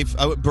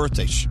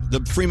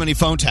the free money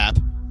phone tap.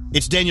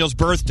 It's Danielle's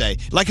birthday.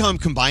 Like how I'm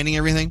combining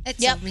everything? It's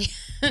me.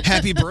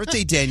 Happy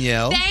birthday,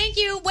 Danielle. Thank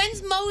you.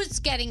 When's Moe's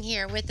getting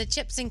here with the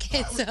chips and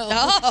queso?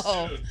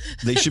 Oh.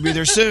 They should be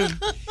there soon.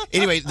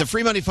 Anyway, the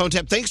free money phone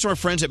tap, thanks to our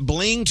friends at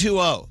Bling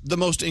 2O, the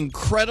most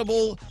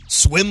incredible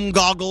swim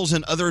goggles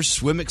and other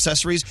swim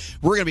accessories.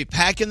 We're going to be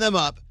packing them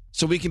up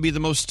so we can be the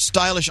most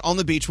stylish on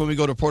the beach when we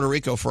go to Puerto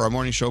Rico for our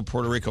morning show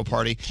Puerto Rico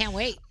party. Can't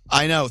wait.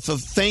 I know. So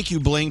thank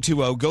you,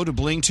 Bling2O. Go to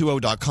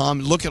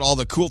bling20.com. Look at all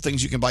the cool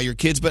things you can buy your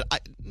kids, but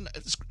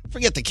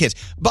forget the kids.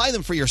 Buy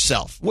them for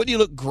yourself. Wouldn't you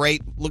look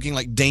great looking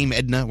like Dame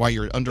Edna while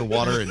you're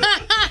underwater? And...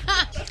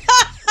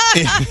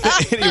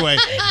 Anyway.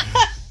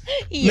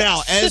 Yes.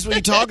 Now, as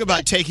we talk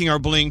about taking our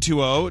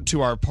Bling2O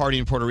to our party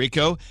in Puerto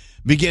Rico,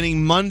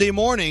 beginning Monday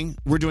morning,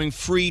 we're doing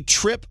free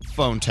trip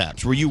phone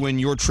taps where you win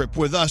your trip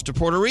with us to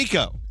Puerto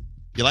Rico.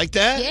 You like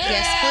that?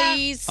 Yes,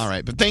 please. All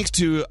right, but thanks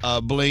to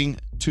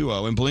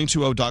Bling2O and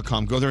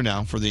bling20.com. Go there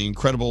now for the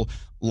incredible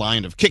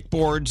line of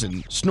kickboards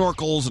and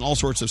snorkels and all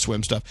sorts of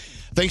swim stuff.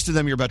 Thanks to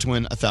them, you're about to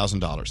win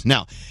 $1,000.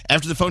 Now,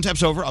 after the phone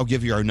tap's over, I'll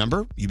give you our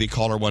number. You be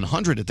caller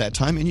 100 at that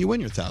time, and you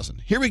win your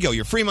 $1,000. Here we go,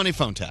 your free money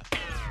phone tap.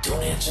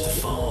 Don't answer the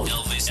phone.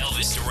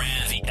 Elvis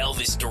Duran, the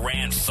Elvis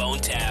Duran phone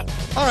tap.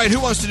 All right, who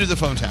wants to do the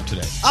phone tap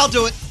today? I'll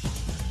do it.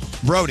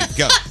 Brody,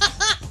 go.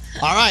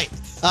 All right.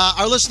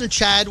 Our listener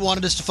Chad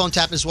wanted us to phone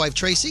tap his wife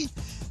Tracy.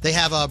 They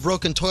have a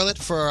broken toilet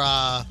for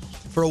a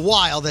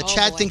while that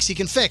Chad thinks he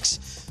can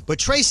fix, but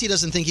Tracy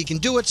doesn't think he can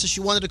do it, so she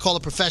wanted to call a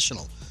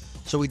professional.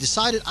 So we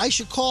decided I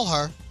should call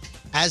her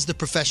as the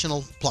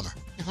professional plumber.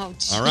 Oh,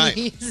 jeez. All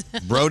right,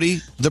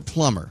 Brody, the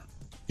plumber.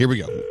 Here we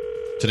go.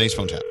 Today's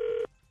phone tap.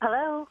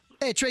 Hello.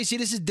 Hey Tracy,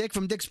 this is Dick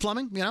from Dick's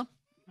Plumbing. You know,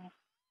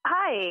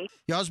 Hi.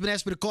 your husband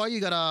asked me to call you.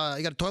 You got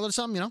a toilet or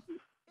something? You know.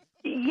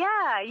 Yeah.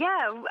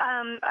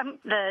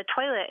 The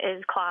toilet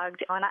is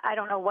clogged, and I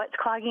don't know what's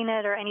clogging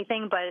it or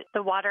anything, but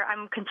the water,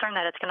 I'm concerned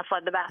that it's going to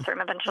flood the bathroom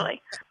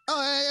eventually.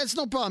 Oh, it's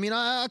no problem. You know,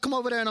 I'll come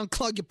over there and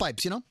unclog your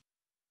pipes. You know.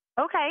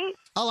 Okay.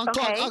 I'll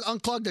Okay.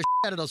 unclog the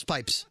out of those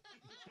pipes.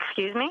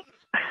 Excuse me?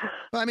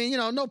 I mean, you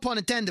know, no pun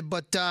intended,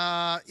 but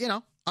you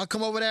know, I'll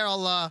come over there.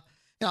 I'll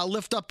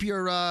lift up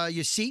your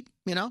seat.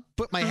 You know,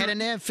 put my head in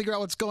there and figure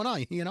out what's going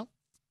on. You know.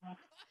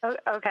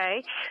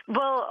 Okay.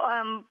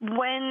 Well,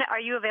 when are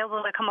you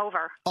available to come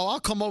over? Oh, I'll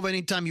come over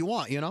anytime you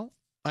want. You know.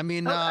 I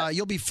mean,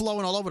 you'll be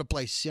flowing all over the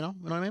place. You know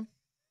what I mean?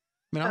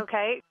 You know.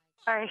 Okay.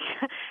 All right,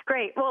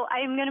 great. Well,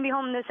 I'm going to be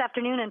home this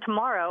afternoon and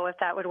tomorrow, if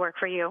that would work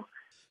for you.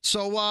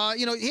 So,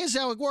 here's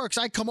how it works.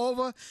 I come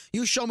over,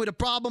 you show me the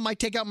problem, I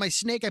take out my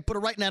snake, I put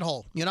it right in that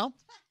hole, you know?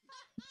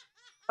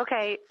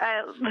 Okay,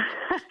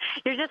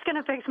 you're just going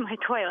to fix my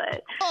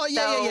toilet. Oh,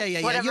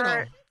 yeah.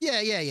 Whatever.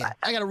 Yeah.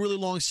 I got a really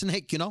long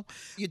snake, you know?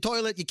 Your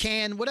toilet, your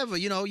can, whatever,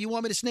 you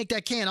want me to snake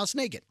that can, I'll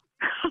snake it.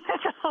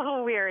 That's a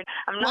little weird.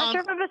 I'm not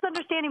sure if I'm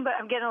misunderstanding, but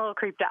I'm getting a little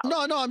creeped out.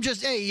 No, I'm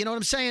just, hey, you know what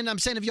I'm saying? I'm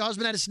saying if your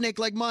husband had a snake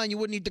like mine, you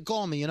wouldn't need to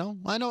call me, you know?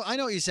 I know what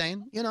you're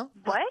saying, you know?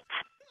 What?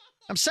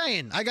 I'm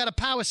saying, I got a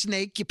power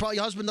snake.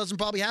 Your husband doesn't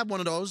probably have one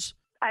of those.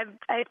 I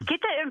get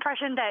the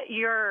impression that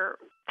you're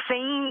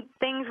saying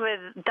things with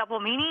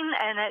double meaning,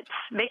 and it's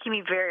making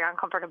me very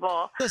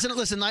uncomfortable. Listen.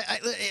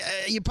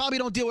 You probably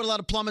don't deal with a lot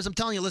of plumbers. I'm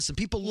telling you. Listen,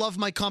 people love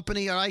my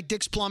company. All right,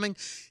 Dick's Plumbing.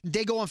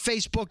 They go on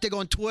Facebook. They go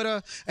on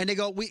Twitter, and they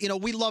go,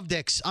 we love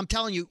Dick's. I'm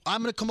telling you,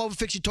 I'm gonna come over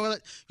fix your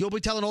toilet. You'll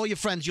be telling all your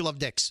friends you love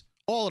Dick's.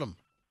 All of them.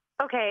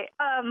 Okay,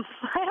 I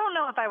don't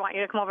know if I want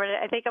you to come over.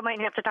 I think I might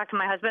have to talk to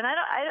my husband.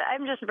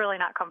 I'm just really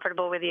not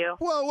comfortable with you.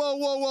 Whoa.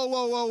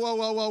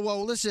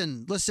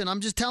 Listen, I'm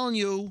just telling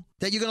you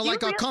that you're going to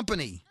like our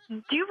company.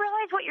 Do you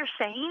realize what you're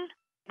saying?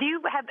 Do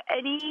you have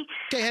any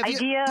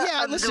idea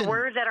of the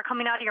words that are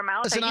coming out of your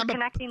mouth? Listen, are you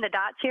connecting the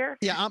dots here?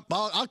 Yeah,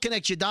 I'll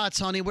connect your dots,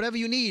 honey, whatever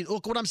you need.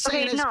 Look, what I'm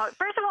saying is... No,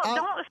 first of all,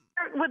 don't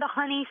start with the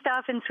honey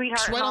stuff and sweetheart.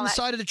 It's right and all on the that.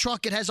 side of the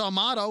truck. It has our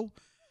motto.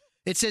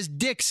 It says,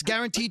 Dick's,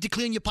 guaranteed to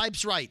clean your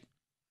pipes right.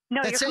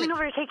 No, That's you're coming it.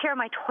 over to take care of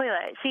my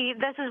toilet. See,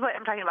 this is what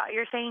I'm talking about.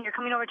 You're saying you're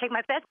coming over to take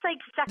my... That's like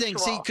sexual.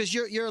 See, because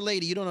you're a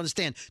lady. You don't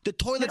understand. The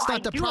toilet's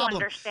not the problem. I do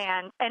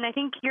understand, and I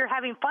think you're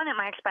having fun at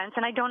my expense,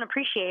 and I don't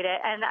appreciate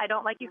it, and I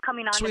don't like you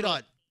coming on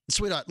Sweetheart,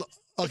 look,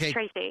 okay. It's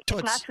Tracy.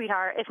 Toots. It's not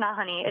sweetheart. It's not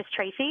honey. It's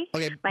Tracy.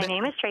 Okay, my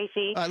name is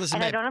Tracy, listen,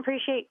 and I babe. don't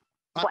appreciate...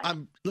 What?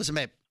 Listen,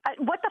 babe.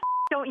 What the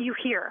don't you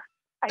hear?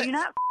 Are you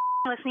not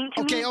listening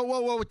to me? Okay,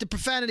 whoa, with the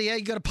profanity,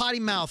 you got a potty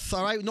mouth,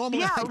 all right? Normally,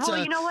 Yeah, it's,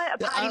 well, you know what? A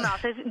potty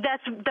mouth is...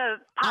 That's the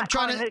pot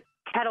calling the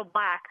kettle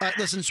black. All right,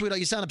 listen, sweetheart,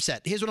 you sound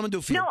upset. Here's what I'm going to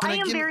do for you. No, I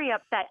am very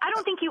upset. I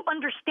don't think you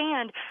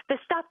understand the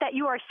stuff that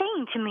you are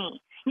saying to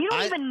me. You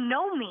don't even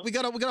know me. We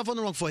got off on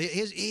the wrong foot.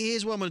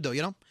 Here's what I'm going to do,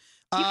 you know?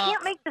 You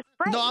can't make this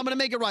right. No, I'm going to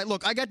make it right.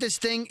 Look, I got this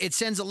thing. It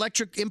sends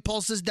electric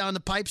impulses down the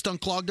pipes to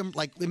unclog them,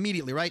 like,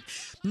 immediately, right?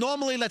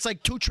 Normally, that's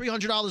like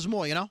 $200-$300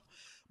 more, you know?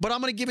 But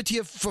I'm going to give it to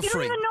you for free. You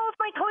don't even know if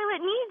my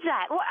toilet needs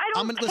that. Well, I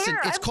don't care. Listen,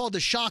 it's called the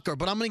shocker,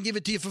 but I'm going to give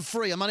it to you for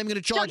free. I'm not even going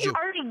to charge you. You've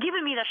already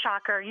given me the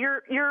shocker.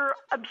 You're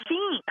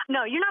obscene.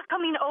 No, you're not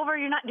coming over.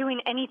 You're not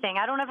doing anything.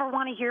 I don't ever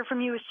want to hear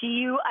from you or see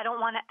you. I don't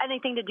want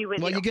anything to do with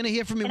you. Well, you're going to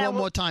hear from me one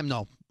more time,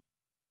 though.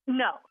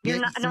 No, you're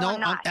not. No, I'm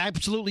not.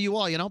 Absolutely you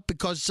are, you know,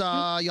 because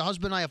your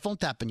husband and I are phone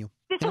tapping you.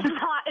 This is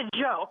not a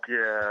joke.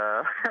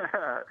 Yeah.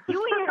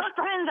 You and your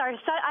friends are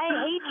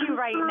I hate you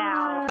right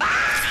now.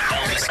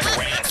 Elvis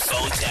Duran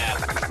phone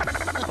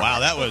tap. Wow,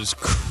 that was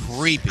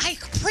creepy. I'm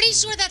pretty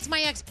sure that's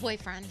my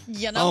ex-boyfriend.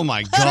 You Oh,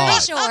 my God.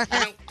 Pretty sure.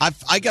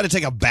 I got to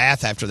take a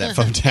bath after that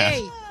phone tap.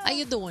 Hey, how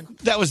you doing?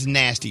 That was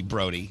nasty,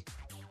 Brody.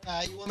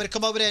 You want me to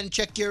come over there and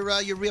check your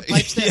rear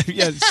pipes there?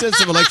 yeah, send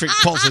some electric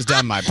pulses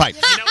down my pipe.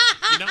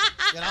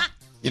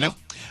 You know?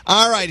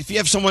 All right, if you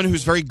have someone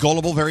who's very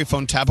gullible, very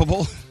phone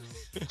tappable.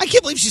 I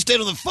can't believe she stayed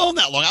on the phone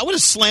that long. I would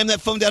have slammed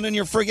that phone down in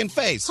your friggin'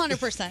 face.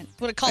 100%.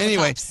 Would have called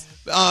Anyway, the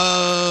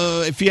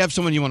cops. if you have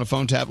someone you want to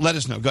phone tap, let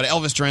us know. Go to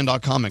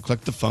ElvisDuran.com and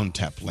click the phone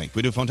tap link.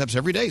 We do phone taps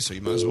every day, so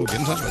you might as well get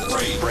in touch with us. The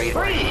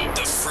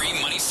free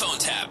money phone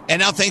tap. And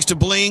now, thanks to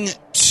Bling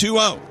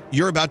 2-0,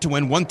 you're about to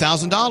win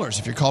 $1,000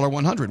 if you're caller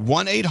 100.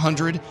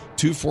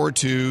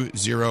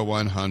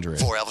 1-800-242-0100.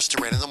 For Elvis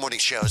Duran in the Morning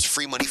Show's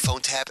free money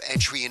phone tap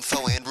entry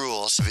info and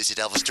rules, visit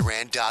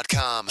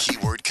ElvisDuran.com.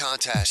 Keyword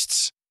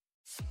contests.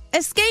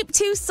 Escape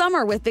to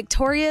summer with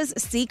Victoria's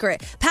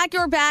Secret. Pack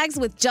your bags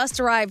with just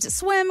arrived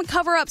swim,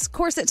 cover-ups,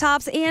 corset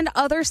tops, and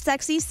other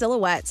sexy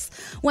silhouettes.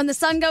 When the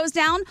sun goes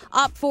down,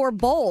 opt for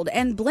bold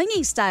and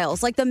blingy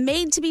styles like the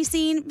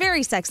made-to-be-seen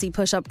very sexy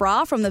push-up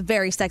bra from the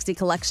Very Sexy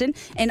collection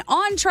and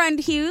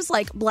on-trend hues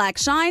like black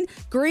shine,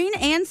 green,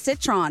 and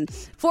citron.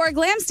 For a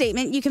glam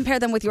statement, you can pair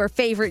them with your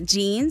favorite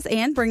jeans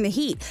and bring the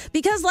heat.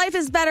 Because life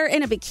is better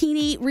in a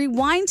bikini,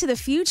 rewind to the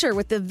future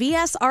with the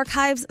VS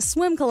Archives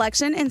swim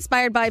collection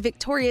inspired by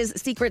Victoria's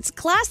Secret's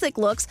classic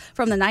looks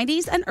from the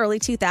 90s and early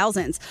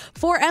 2000s.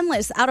 For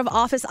endless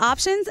out-of-office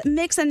options,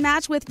 mix and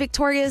match with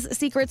Victoria's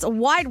Secret's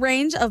wide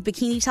range of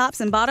bikini tops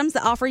and bottoms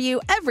that offer you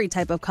every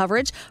type of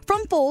coverage,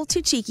 from full to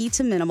cheeky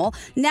to minimal,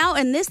 now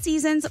in this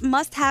season's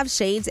must-have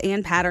shades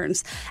and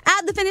patterns.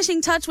 Add the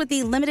finishing touch with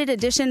the limited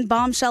edition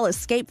Bombshell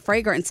Escape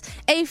fragrance,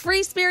 a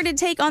free-spirited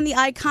take on the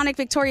iconic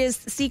Victoria's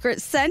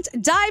Secret scent.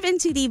 Dive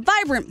into the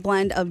vibrant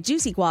blend of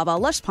juicy guava,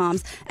 lush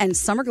palms, and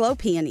summer glow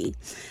peony.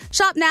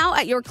 Shop now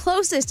at your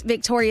closest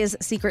Victoria's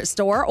Secret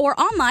store or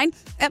online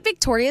at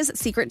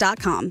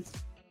victoriassecret.com.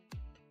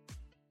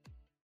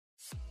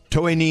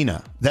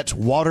 Toenina. That's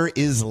water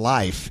is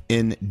life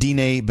in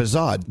Diné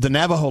Bazad, the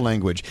Navajo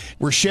language.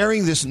 We're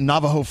sharing this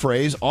Navajo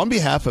phrase on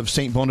behalf of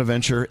St.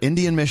 Bonaventure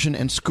Indian Mission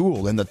and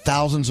School and the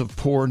thousands of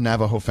poor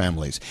Navajo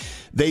families.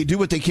 They do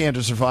what they can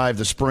to survive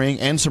the spring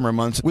and summer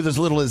months with as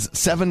little as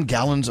 7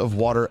 gallons of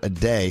water a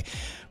day.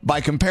 By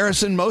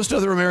comparison, most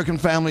other American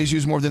families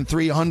use more than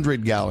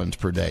 300 gallons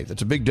per day.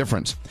 That's a big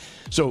difference.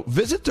 So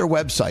visit their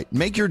website.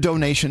 Make your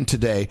donation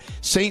today,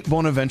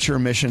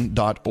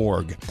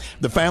 stbonaventuremission.org.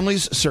 The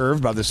families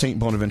served by the St.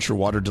 Bonaventure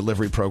Water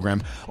Delivery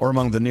Program are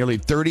among the nearly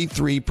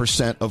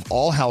 33% of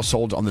all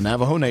households on the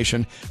Navajo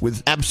Nation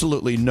with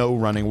absolutely no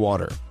running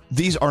water.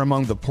 These are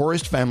among the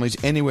poorest families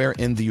anywhere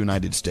in the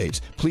United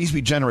States. Please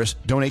be generous.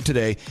 Donate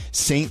today,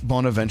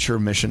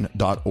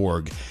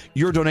 stbonaventuremission.org.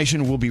 Your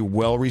donation will be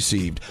well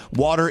received.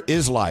 Water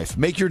is life.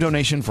 Make your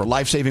donation for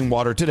life-saving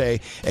water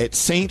today at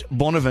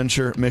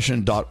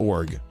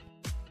stbonaventuremission.org.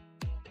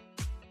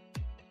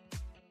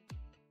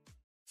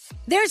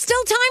 There's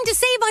still time to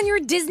save on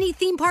your Disney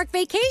theme park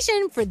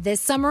vacation for this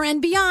summer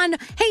and beyond.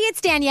 Hey, it's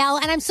Danielle,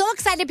 and I'm so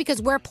excited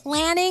because we're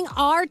planning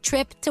our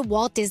trip to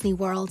Walt Disney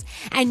World,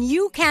 and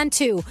you can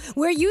too.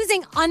 We're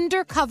using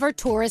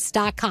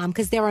undercovertourist.com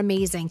because they're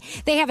amazing.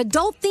 They have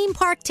adult theme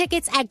park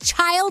tickets at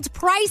child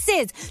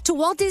prices to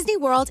Walt Disney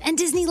World and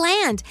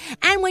Disneyland.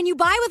 And when you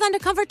buy with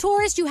Undercover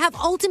Tourist, you have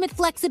ultimate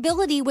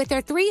flexibility with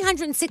their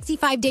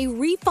 365-day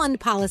refund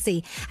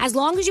policy. As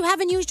long as you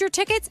haven't used your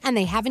tickets and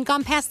they haven't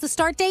gone past the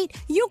start date,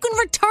 you can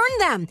return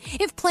them.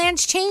 If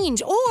plans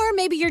change, or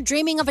maybe you're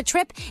dreaming of a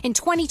trip in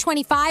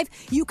 2025,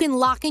 you can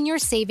lock in your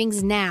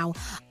savings now.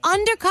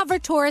 Undercover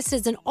Tourist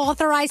is an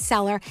authorized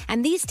seller,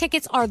 and these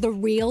tickets are the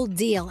real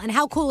deal. And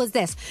how cool is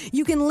this?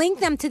 You can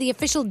link them to the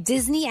official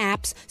Disney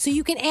apps, so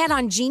you can add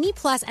on Genie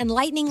Plus and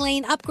Lightning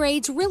Lane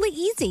upgrades really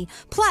easy.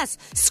 Plus,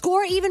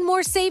 score even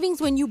more savings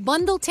when you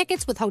bundle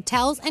tickets with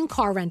hotels and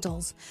car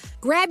rentals.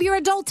 Grab your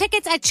adult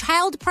tickets at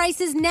child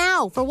prices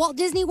now for Walt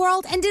Disney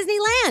World and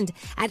Disneyland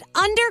at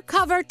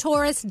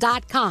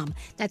undercovertourist.com.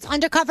 That's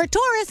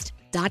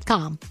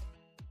undercovertourist.com.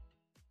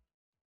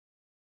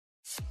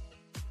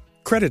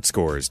 Credit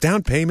scores,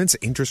 down payments,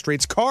 interest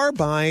rates, car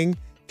buying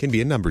can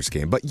be a numbers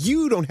game, but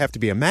you don't have to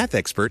be a math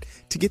expert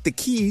to get the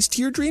keys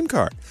to your dream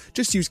car.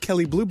 Just use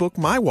Kelley Blue Book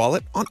My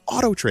Wallet on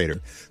Auto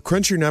Trader.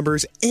 Crunch your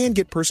numbers and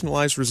get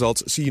personalized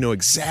results so you know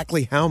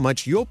exactly how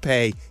much you'll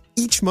pay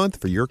each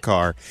month for your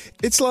car.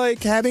 It's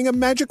like having a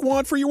magic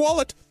wand for your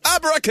wallet.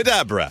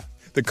 Abracadabra!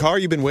 The car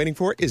you've been waiting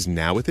for is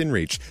now within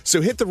reach,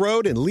 so hit the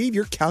road and leave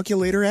your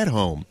calculator at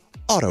home.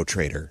 Auto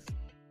Trader.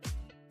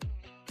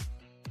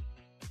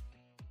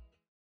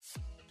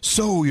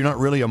 So, you're not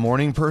really a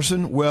morning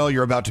person? Well,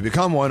 you're about to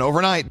become one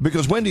overnight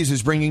because Wendy's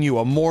is bringing you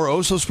a more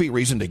oh-so-sweet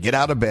reason to get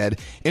out of bed.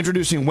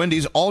 Introducing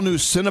Wendy's all-new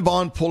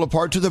Cinnabon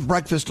Pull-Apart to the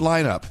breakfast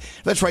lineup.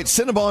 That's right,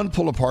 Cinnabon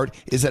Pull-Apart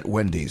is at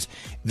Wendy's.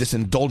 This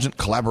indulgent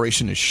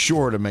collaboration is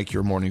sure to make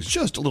your mornings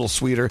just a little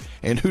sweeter,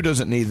 and who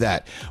doesn't need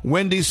that?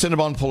 Wendy's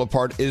Cinnabon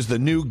Pull-Apart is the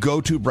new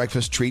go-to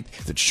breakfast treat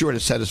that's sure to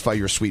satisfy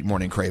your sweet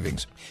morning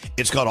cravings.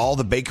 It's got all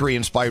the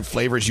bakery-inspired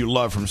flavors you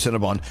love from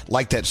Cinnabon,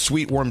 like that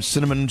sweet, warm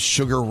cinnamon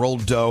sugar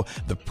rolled dough,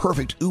 the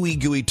perfect ooey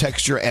gooey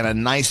texture, and a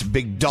nice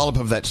big dollop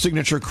of that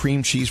signature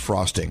cream cheese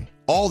frosting.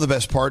 All the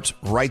best parts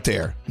right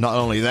there. Not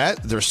only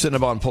that, their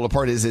Cinnabon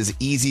Pull-Apart is as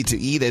easy to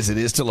eat as it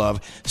is to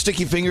love.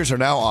 Sticky fingers are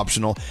now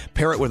optional.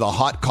 Pair it with a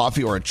hot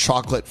coffee or a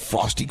chocolate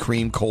frosty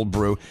cream cold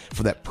brew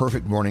for that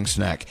perfect morning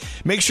snack.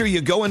 Make sure you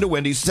go into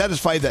Wendy's,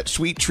 satisfy that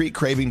sweet treat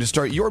craving to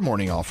start your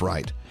morning off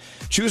right.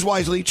 Choose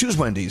wisely, choose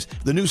Wendy's,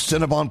 the new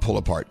Cinnabon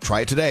Pull-Apart.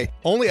 Try it today.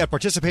 Only at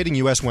participating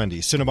U.S.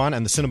 Wendy's. Cinnabon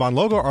and the Cinnabon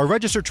logo are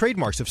registered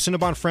trademarks of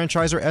Cinnabon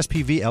Franchisor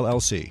SPV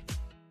LLC.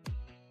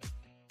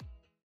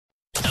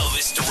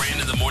 Elvis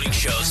Duran in the Morning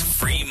Show's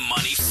free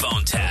money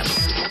phone tap.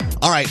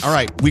 All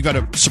right. We've got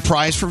a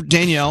surprise for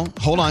Danielle.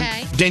 Hold on.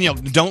 Danielle,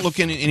 don't look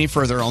any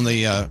further on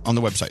the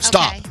website.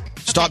 Stop. Okay.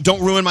 Stop.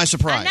 Don't ruin my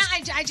surprise.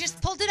 I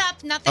just pulled it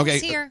up.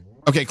 Nothing's here.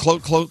 Okay,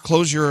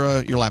 close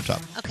your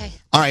laptop. Okay.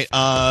 All right,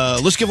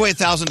 let's give away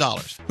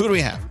 $1,000. Who do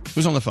we have?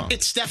 Who's on the phone?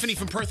 It's Stephanie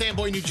from Perth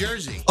Amboy, New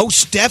Jersey. Oh,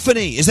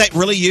 Stephanie. Is that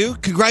really you?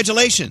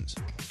 Congratulations.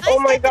 Oh,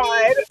 my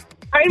God.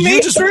 I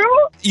made it through?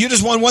 You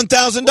just won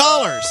 $1,000.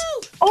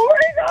 Oh,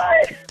 my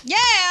God. Yeah.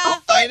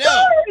 I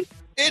know.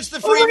 It's the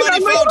free money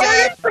phone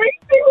tap. I'm racing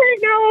right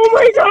now. Oh,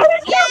 my God. I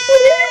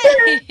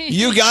can't believe it.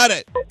 You got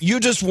it. You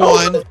just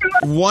won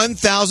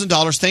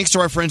 $1,000 thanks to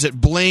our friends at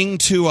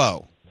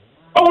Bling20.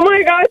 Oh,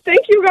 my God.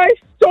 Thank you guys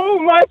so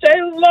much.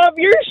 I love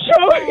your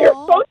show. Aww. Your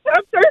phone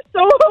taps are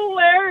so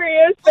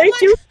hilarious.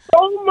 Thank you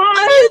so much.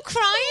 Are you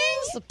crying?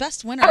 It's the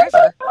best winner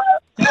ever.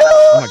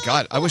 Oh, my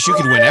God. I wish you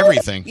could win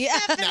everything. Yeah.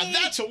 Now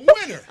that's a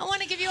winner. I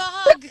want to give you a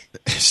hug.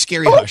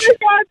 Scary Oh, hush. my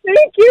God.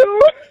 Thank you.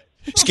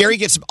 Scary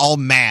gets all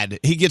mad.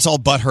 He gets all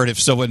butthurt if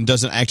someone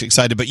doesn't act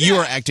excited, but you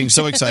are acting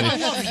so excited.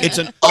 It's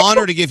an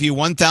honor to give you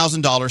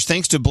 $1,000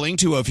 thanks to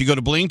Bling20. If you go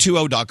to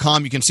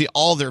bling20.com, you can see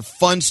all their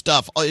fun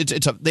stuff.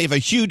 They have a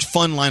huge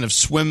fun line of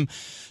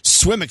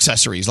swim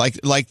accessories, like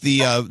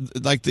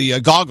the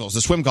goggles,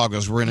 the swim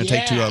goggles we're going to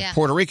take to Yeah.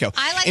 Puerto Rico.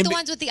 I like And the be-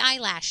 ones with the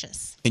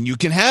eyelashes. And you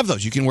can have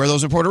those. You can wear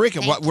those in Puerto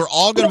Rico. We're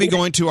all going to be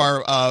going to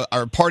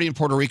our party in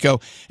Puerto Rico.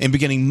 And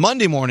beginning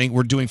Monday morning,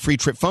 we're doing free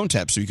trip phone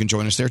taps, so you can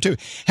join us there too.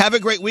 Have a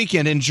great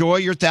weekend. Enjoy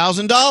your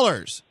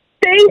 $1,000.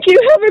 Thank you.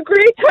 Have a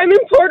great time in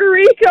Puerto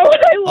Rico.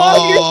 I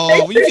love your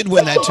Oh, you can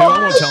win that too. I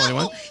won't tell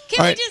anyone. Can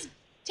All we right. just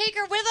take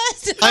her with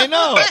us? I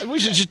know. We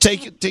should just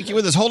take you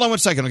with us. Hold on 1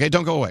 second, okay?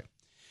 Don't go away.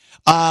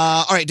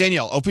 All right,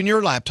 Danielle, open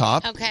your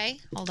laptop. Okay,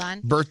 hold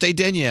on. Birthday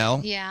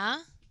Danielle. Yeah.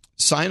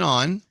 Sign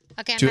on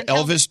Okay, I'm to gonna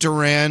tell-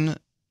 ElvisDuran.com.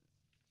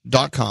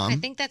 I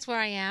think that's where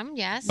I am.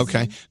 Yes.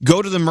 Okay.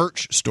 Go to the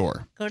merch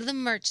store. Go to the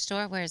merch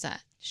store. Where is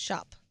that?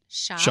 Shop.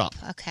 Shop.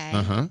 Okay.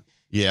 Uh-huh.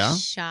 Yeah.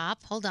 Shop.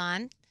 Hold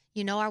on.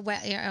 You know our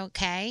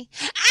okay.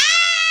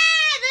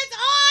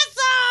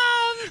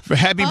 For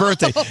happy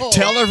birthday. Oh,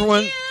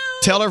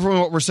 Tell everyone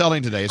what we're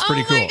selling today. It's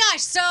pretty oh cool. my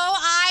gosh. So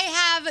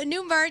I have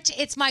new merch.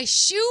 It's my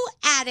Shoe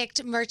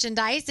Addict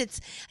merchandise. It's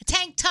a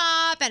tank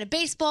top and a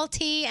baseball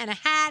tee and a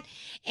hat.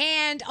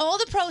 And all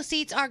the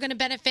proceeds are going to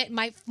benefit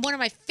one of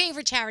my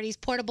favorite charities,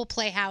 Portable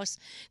Playhouse.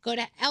 Go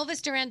to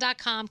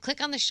ElvisDuran.com,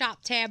 click on the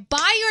shop tab,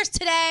 buy yours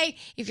today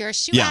if you're a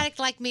shoe Yeah. addict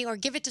like me, or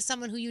give it to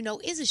someone who you know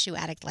is a shoe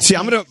addict like See, me.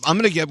 I'm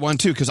gonna get one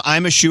too because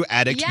I'm a shoe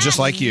addict Yes, just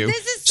like you.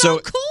 this is so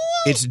cool.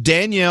 It's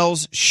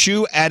Danielle's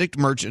Shoe Addict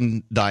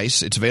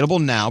merchandise. It's available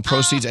now.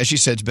 Proceeds, as she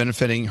said, is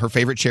benefiting her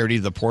favorite charity,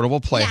 the Portable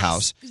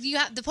Playhouse. The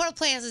Portable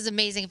Playhouse is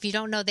amazing. If you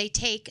don't know, they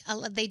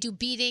do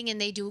beading and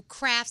they do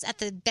crafts at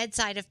the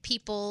bedside of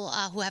people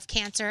who have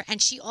cancer.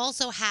 And she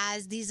also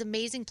has these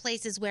amazing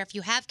places where if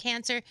you have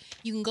cancer,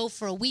 you can go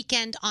for a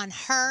weekend on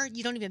her.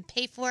 You don't even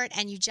pay for it,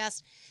 and you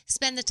just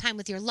spend the time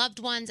with your loved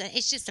ones. And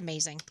it's just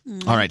amazing.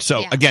 All right.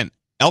 So Yeah. again,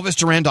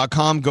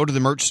 ElvisDuran.com. Go to the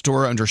merch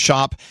store under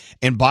shop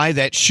and buy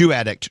that Shoe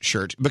Addict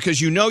shirt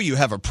because you know you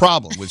have a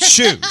problem with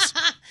shoes.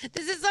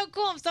 This is so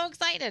cool. I'm so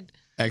excited.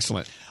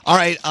 Excellent. All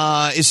right.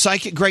 Is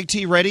Psychic Greg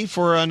T ready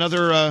for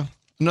another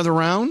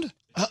round?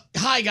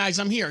 Hi, guys.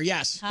 I'm here.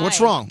 Yes.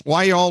 What's wrong?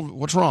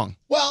 What's wrong?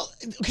 Well,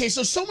 okay,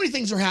 so many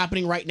things are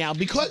happening right now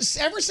because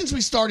ever since we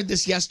started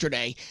this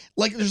yesterday,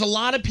 like there's a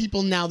lot of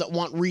people now that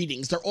want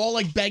readings. They're all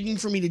like begging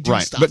for me to do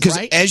Right. stuff, Because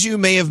right? as you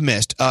may have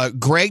missed,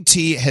 Greg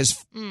T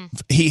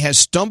has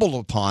stumbled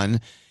upon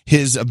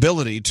his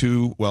ability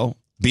to, well,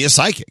 be a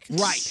psychic.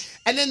 Right.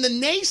 And then the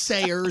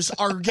naysayers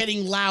are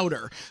getting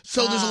louder.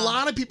 So there's a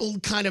lot of people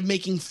kind of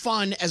making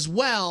fun as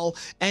well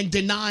and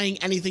denying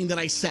anything that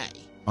I say.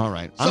 All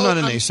right. I'm So, not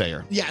a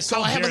naysayer. Yeah, so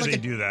How I have dare like they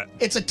do that?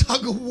 It's a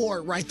tug of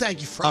war, right?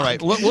 Thank you, Frank. All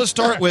right, let's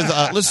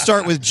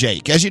start with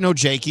Jake. As you know,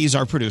 Jake, he's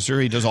our producer.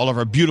 He does all of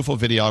our beautiful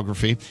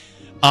videography.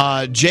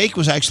 Jake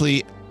was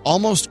actually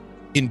almost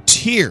in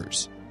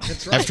tears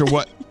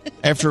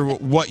after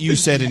what you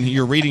said in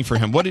your reading for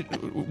him. What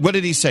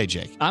did he say,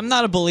 Jake? I'm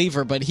not a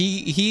believer, but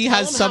he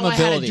has some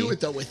ability.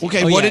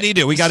 Okay, what did he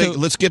do?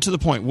 Let's get to the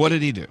point. What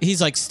did he do?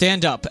 He's like,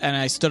 stand up, and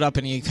I stood up,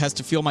 and he has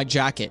to feel my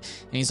jacket,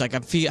 and he's like,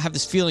 I have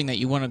this feeling that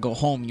you want to go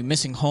home, you're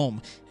missing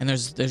home, and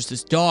there's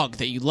this dog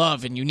that you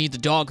love, and you need the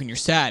dog when you're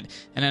sad,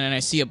 and then I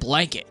see a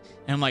blanket.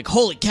 And I'm like,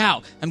 holy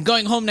cow, I'm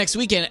going home next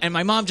weekend, and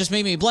my mom just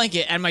made me a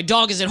blanket, and my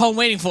dog is at home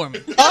waiting for me.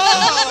 Yeah,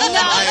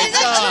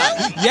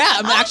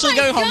 I'm actually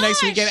going home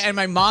next weekend, and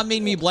my mom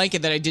made me a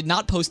blanket that I did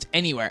not post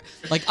anywhere.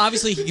 Like,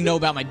 obviously, he can know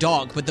about my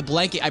dog, but the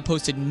blanket I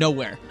posted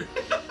nowhere.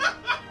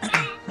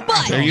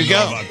 There you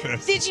go.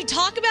 Did you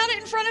talk about it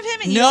in front of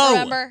him and you No. don't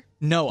remember?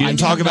 No, You didn't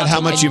talk about how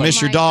much you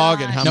miss your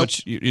dog and how Nope.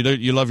 much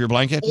you love your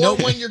blanket? Or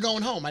when you're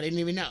going home. I didn't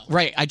even know.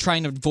 Right, I try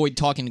and avoid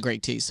talking to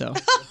Greg T, so.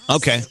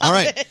 Okay, all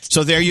right.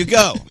 So there you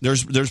go.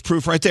 There's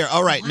proof right there.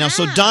 All right, now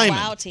so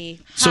Diamond. Wow, T.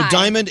 So Hi.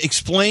 Diamond,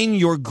 explain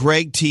your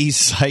Greg T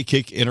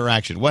psychic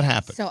interaction. What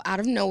happened? So out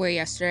of nowhere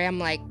yesterday, I'm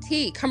like,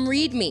 T, come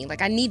read me.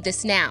 Like, I need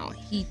this now.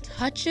 He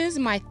touches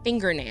my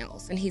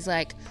fingernails and he's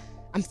like,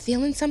 I'm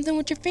feeling something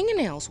with your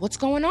fingernails. What's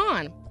going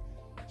on?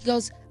 He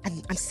goes,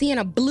 I'm seeing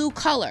a blue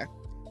color.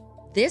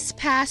 This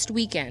past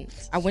weekend,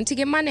 I went to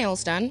get my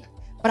nails done,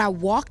 but I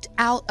walked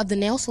out of the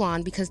nail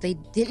salon because they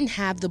didn't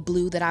have the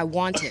blue that I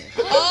wanted.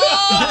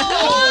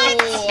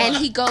 And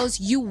he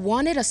goes, you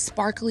wanted a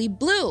sparkly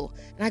blue.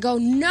 And I go,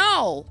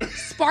 no,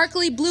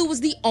 sparkly blue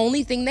was the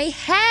only thing they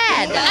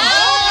had. So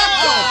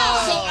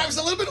I was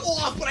a little bit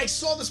off, but I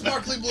saw the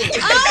sparkly blue.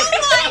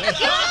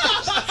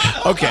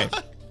 Okay.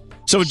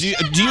 So do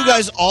you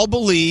guys all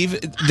believe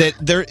that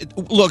there?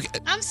 Look,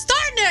 I'm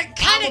starting to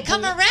kind of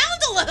come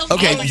around a little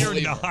okay. bit.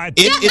 You're not. I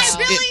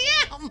really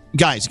am.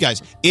 Guys,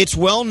 it's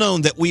well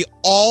known that we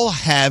all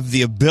have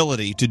the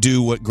ability to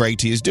do what Greg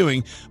T is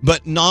doing,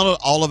 but not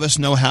all of us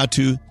know how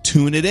to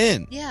tune it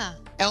in. Yeah.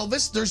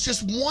 Elvis, there's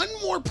just one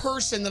more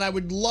person that I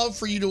would love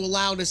for you to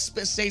allow to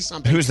say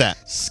something. Who's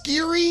that?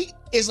 Scary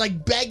is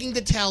like begging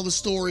to tell the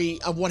story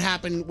of what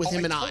happened with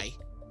him and I.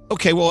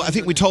 Okay, well, I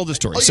think we told the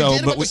story. Oh, you so,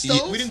 did but about the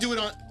stove? We didn't do it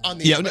on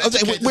the yeah, air, no, but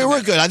it's okay. we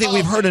were good. I think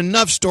we've heard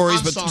enough stories.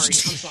 I'm but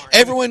sorry.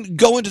 everyone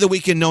go into the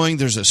weekend knowing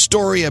there's a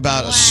story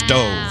about a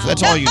stove.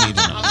 That's all you need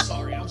to know. I'm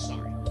sorry.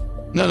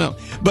 No.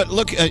 But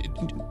look,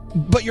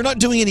 But you're not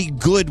doing any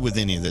good with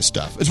any of this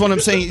stuff. Is what I'm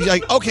saying. You're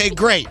like, okay,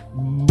 great.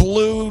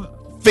 Blue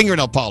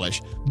fingernail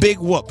polish. Big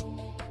whoop.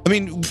 I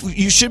mean,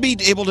 you should be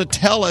able to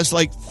tell us,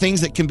 like,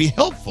 things that can be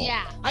helpful.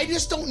 Yeah. I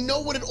just don't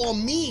know what it all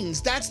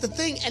means. That's the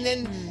thing. And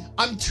then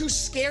I'm too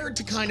scared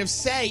to kind of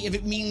say if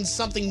it means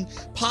something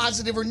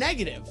positive or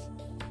negative.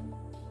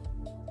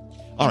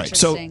 All right,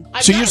 so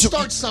I've so got you to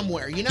start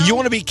somewhere, you know? You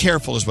want to be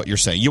careful, is what you're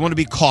saying. You want to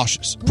be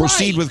cautious.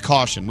 Proceed with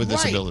caution with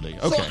this Right. ability.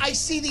 Okay. So I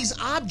see these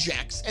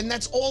objects, and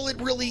that's all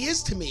it really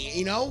is to me,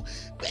 you know?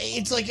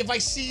 It's like if I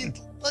see,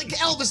 like,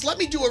 Elvis, let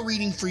me do a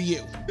reading for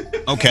you.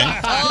 Okay.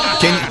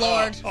 Oh,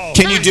 Lord.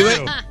 Can you do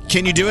it?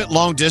 Can you do it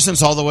long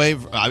distance all the way?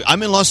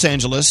 I'm in Los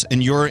Angeles,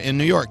 and you're in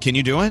New York. Can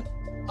you do it?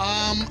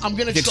 I'm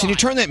going to try. Can you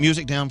turn that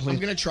music down, please? I'm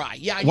going to try.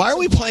 Yeah. I Why need are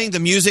we some- playing the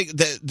music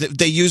that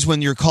they use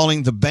when you're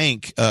calling the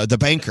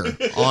banker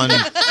on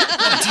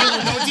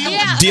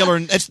deal or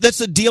that's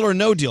the deal or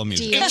no deal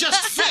music? It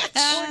just fits.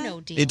 Or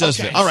no deal. It does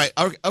Okay. fit. All right.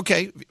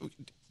 Okay.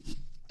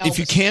 If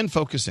you can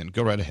focus in,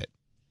 go right ahead.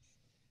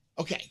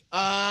 Okay.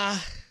 All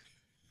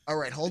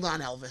right. Hold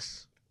on,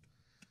 Elvis.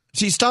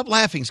 See, stop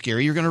laughing,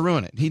 Scary. You're going to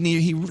ruin it.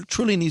 He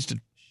truly needs to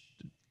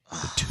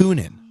tune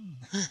in.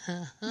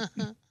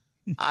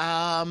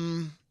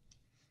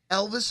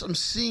 Elvis, I'm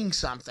seeing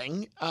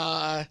something.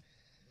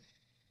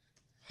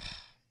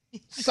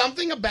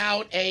 Something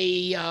about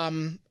a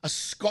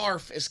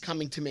scarf is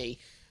coming to me.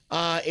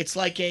 It's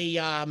like a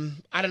I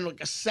don't know,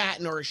 like a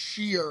satin or a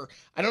sheer.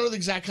 I don't know the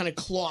exact kind of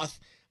cloth,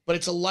 but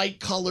it's a light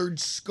colored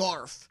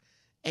scarf,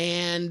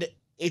 and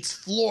it's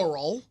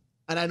floral,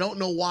 and I don't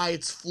know why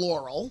it's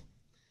floral.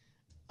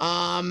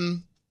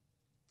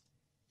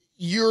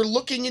 You're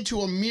looking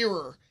into a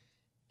mirror.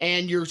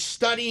 And you're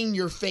studying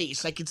your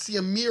face. I could see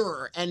a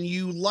mirror, and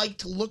you like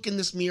to look in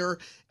this mirror,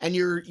 and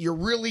you're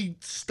really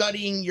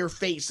studying your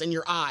face and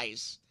your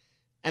eyes.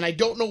 And I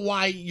don't know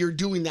why you're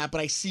doing that,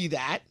 but I see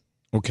that.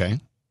 Okay.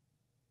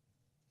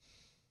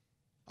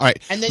 All right.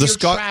 And then you're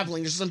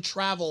traveling. There's some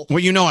travel. Well,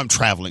 you know I'm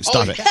traveling.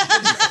 Stop it.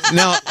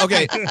 Now,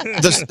 okay,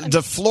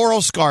 the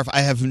floral scarf.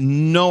 I have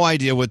no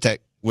idea what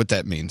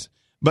that means,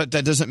 but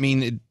that doesn't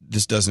mean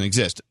this doesn't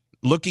exist.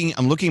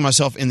 I'm looking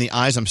myself in the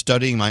eyes. I'm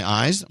studying my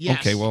eyes. Yes.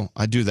 Okay, well,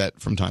 I do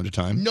that from time to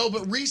time. No,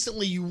 but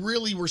recently you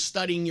really were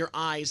studying your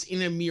eyes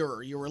in a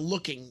mirror. You were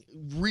looking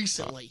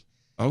recently.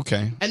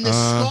 Okay. And the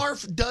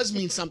scarf does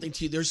mean something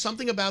to you. There's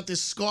something about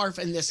this scarf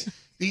and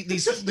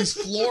these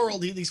floral,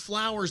 these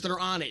flowers that are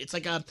on it. It's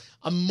like a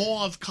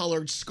mauve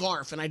colored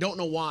scarf, and I don't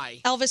know why.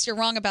 Elvis, you're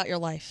wrong about your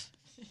life.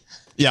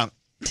 Yeah.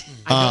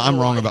 I'm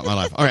wrong about my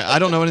life. All right, I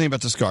don't know anything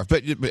about the scarf,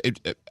 but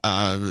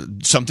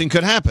something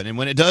could happen, and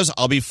when it does,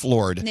 I'll be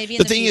floored. Maybe in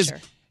the the thing future.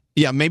 is,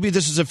 yeah, maybe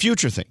this is a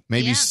future thing.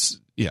 Maybe,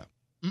 yeah.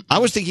 I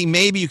was thinking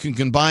maybe you can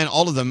combine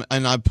all of them,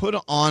 and I put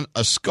on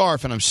a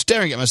scarf, and I'm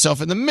staring at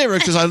myself in the mirror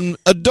because I'm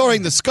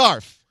adoring the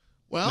scarf.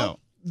 Well,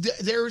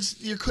 there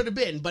could have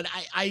been, but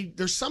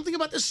there's something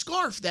about the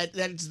scarf that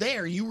it's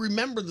there. You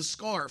remember the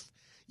scarf.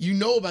 You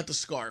know about the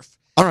scarf.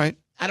 All right.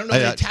 I don't know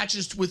if it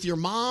attaches with your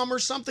mom or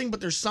something,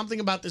 but there's something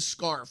about this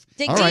scarf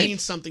that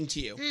means something to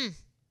you.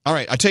 All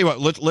right, I tell you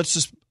what. Let's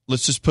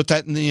just put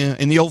that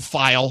in the old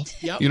file.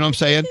 Yep. You know what I'm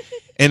saying?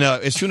 And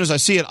as soon as I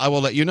see it, I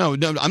will let you know.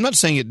 No, I'm not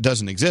saying it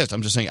doesn't exist.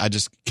 I'm just saying I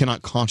just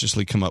cannot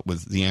consciously come up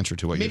with the answer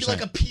to what Maybe you're saying.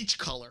 like a peach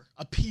color.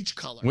 A peach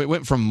color. We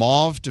went from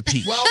mauve to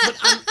peach. Well,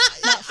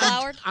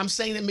 but I'm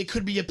saying that it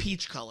could be a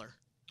peach color.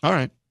 All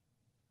right.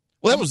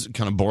 Well, that was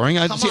kind of boring.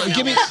 Come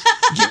on,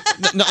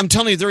 No, I'm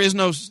telling you, there is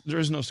no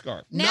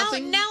scarf. Now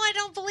I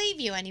don't believe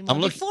you anymore.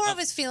 I'm looking- Before I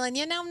was feeling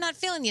you, now I'm not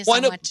feeling you Well, so I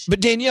know, much. but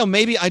Danielle,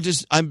 maybe I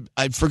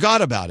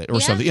forgot about it or Yeah,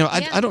 something. You know,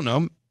 yeah. I don't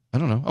know. I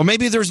don't know. Or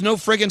maybe there's no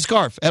friggin'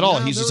 scarf at all.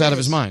 No, He's just there out of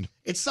his is. mind.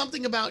 It's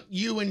something about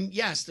you, and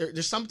yes,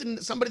 there's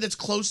somebody that's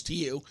close to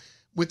you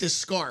with this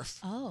scarf.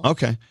 Oh.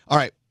 Okay. All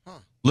right.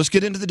 Let's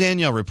get into the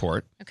Danielle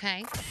report.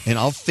 Okay. And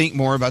I'll think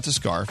more about the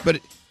scarf. But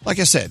like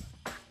I said,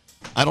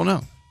 I don't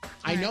know.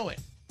 I know it.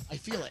 I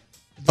feel it.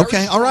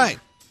 Okay. All right.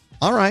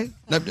 All right.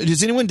 Now,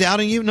 is anyone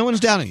doubting you? No one's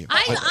doubting you.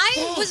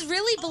 I was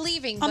really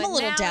believing, but I'm a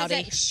little now doubty.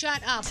 it's like,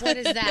 shut up. What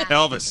is that?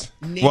 Elvis.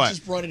 Nate What?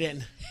 just brought it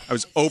in. I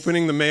was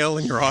opening the mail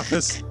in your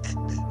office.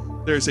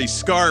 There's a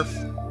scarf,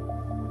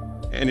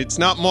 and it's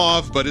not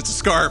mauve, but it's a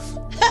scarf.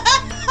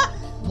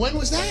 When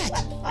was that?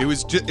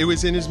 It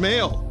was in his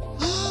mail.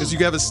 Because you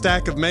have a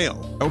stack of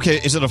mail. Okay,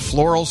 is it a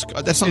floral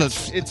scarf? That's not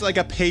It's like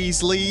a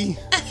paisley,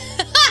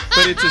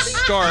 but it's a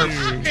scarf.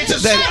 It's a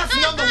scarf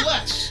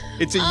nonetheless.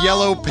 It's a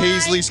yellow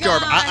paisley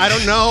scarf. I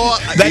don't know.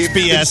 That's if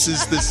BS. This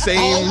is the same.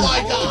 Oh my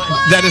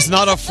God. That is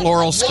not a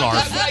floral scarf.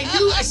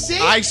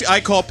 I see. I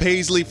call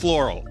paisley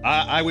floral.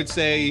 I would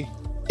say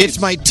It's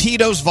my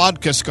Tito's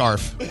vodka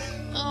scarf. no,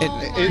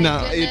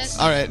 it's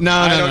All right. No,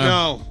 I no, don't no.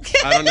 know.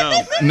 I don't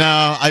know.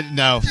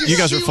 No. You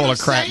guys are see full what of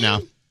I'm crap saying? now.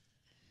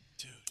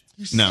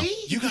 You No.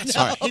 see? You got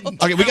all right.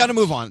 Okay, we got to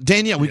move on.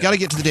 Danielle, we got to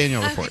get to the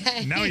Danielle report.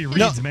 Now he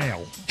reads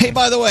mail. Hey,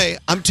 by the way,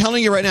 I'm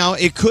telling you right now,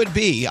 it could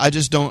be. I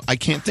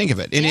can't think of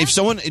it. And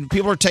if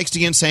people are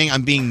texting in saying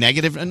I'm being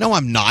negative, no,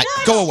 I'm not.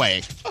 Go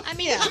away. I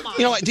mean, come on.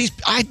 You know what?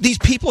 These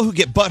people who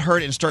get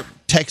butthurt and start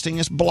texting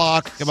us.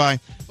 Block. Goodbye.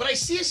 But I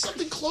see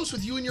something close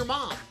with you and your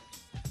mom.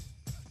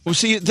 Well,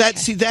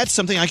 that's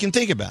something I can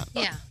think about.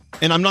 Yeah.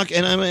 And I'm not,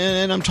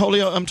 and I'm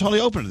totally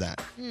open to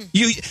that.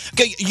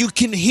 You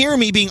can hear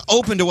me being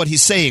open to what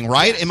he's saying,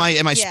 right? Am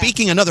I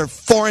speaking another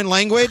foreign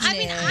language? I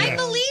mean, I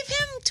believe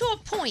him to a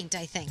point,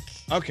 I think.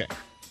 Okay.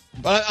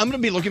 But I'm going to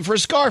be looking for a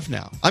scarf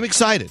now. I'm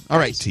excited. All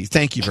right, T.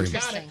 Thank you very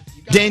much.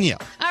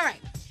 Danielle. All right.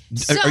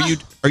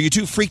 Are you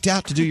too freaked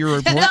out to do your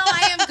report? No,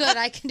 I am good.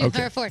 I can do Okay.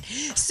 my report.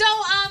 So,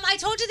 I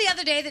told you the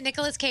other day that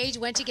Nicolas Cage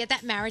went to get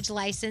that marriage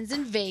license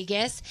in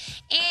Vegas.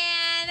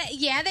 And,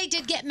 yeah, they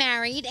did get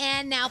married.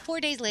 And now,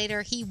 4 days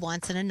later, he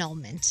wants an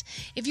annulment.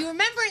 If you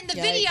remember in the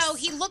video,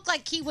 he looked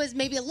like he was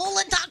maybe a little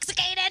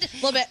intoxicated. A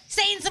little bit.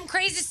 Saying some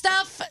crazy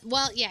stuff.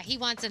 Well, yeah, he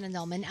wants an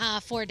annulment.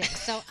 4 days.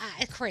 So,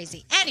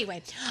 crazy.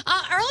 Anyway,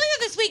 earlier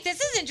this week,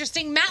 this is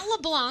interesting. Matt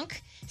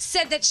LeBlanc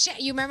said that,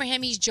 you remember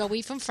him, he's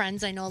Joey from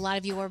Friends. I know a lot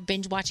of you are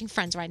binge watching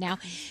Friends right now.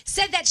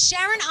 Said that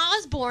Sharon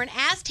Osbourne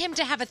asked him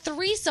to have a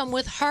threesome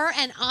with her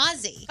and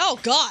Ozzy. Oh,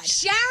 God.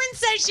 Sharon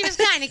said she was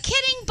kind of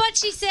kidding, but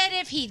she said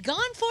if he'd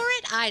gone for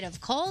it, I'd have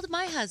called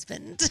my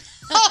husband.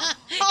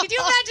 Could you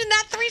imagine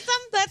that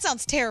threesome? That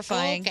sounds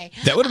terrifying. Okay.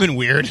 That would have been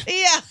weird.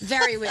 Yeah.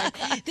 Very weird.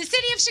 The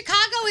city of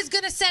Chicago is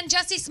going to send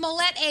Jussie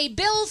Smollett a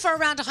bill for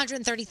around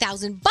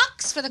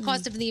 $130,000 for the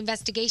cost of the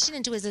investigation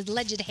into his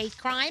alleged hate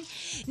crime.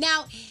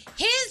 Now,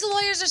 his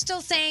lawyers are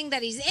still saying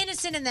that he's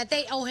innocent and that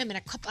they owe him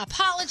an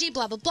apology,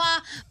 blah, blah, blah.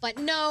 But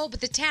no,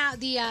 but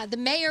the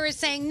mayor is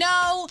saying,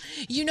 no,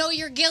 you know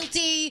you're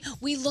guilty.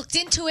 We looked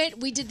into it.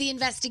 We did the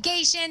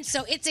investigation.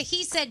 So it's a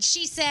he said,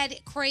 she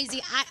said,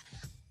 crazy.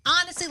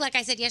 Honestly, like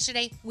I said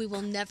yesterday, we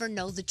will never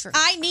know the truth.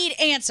 I need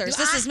answers.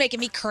 This is making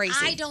me crazy.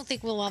 I don't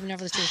think we'll ever know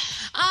the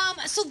truth.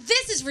 So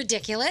this is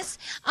ridiculous.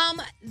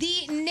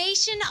 The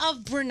nation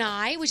of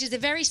Brunei, which is a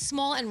very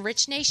small and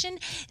rich nation,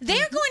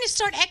 they're going to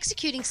start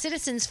executing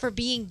citizens for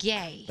being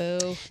gay.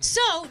 Boo.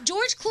 So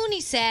George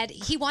Clooney said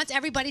he wants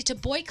everybody to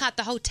boycott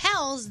the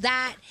hotels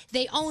that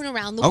they own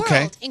around the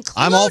world. Including,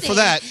 I'm all for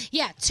that.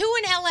 Yeah, 2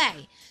 in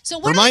L.A. So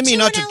what Remind me are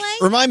not the 2 to in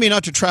L.A.? remind me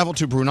not to travel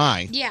to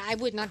Brunei. Yeah, I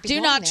would not be Do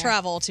going not there.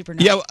 travel to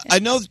Brunei. Yeah, I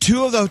know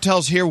 2 of the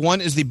hotels here.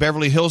 One is the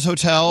Beverly Hills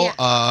Hotel,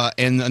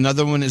 and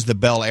another one is the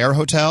Bel Air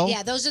Hotel.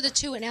 Yeah, those are the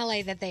 2 in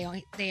L.A. that they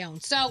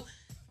own. So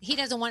he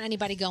doesn't want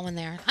anybody going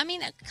there. I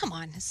mean, come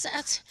on.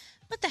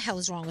 What the hell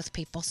is wrong with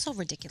people? So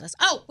ridiculous.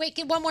 Oh, wait,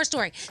 get one more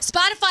story.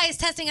 Spotify is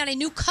testing out a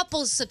new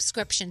couples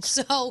subscription.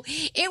 So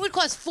it would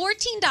cost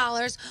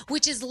 $14,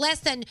 which is less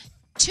than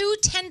 2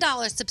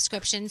 $10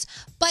 subscriptions,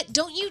 but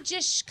don't you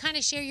just kind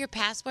of share your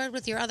password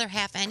with your other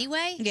half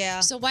anyway?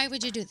 Yeah. So why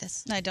would you do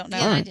this? I don't know.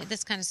 Yeah, I did.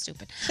 That's kind of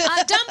stupid.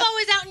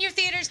 Dumbo is out in your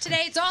theaters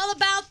today. It's all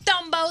about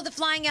Dumbo, the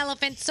flying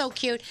elephant. So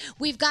cute.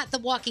 We've got The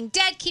Walking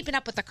Dead, Keeping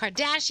Up with the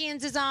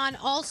Kardashians is on.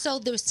 Also,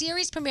 the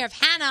series premiere of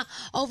Hannah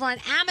over on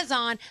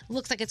Amazon.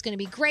 Looks like it's going to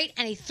be great.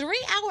 And a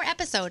 3-hour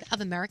episode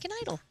of American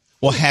Idol.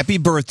 Well, happy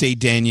birthday,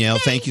 Danielle.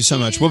 Thank you so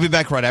much. We'll be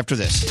back right after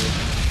this.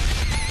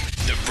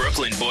 The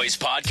Brooklyn Boys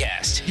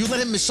Podcast. You let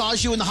him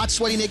massage you in the hot,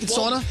 sweaty, naked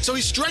sauna? So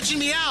he's stretching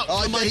me out. Oh,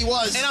 I bet he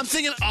was. And I'm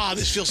thinking,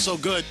 this feels so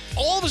good.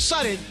 All of a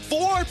sudden,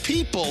 4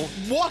 people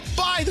walked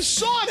by the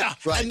sauna.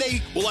 Right. And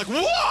they were like,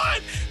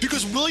 what?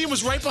 Because William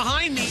was right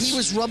behind me. He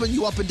was rubbing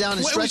you up and down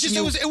and stretching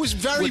you. It was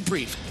very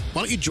brief.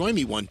 Why don't you join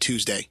me one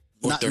Tuesday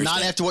or Thursday?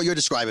 Not after what you're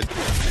describing.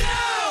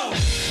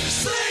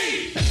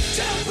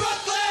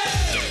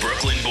 The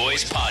Brooklyn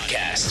Boys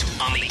Podcast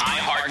on the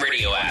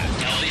iHeartRadio app.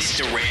 Elvis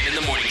Duran in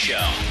the Morning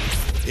Show.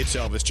 It's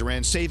Elvis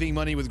Duran. Saving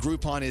money with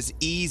Groupon is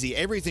easy.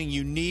 Everything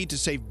you need to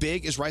save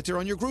big is right there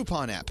on your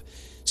Groupon app.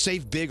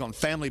 Save big on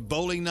family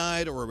bowling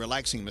night or a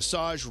relaxing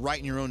massage right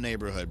in your own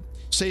neighborhood.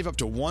 Save up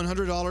to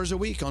 $100 a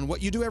week on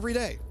what you do every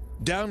day.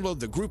 Download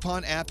the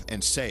Groupon app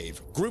and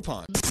save.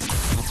 Groupon.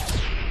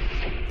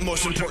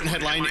 Most important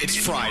headline, it's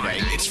Friday.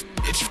 It's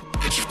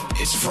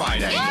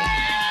Friday.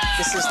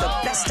 This is the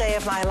best day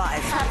of my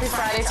life. Happy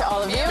Friday to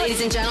all of you. Ladies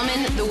and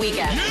gentlemen, the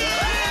weekend.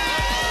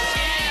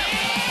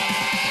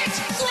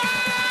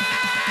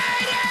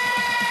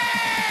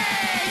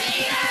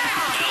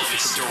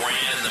 Elvis Duran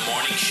in the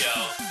Morning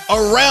Show.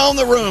 Around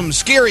the room.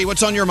 Scary,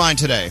 what's on your mind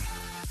today?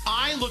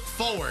 I look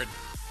forward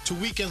to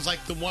weekends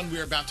like the one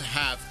we're about to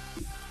have.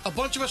 A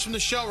bunch of us from the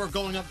show are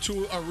going up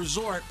to a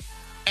resort,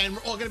 and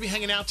we're all going to be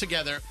hanging out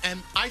together.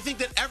 And I think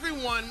that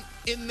everyone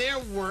in their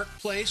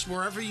workplace,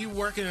 wherever you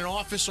work in an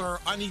office or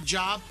any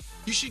job,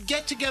 you should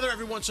get together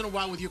every once in a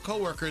while with your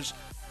coworkers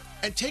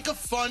and take a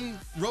fun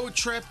road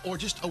trip or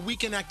just a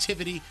weekend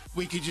activity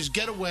where you could just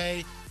get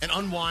away and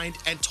unwind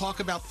and talk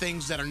about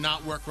things that are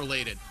not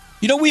work-related.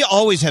 You know, we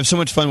always have so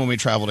much fun when we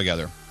travel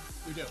together.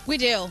 We do. We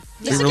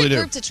This is really a good do.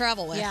 group to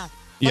travel with. Yeah.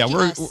 Yeah,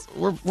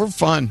 we're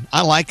fun.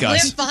 I like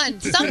us. We're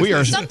fun. We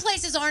are- Some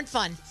places aren't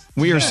fun.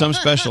 We are some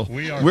special.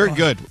 We are We're fun.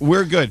 good.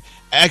 We're good.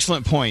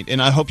 Excellent point,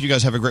 and I hope you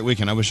guys have a great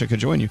weekend. I wish I could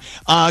join you.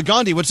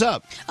 Gandhi, what's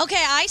up?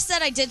 Okay, I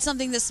said I did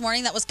something this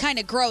morning that was kind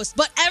of gross,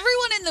 but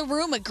everyone in the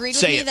room agreed with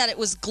Say me it. that it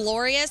was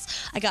glorious.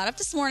 I got up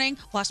this morning,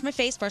 washed my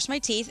face, brushed my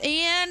teeth,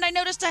 and I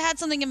noticed I had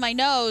something in my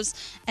nose,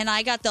 and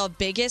I got the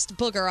biggest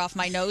booger off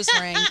my nose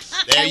ring.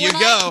 There And you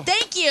when go.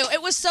 Thank you.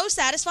 It was so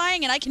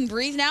satisfying, and I can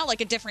breathe now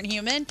like a different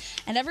human,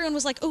 and everyone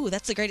was like, ooh,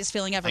 that's the greatest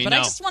feeling ever. I But I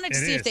know. just wanted to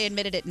It see is. if they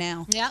admitted it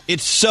now. Yep.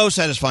 It's so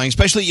satisfying,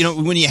 especially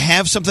when you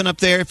have something up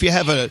there. If you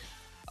have a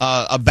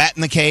bat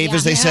in the cave, Yeah.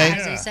 as they Yeah, say,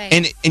 as they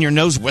say. and your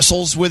nose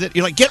whistles with it,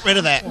 you're like, get rid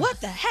of that. What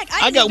the heck?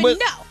 I I got didn't even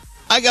know.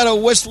 I got a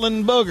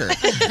whistling booger.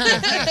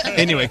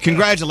 Anyway,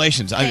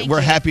 congratulations.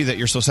 We're happy that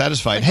you're so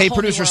satisfied. Hey, whole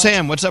new producer world.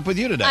 Sam, what's up with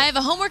you today? I have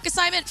a homework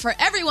assignment for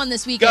everyone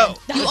this weekend.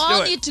 Go. You Let's all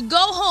do it. need to go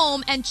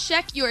home and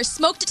check your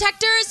smoke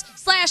detectors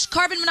 /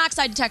 carbon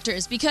monoxide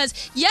detectors, because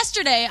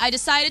yesterday I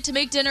decided to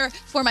make dinner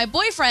for my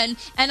boyfriend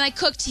and I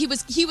cooked. He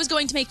was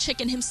going to make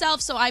chicken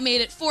himself, so I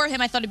made it for him.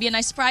 I thought it'd be a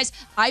nice surprise.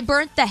 I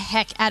burnt the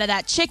heck out of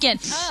that chicken.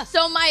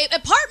 So my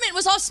apartment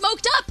was all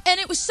smoked up, and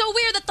it was so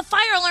weird that the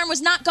fire alarm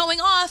was not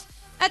going off.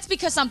 That's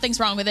because something's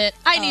wrong with it.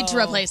 I need to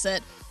replace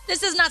it.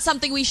 This is not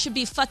something we should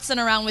be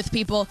futzing around with,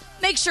 people.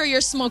 Make sure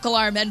your smoke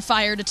alarm and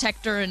fire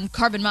detector and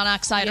carbon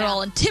monoxide are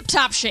all in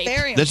tip-top shape.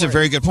 That's a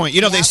very good point.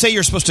 They say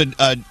you're supposed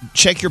to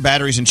check your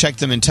batteries and check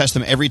them and test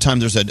them every time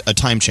there's a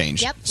time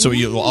change. Yep. So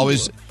you'll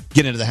always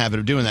get into the habit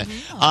of doing that.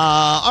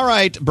 All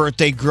right,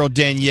 birthday girl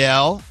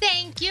Danielle.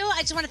 Thank you.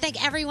 I just want to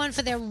thank everyone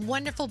for their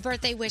wonderful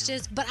birthday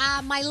wishes. But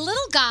my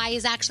little guy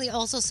is actually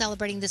also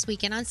celebrating this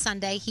weekend on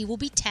Sunday. He will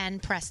be 10,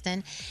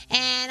 Preston.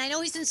 And I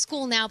know he's in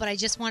school now, but I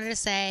just wanted to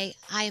say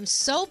I am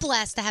so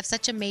blessed to have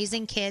such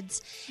amazing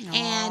kids.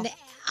 And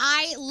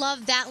I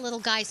love that little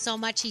guy so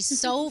much. He's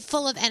so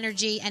full of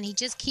energy, and he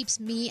just keeps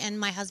me and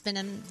my husband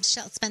and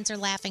Spencer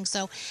laughing.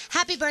 So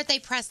happy birthday,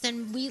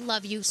 Preston. We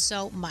love you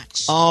so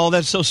much. Oh,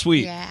 that's so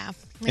sweet. Yeah.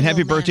 And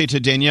happy birthday to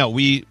Danielle.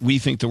 We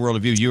think the world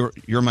of you.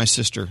 You're my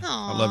sister.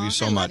 I love you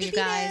so much. Love you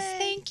guys.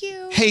 Thank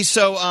you. Hey,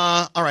 so,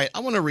 all right, I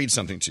want to read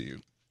something to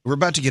you. We're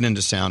about to get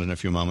into sound in a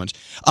few moments.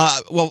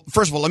 Well,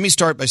 first of all, let me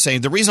start by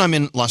saying the reason I'm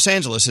in Los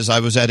Angeles is I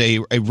was at a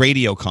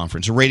radio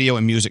conference, a radio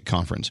and music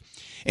conference.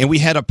 And we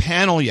had a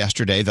panel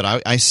yesterday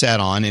that I sat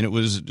on, and it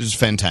was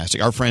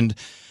fantastic. Our friend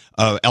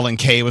Ellen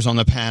Kay was on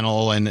the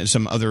panel, and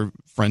some other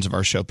friends of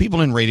our show. People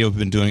in radio have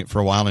been doing it for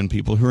a while, and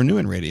people who are new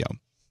in radio.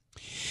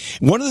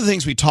 One of the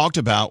things we talked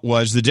about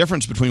was the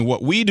difference between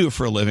what we do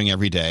for a living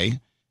every day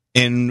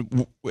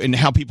and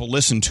how people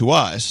listen to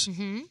us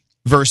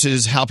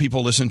versus how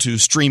people listen to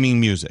streaming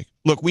music.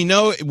 Look, we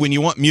know when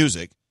you want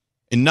music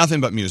and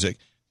nothing but music,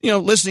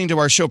 listening to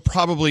our show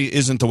probably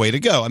isn't the way to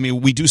go. I mean,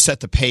 we do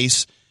set the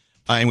pace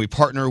and we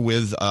partner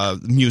with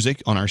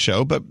music on our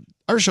show, but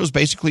our show is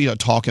basically a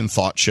talk and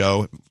thought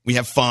show. We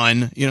have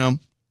fun,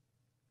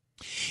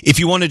 If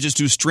you want to just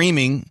do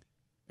streaming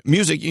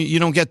music, you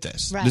don't get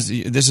this. Right.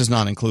 This is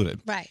not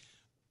included. Right.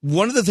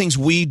 One of the things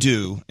we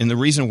do, and the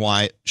reason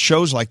why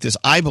shows like this,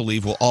 I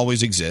believe, will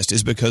always exist,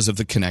 is because of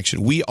the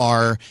connection. We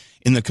are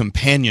in the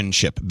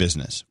companionship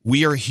business.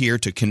 We are here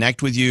to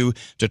connect with you,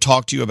 to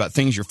talk to you about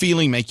things you're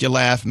feeling, make you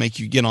laugh, make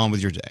you get on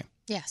with your day.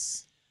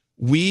 Yes.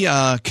 We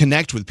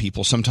connect with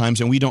people sometimes,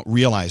 and we don't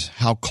realize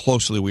how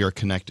closely we are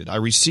connected. I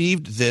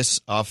received this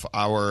off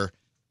our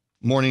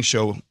morning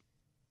show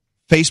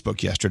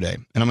Facebook yesterday,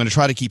 and I'm going to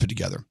try to keep it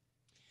together.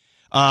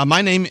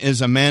 My name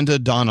is Amanda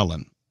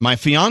Donnellan. My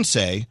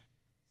fiance,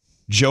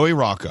 Joey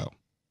Rocco.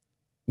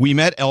 We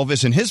met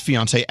Elvis and his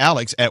fiance,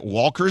 Alex, at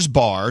Walker's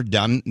Bar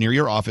down near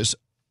your office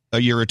a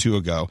year or two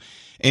ago.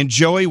 And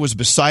Joey was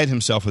beside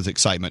himself with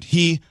excitement.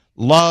 He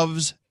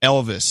loves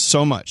Elvis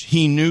so much.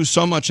 He knew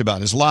so much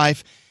about his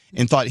life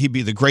and thought he'd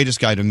be the greatest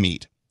guy to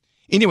meet.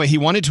 Anyway, he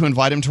wanted to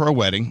invite him to our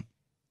wedding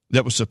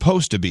that was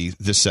supposed to be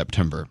this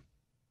September.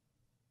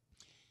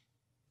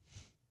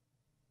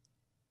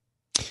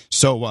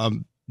 So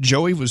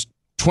Joey was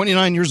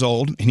 29 years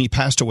old, and he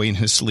passed away in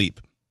his sleep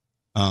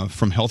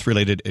from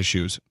health-related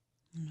issues.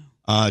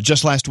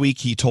 Just last week,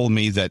 he told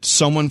me that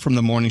someone from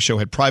the morning show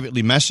had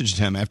privately messaged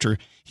him after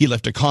he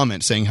left a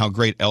comment saying how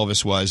great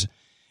Elvis was,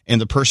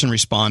 and the person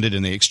responded,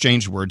 and they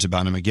exchanged words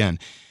about him again.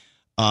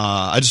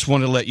 I just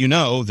wanted to let you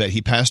know that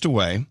he passed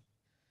away,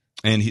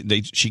 and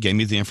she gave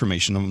me the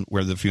information on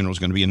where the funeral was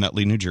going to be in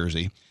Nutley, New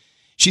Jersey.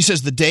 She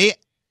says the day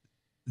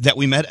that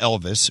we met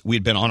Elvis,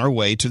 we'd been on our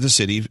way to the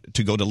city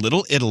to go to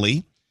Little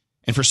Italy,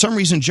 and for some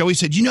reason, Joey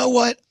said, you know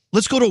what?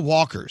 Let's go to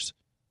Walker's.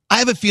 I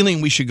have a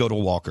feeling we should go to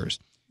Walker's.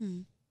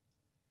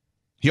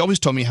 He always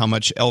told me how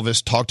much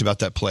Elvis talked about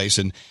that place,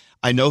 and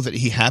I know that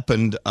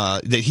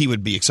that he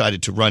would be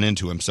excited to run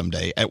into him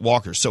someday at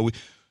Walker's. So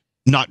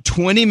not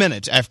 20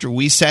 minutes after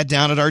we sat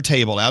down at our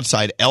table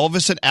outside,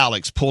 Elvis and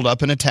Alex pulled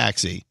up in a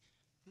taxi.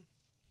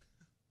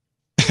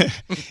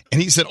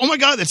 And he said, oh, my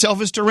God, that's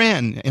Elvis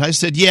Duran. And I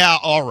said, yeah,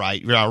 all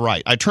right.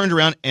 I turned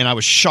around, and I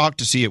was shocked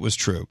to see it was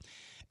true.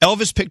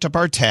 Elvis picked up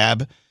our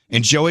tab,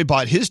 and Joey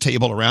bought his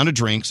table a round of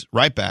drinks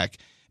right back,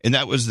 and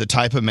that was the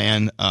type of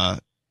man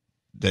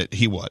that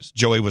he was.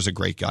 Joey was a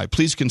great guy.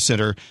 Please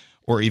consider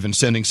or even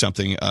sending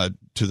something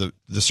to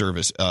the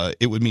service.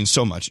 It would mean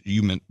so much.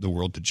 You meant the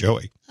world to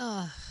Joey.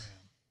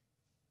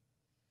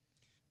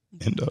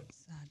 And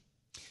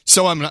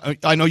so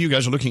I know you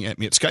guys are looking at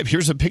me at Skype.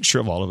 Here's a picture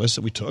of all of us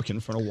that we took in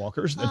front of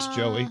Walker's. That's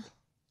Joey.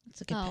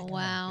 Oh,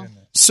 wow.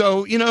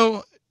 So,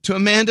 to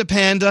Amanda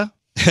Panda,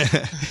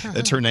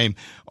 that's her name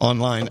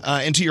online,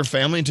 and to your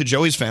family and to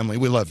Joey's family,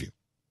 we love you.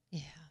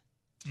 Yeah.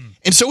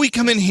 And so we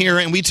come in here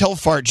and we tell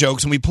fart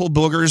jokes and we pull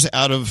boogers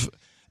out of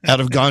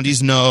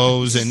Gandhi's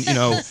nose, and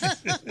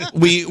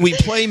we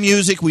play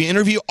music, we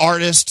interview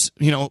artists,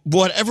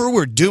 whatever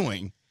we're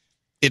doing,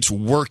 it's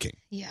working.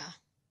 Yeah.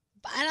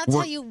 And I'll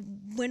tell you,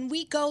 when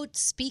we go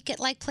speak at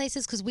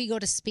places, because we go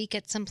to speak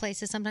at some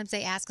places, sometimes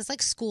they ask us,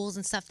 like schools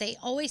and stuff, they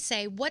always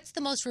say, what's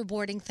the most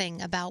rewarding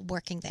thing about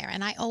working there?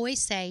 And I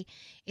always say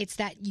it's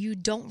that you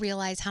don't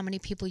realize how many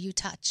people you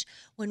touch.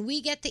 When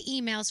we get the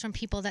emails from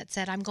people that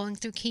said, I'm going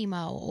through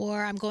chemo,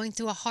 or I'm going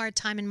through a hard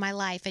time in my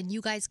life, and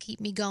you guys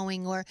keep me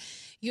going, or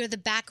you're the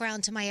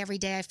background to my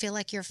everyday, I feel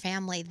like you're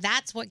family.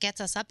 That's what gets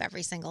us up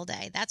every single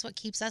day. That's what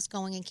keeps us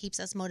going and keeps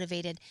us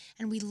motivated.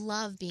 And we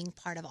love being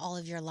part of all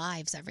of your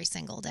lives every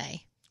single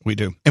day. We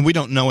do. And we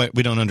don't know it.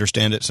 We don't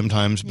understand it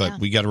sometimes,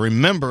 but we got to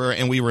remember,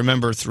 and we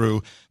remember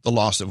through the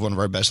loss of one of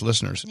our best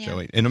listeners,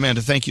 Joey. And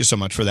Amanda, thank you so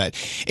much for that.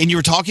 And you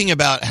were talking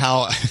about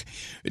how,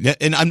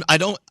 and I'm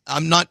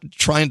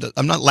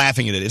not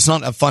laughing at it. It's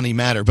not a funny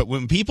matter, but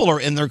when people are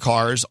in their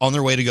cars on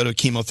their way to go to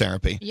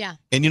chemotherapy. Yeah.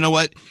 And you know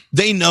what?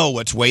 They know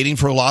what's waiting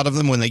for a lot of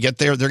them when they get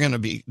there. They're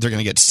going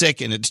to get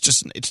sick, and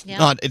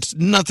it's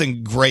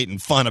nothing great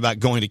and fun about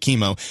going to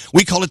chemo.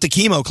 We call it the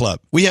chemo club.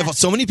 We have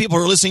so many people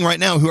who are listening right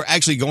now who are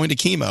actually going to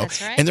chemo.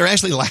 That's right. And they're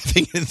actually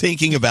laughing and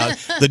thinking about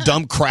the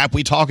dumb crap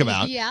we talk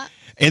about. Yeah.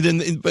 And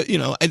then, but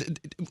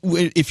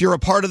if you're a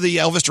part of the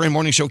Elvis Duran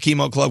Morning Show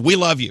Chemo Club, we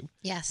love you.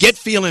 Yes. Get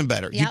feeling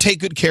better. Yep. You take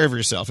good care of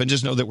yourself, and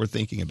just know that we're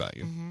thinking about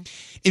you. Mm-hmm.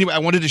 Anyway, I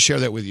wanted to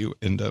share that with you,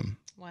 and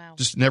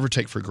just never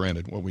take for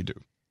granted what we do.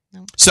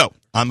 Nope. So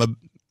I'm a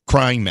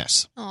crying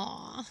mess.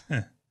 Aw.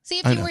 See,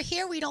 if you were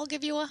here, we'd all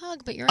give you a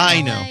hug, but you're in I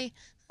LA. know.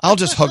 I'll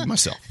just hug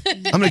myself.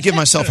 I'm going to give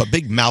myself a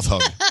big mouth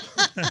hug.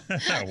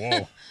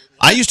 Whoa.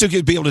 I used to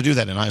be able to do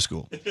that in high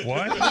school.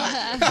 What? All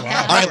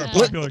Right,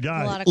 popular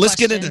guy. Let's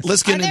get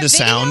into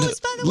sound.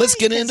 Let's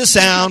get into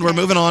sound. We're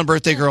moving on,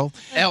 birthday girl.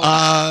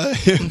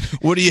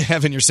 What do you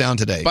have in your sound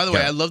today? By the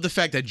way, I love the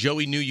fact that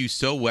Joey knew you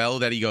so well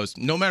that he goes,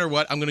 no matter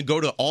what, I'm going to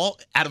go to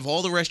out of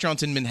all the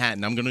restaurants in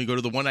Manhattan, I'm going to go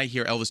to the one I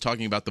hear Elvis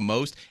talking about the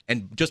most,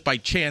 and just by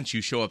chance,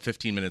 you show up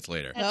 15 minutes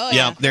later.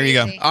 Yeah, there you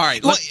go. All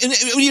right. Well,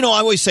 I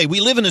always say, we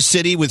live in a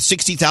city with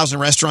 60,000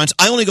 restaurants.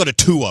 I only go to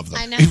 2 of them.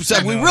 I know.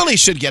 So we really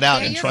should get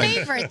out and try.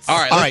 Favorites. All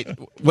right.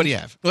 What do you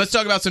have? Let's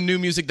talk about some new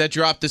music that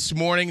dropped this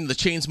morning. The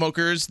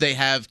Chainsmokers, they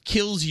have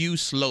Kills You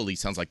Slowly.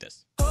 Sounds like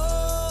this.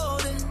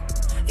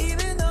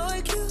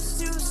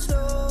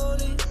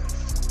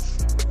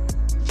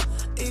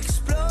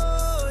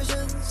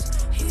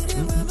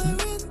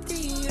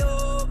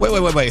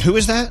 Wait. Who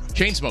is that?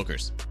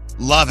 Chainsmokers.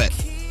 Love it.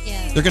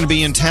 Yeah. They're going to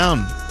be in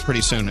town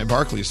pretty soon at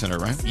Barclays Center,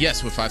 right?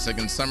 Yes, with 5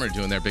 Seconds Summer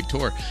doing their big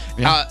tour.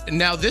 Yeah.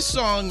 Now, this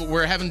song,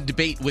 we're having a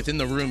debate within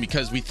the room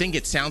because we think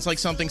it sounds like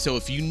something. So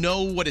if you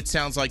know what it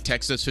sounds like,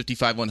 text us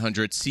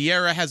 55100.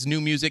 Sierra has new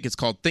music. It's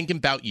called Thinking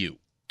About You.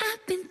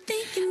 I've been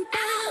thinking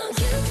about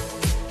you.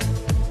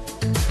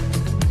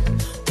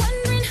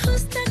 Wondering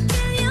who's stuck in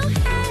your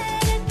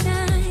head at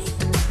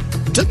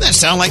night. Doesn't that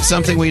sound like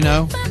something we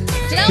know?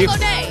 Janelle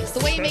Monáe, The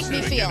Way You Make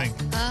Me Feel.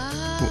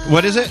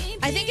 What is it?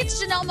 I think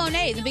it's Janelle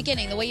Monáe, The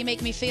Beginning, The Way You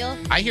Make Me Feel.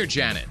 I hear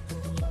Janet.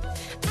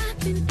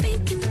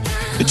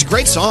 It's a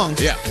great song.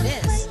 Yeah.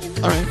 It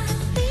is. All right.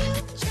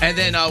 And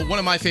then one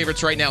of my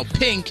favorites right now,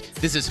 Pink.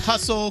 This is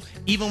Hustle.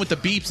 Even with the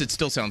beeps, it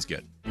still sounds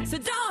good. So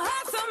don't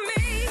hustle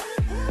me.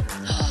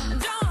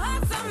 Don't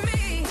hustle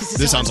me.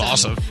 This sounds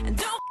awesome.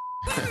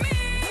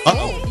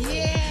 Uh-oh.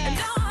 Yeah.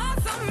 Don't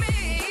hustle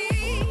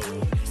me.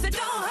 So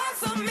don't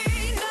hustle me.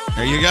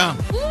 There you go.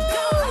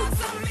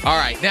 All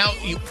right. Now,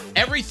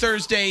 every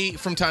Thursday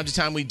from time to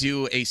time, we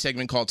do a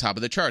segment called Top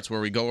of the Charts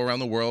where we go around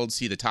the world,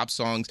 see the top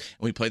songs,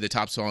 and we play the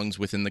top songs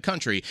within the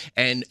country.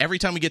 And every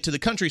time we get to the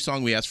country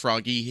song, we ask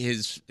Froggy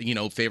his,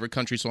 favorite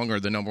country song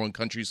or the number one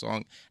country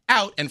song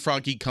out, and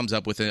Froggy comes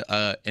up with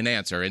an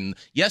answer. And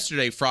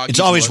yesterday, Froggy's It's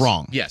always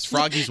wrong. Yes,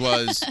 Froggy's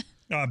was...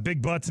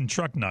 Big butts and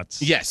truck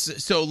nuts. Yes.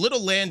 So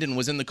Little Landon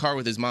was in the car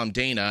with his mom,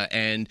 Dana,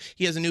 and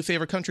he has a new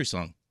favorite country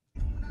song.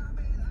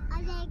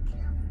 I like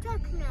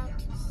truck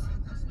nuts.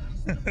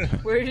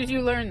 Where did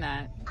you learn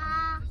that?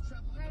 My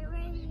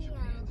radio.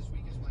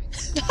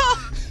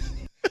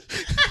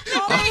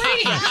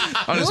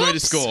 On his way to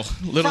school.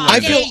 Little I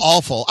Landon. feel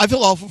awful. I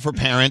feel awful for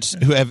parents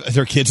who have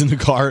their kids in the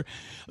car.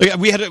 Like,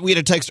 we had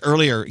a text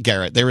earlier,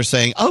 Garrett. They were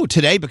saying, "Oh,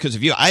 today because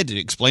of you, I had to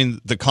explain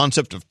the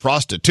concept of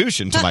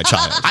prostitution to my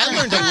child." I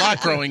learned a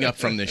lot growing up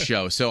from this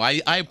show, so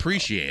I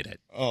appreciate it.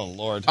 Oh,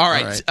 Lord. All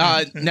right.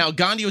 Now,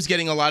 Gandhi was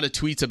getting a lot of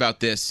tweets about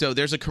this. So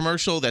there's a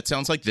commercial that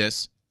sounds like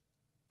this.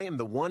 I am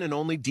the one and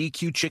only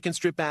DQ chicken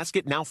strip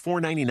basket, now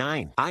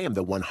 $4.99. I am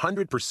the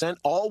 100%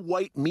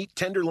 all-white meat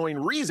tenderloin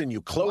reason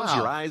you close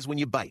your eyes when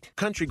you bite.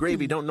 Country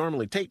gravy don't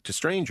normally take to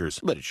strangers,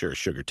 but it sure as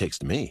sugar takes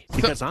to me.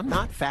 Because I'm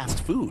not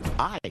fast food.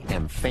 I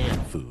am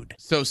fan food.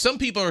 So some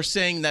people are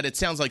saying that it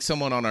sounds like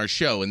someone on our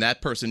show, and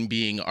that person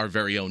being our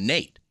very own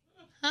Nate.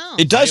 Oh.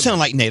 It does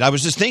sound like Nate. I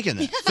was just thinking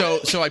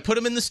that. So I put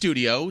him in the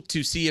studio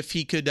to see if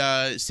he could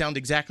sound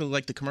exactly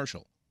like the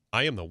commercial.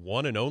 I am the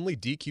one and only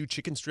DQ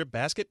chicken strip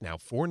basket, now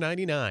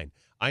 $4.99.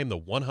 I am the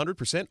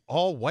 100%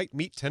 all-white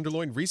meat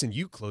tenderloin reason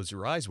you close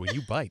your eyes when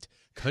you bite.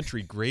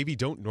 Country gravy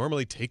don't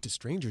normally take to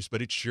strangers,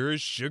 but it sure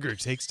as sugar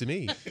takes to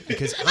me.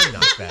 Because I'm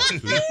not fast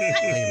food. I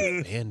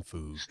am fan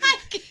food.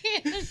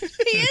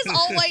 He is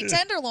all white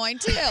tenderloin,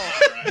 too.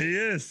 He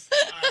is.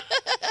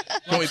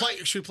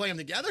 Should we play them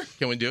together?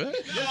 Can we do it?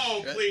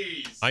 No,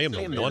 please. I am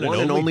the one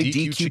and only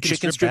DQ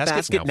chicken strip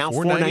basket, now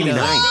 $4.99.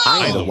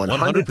 I am the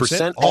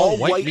 100%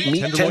 all-white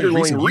meat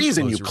tenderloin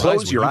reason you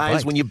close your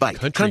eyes when you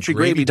bite. Country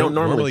gravy don't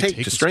normally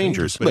take to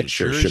strangers, but it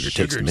sure as sugar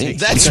takes to me.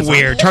 That's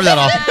weird. Turn that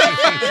off.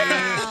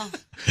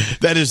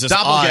 That is just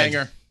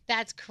doppelganger.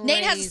 That's crazy.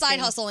 Nate has a side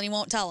hustle and he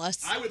won't tell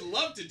us. I would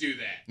love to do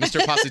that.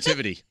 Mr.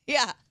 Positivity.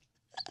 Yeah.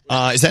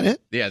 Is that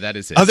it? Yeah, that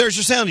is it. Oh, there's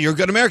your sound. You're a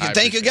good American. I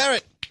Thank you,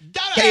 appreciate Garrett.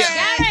 Hey,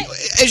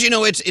 as you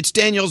know, it's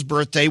Danielle's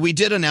birthday. We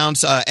did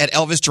announce at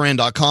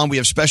ElvisDuran.com we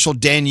have special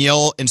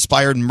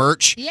Danielle-inspired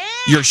merch. Yeah.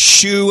 Your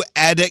shoe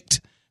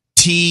addict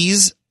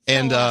tees.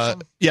 And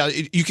yeah,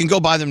 you can go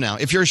buy them now.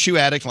 If you're a shoe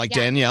addict like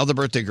Danielle, the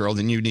birthday girl,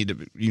 then you need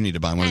to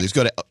buy one of these.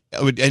 Go to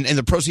and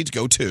the proceeds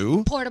go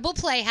to Portable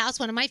Playhouse,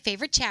 one of my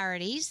favorite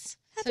charities.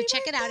 So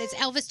check it out. It's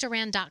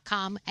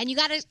ElvisDuran.com. And you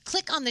got to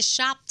click on the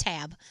shop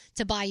tab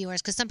to buy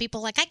yours because some people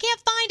are like, I can't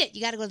find it.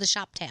 You got to go to the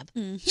shop tab.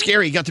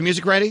 Scary. You got the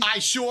music ready? I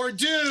sure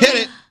do. Hit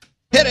it.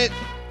 Hit it.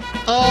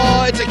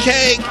 Oh, it's a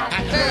cake.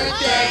 Happy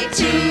birthday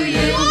to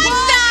you.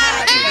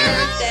 Happy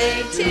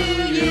birthday to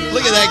you.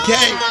 Look at that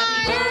cake.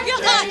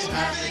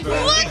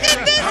 Look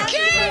at this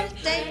cake.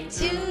 Birthday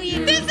to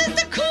you. This is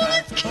the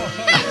coolest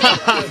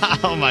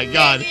cake. Oh, my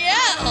God.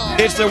 Yeah.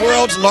 It's the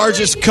world's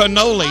largest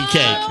cannoli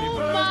cake.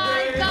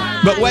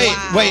 But wait,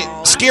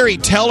 Scary,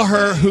 tell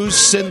her who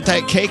sent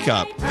that cake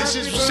up. This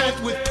is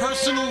sent with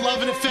personal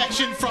love and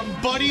affection from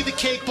Buddy the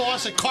Cake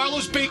Boss at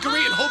Carlos Bakery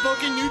in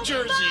Hoboken, New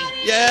Jersey.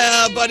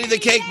 Yeah, Buddy the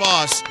Cake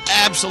Boss.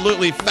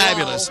 Absolutely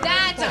fabulous.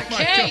 That's a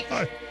cake.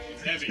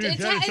 Dude,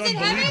 that is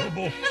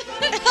unbelievable.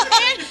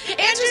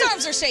 Andrew's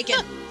arms are shaking.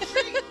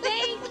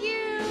 Thank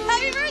you.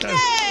 Happy birthday.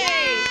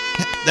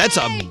 That's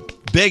a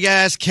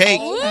big-ass cake.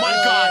 Oh, my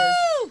God.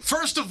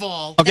 First of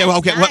all... Okay,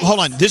 hold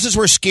on. This is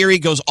where Scary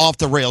goes off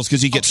the rails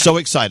because he gets so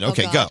excited.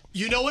 Okay, go.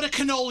 You know what a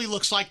cannoli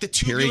looks like, the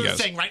Here he tubular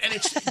goes. thing, right? And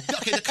it's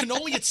okay. The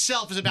cannoli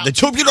itself is about The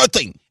tubular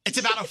thing. It's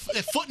about a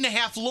foot and a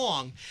half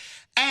long,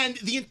 and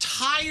the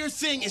entire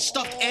thing is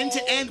stuffed end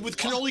to end with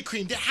cannoli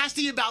cream. There has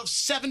to be about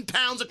 7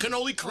 pounds of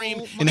cannoli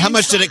cream. And how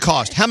much did it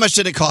cost? How much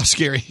did it cost,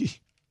 Scary?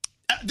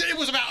 It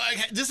was about.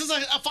 This is a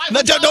 $500.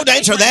 No, don't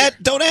answer cake that.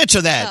 right Don't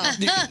answer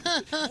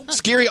that.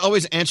 Scary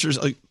always answers.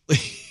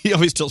 He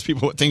always tells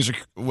people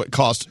what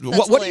cost.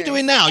 What are you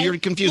doing now? You're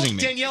confusing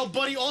me. Danielle,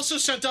 Buddy also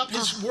sent up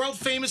his world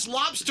famous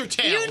lobster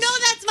tails. You know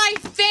that's my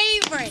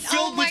favorite.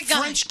 Filled Oh my with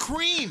God. French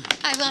cream.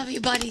 I love you,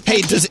 buddy.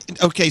 Hey,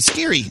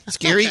 Scary.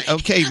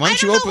 Okay, why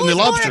don't you open the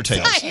lobster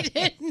tails?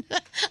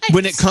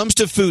 When it comes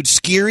to food,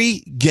 Scary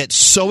gets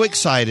so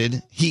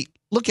excited.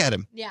 Look at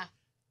him. Yeah.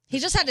 He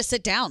just had to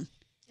sit down.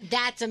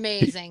 That's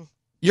amazing.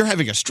 You're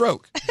having a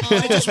stroke.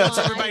 I just want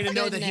everybody to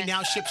know that he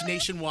now ships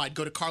nationwide.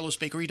 Go to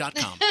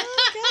carlosbakery.com.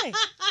 Okay.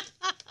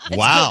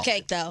 Wow. It's a good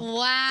cake, though.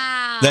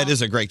 Wow. That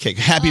is a great cake.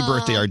 Happy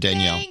birthday, our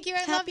Danielle. Thank you.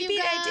 I love you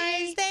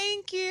guys.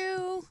 Thank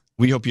you.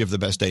 We hope you have the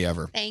best day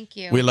ever. Thank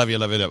you. We love you,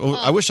 love it. Oh,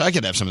 I wish I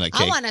could have some of that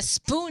I cake. want to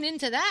spoon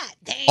into that.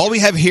 Damn. All we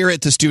have here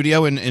at the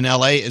studio in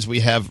LA is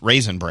we have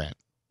Raisin Bran.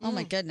 Oh,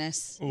 my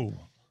goodness. Ooh.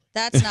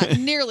 That's not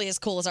nearly as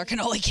cool as our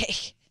cannoli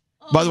cake.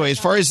 By the way, as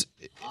far as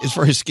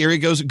Scary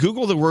goes,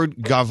 Google the word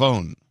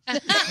Gavone. Oh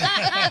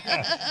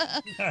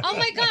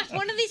my gosh,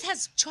 one of these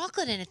has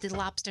chocolate in it, the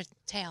lobster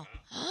tail.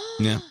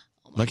 Yeah.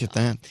 Look at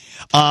that.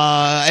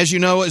 As you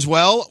know as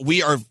well,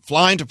 we are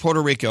flying to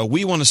Puerto Rico.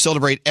 We want to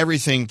celebrate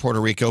everything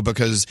Puerto Rico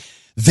because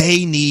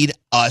they need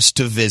us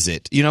to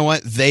visit. You know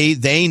what?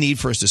 They need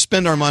for us to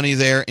spend our money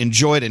there,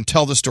 enjoy it, and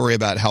tell the story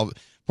about how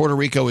Puerto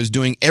Rico is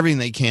doing everything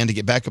they can to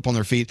get back up on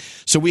their feet.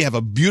 So we have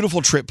a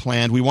beautiful trip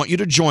planned. We want you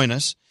to join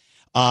us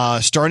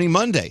starting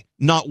Monday.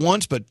 Not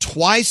once, but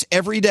twice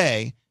every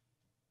day.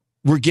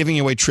 We're giving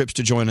away trips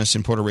to join us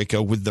in Puerto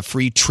Rico with the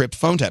free trip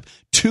phone tap.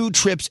 2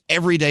 trips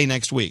every day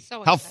next week.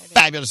 So How excited.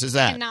 fabulous is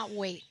that? Cannot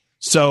wait.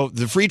 So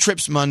the free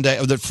trips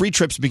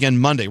begin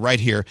Monday right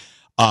here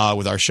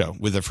with our show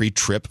with the free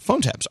trip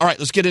phone taps. All right,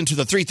 let's get into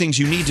the 3 things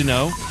you need to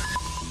know.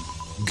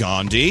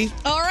 Gandhi.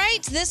 All right.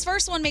 right. This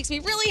first one makes me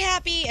really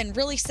happy and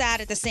really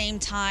sad at the same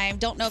time.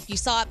 Don't know if you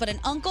saw it, but an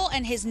uncle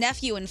and his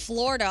nephew in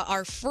Florida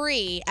are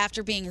free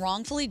after being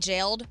wrongfully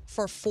jailed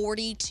for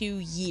 42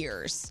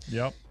 years.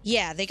 Yep.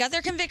 Yeah, they got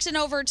their conviction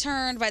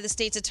overturned by the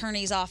state's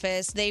attorney's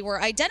office. They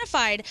were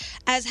identified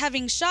as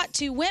having shot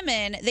 2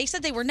 women. They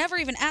said they were never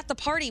even at the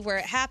party where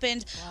it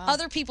happened.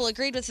 Other people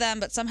agreed with them,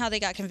 but somehow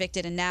they got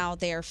convicted, and now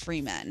they are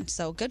free men.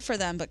 So good for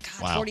them, but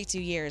God, Wow. 42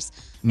 years.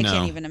 No. I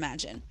can't even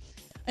imagine.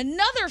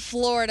 Another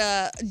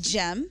Florida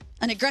gem,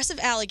 an aggressive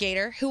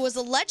alligator who was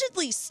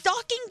allegedly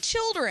stalking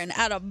children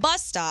at a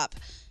bus stop,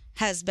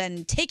 has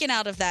been taken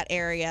out of that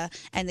area,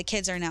 and the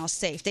kids are now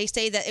safe. They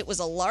say that it was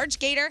a large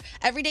gator.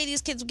 Every day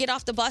these kids would get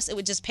off the bus, it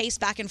would just pace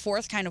back and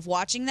forth, kind of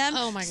watching them.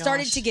 Oh, my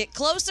Started gosh. to get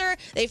closer.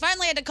 They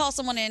finally had to call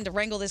someone in to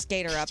wrangle this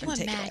gator up Can and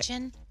you take it away.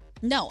 imagine?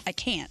 No, I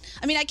can't.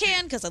 I mean, I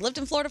can because I lived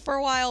in Florida for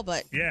a while,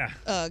 but Yeah.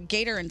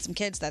 gator and some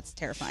kids, that's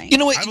terrifying. You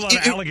know what? I have a lot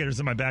of alligators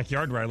in my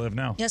backyard where I live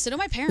now. Yeah, so do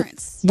my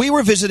parents. We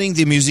were visiting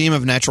the Museum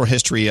of Natural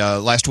History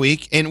last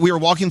week, and we were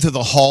walking through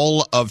the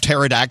Hall of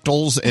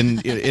Pterodactyls,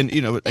 and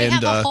you know, They and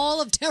have a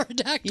hall of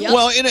pterodactyls.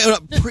 well, in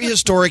a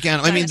prehistoric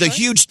animal. I mean, the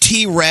huge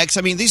T-Rex.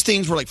 I mean, these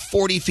things were like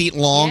 40 feet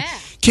long. Yeah.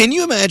 Can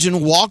you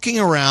imagine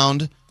walking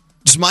around,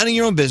 just minding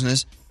your own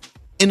business,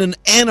 and an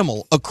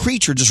animal, a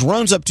creature, just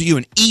runs up to you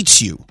and eats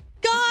you?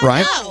 God,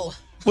 right? no.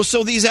 Well,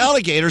 so these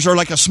alligators are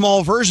like a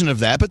small version of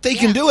that, but they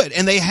can do it,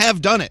 and they have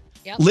done it.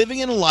 Yep. Living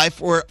in a life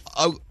where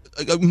a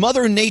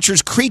Mother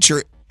Nature's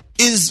creature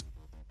is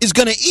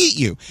going to eat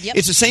you. Yep.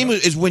 It's the same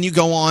as when you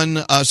go on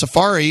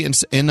safari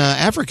in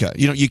Africa.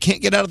 You know, you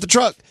can't get out of the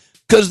truck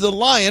because the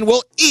lion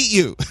will eat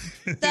you.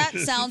 That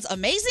sounds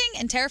amazing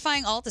and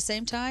terrifying all at the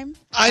same time.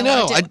 I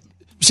know. wanna do it.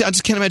 I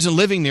just can't imagine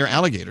living near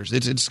alligators.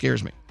 It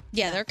scares me.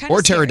 Yeah, they're kind Or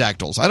of scary.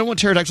 pterodactyls. I don't want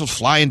pterodactyls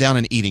flying down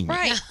and eating me.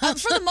 Right.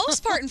 For the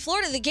most part in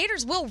Florida, the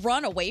gators will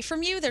run away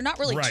from you. They're not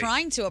really Right.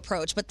 trying to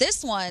approach. But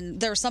this one,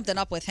 there was something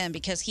up with him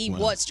because he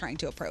was trying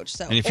to approach.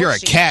 So, And if or you're a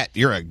she. cat,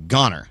 you're a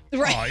goner.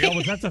 Right. Oh, yeah,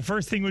 well, that's the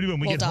first thing we do when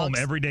we Well, get home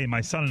dogs. every day.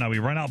 My son and I, we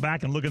run out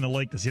back and look in the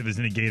lake to see if there's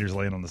any gators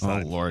laying on the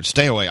side. Oh, Lord.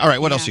 Stay away. All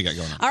right, what else you got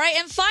going on? All right,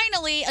 and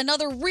finally,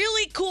 another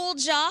really cool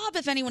job.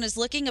 If anyone is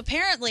looking,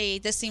 apparently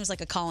this seems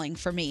like a calling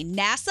for me.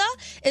 NASA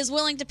is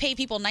willing to pay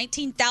people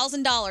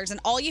 $19,000, and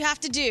all you have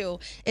to do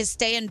is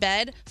stay in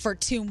bed for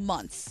 2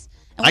 months.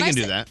 And when I can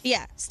do say- that.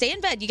 Yeah, stay in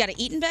bed. You got to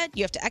eat in bed.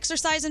 You have to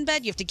exercise in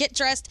bed. You have to get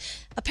dressed.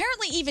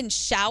 Apparently, even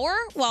shower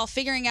while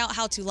figuring out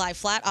how to lie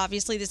flat.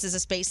 Obviously, this is a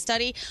space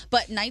study,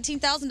 but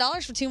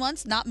 $19,000 for 2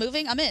 months, not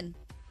moving. I'm in.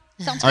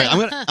 Sounds All right,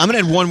 great. I'm gonna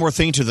add one more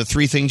thing to the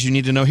 3 things you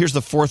need to know. Here's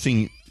the 4th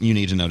thing you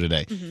need to know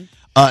today.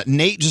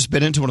 Nate just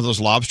bit into one of those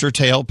lobster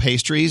tail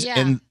pastries, Yeah.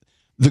 and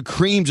the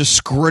cream just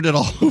squirted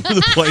all over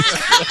the place.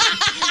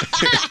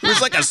 It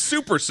was like a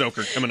super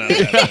soaker coming out of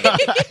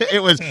that.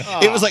 it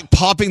was like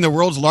popping the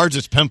world's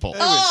largest pimple.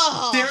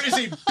 There is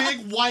a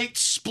big white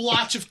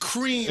splotch of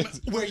cream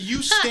where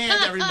you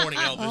stand every morning,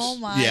 Elvis. Oh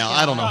my Yeah,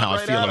 God. I don't know how I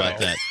Right feel out about of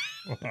that.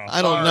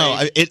 I don't know.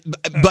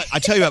 But I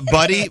tell you what,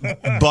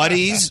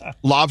 Buddy's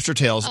lobster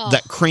tails.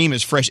 That cream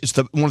is fresh. It's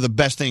one of the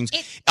best things.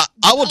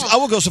 I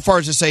will go so far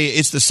as to say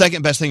it's the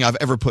second best thing I've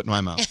ever put in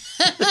my mouth.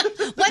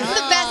 What's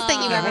the best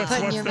thing you've ever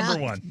put in your mouth?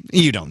 One.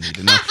 You don't need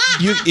to know.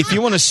 If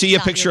you want to see a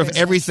Not picture your of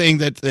business. everything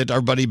that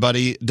our Buddy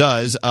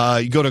does,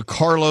 you go to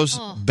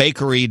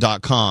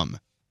carlosbakery.com.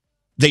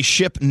 They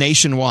ship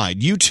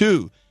nationwide. You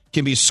too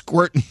can be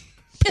squirting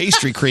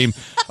pastry cream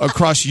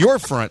across your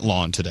front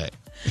lawn today.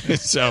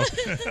 So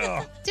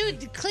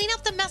Dude, clean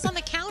up the mess on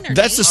the counter.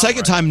 that's the Nate.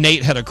 second time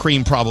Nate had a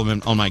cream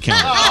problem on my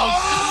counter.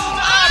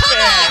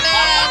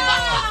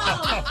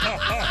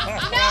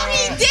 No,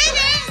 he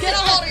didn't. Get a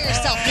hold of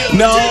yourself, Nate.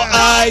 No,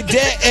 I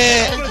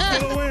didn't.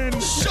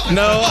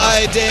 No,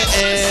 I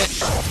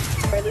didn't.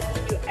 I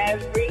listen to you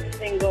every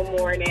single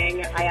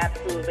morning. I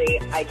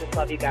just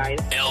love you guys.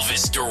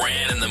 Elvis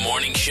Duran in the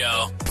Morning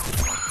Show.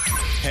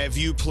 Have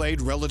you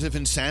played Relative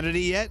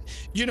Insanity yet?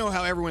 You know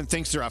how everyone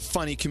thinks they're a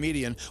funny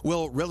comedian.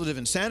 Well, Relative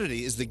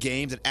Insanity is the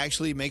game that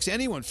actually makes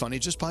anyone funny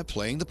just by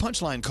playing the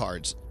punchline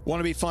cards. Want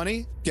to be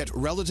funny? Get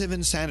Relative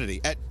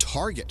Insanity at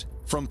Target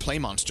from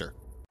PlayMonster.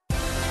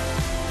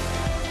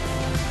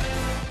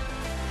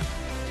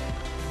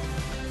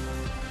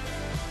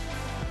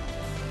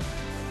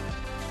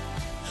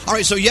 All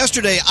right, so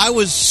yesterday I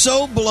was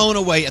so blown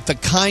away at the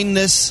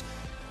kindness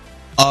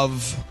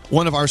of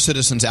one of our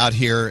citizens out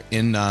here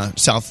in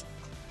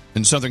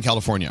Southern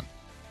California.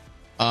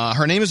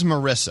 Her name is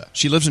Marissa.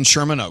 She lives in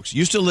Sherman Oaks.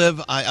 Used to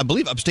live, I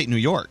believe, upstate New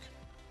York.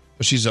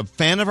 But she's a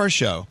fan of our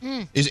show.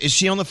 Is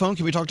she on the phone?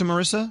 Can we talk to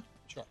Marissa?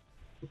 Sure.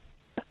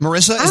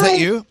 Marissa, is that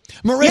you?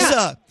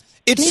 Marissa,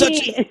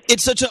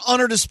 it's such an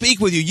honor to speak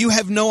with you. You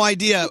have no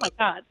idea. Oh my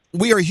God.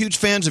 We are huge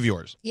fans of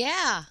yours.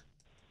 Yeah.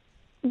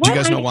 Do you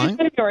guys know why?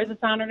 It's yours.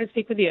 It's an honor to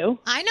speak with you.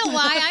 I know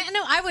why. I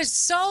know. I was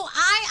so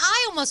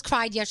I almost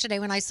cried yesterday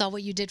when I saw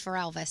what you did for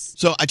Elvis.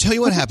 So I tell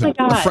you what happened.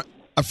 my God.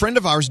 A friend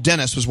of ours,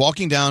 Dennis, was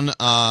walking down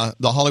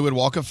the Hollywood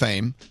Walk of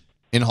Fame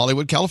in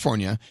Hollywood,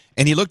 California,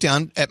 and he looked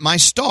down at my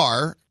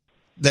star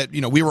that,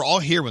 we were all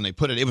here when they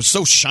put it. It was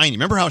so shiny.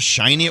 Remember how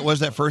shiny it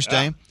was that first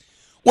day?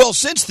 Well,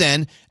 since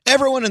then,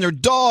 everyone and their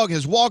dog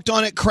has walked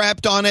on it,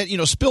 crapped on it,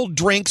 spilled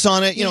drinks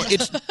on it.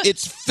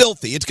 It's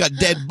filthy. It's got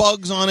dead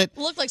bugs on it.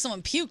 Looked like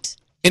someone puked.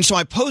 And so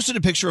I posted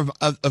a picture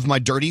of my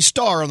dirty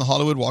star on the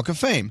Hollywood Walk of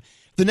Fame.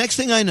 The next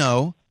thing I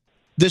know,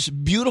 this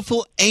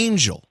beautiful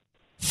angel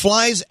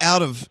flies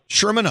out of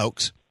Sherman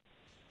Oaks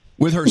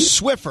with her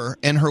Swiffer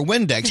and her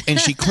Windex, and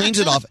she cleans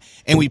it off.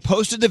 And we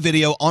posted the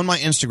video on my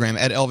Instagram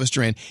at Elvis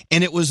Duran,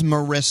 and it was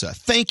Marissa.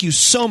 Thank you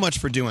so much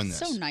for doing this.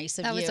 So nice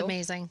of you. That was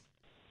amazing.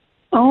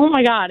 Oh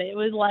my God, it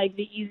was like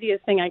the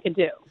easiest thing I could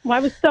do. Well,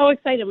 I was so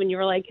excited when you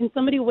were like, "Can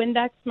somebody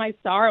Windex my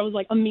star?" I was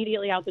like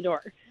immediately out the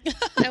door.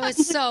 That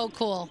was so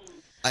cool.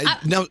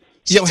 Now,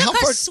 She took how her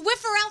far?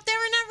 Swiffer out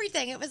there and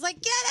everything. It was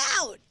like, get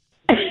out.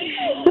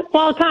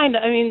 Well, kind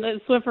of. I mean,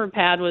 the Swiffer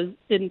pad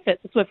didn't fit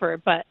the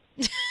Swiffer, but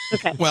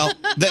okay. Well,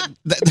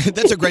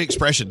 that's a great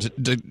expression.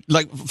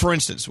 Like, for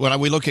instance, when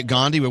we look at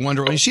Gandhi, we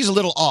wonder, well, she's a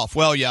little off.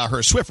 Well, yeah, her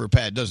Swiffer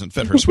pad doesn't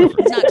fit her Swiffer.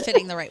 It's not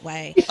fitting the right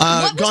way. What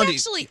was Gandhi-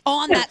 actually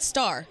on that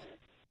star?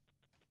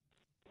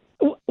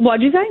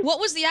 What'd you say? What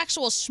was the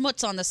actual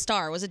schmutz on the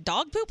star? Was it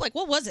dog poop? Like,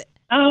 what was it?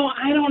 Oh,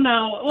 I don't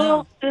know.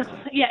 Well,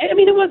 yeah, I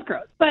mean, it was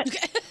gross, but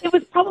it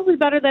was probably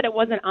better that it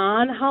wasn't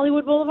on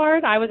Hollywood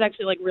Boulevard. I was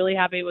actually really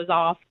happy it was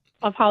off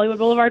of Hollywood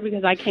Boulevard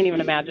because I can't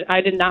even imagine. I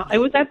did not. It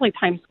was actually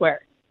Times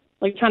Square,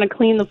 like trying to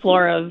clean the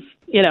floor of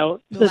the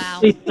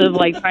streets of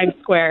Times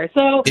Square.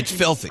 So it's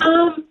filthy.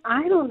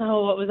 I don't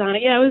know what was on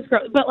it. Yeah, it was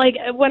gross. But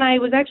when I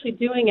was actually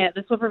doing it,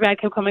 the Swiffer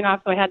pad kept coming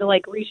off, so I had to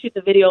reshoot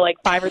the video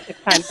 5 or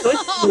 6 times. So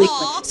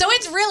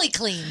it's really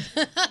clean. So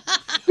it's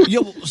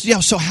really clean. Yeah.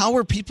 So how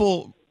were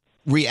people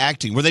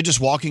reacting? Were they just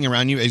walking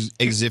around you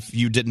as if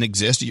you didn't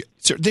exist?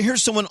 So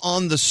here's someone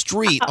on the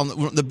street, on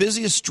the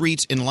busiest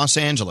streets in Los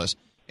Angeles,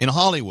 in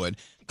Hollywood,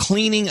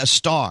 cleaning a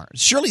star.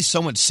 Surely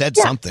someone said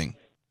something.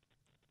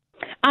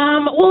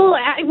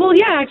 Well,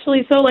 yeah,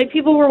 actually. So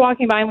people were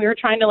walking by and we were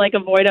trying to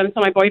avoid them.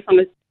 So my boyfriend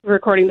was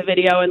recording the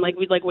video and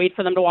we'd wait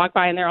for them to walk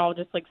by and they're all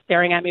just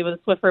staring at me with a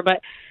Swiffer.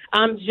 But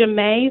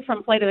Jamae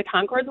from Flight of the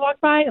Conchords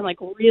walked by and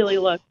really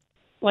looked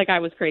like I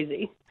was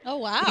crazy. Oh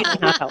wow! He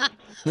did not help.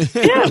 Yeah,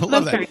 I love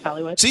that's that. very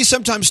Hollywood. See,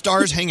 sometimes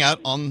stars hang out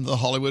on the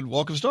Hollywood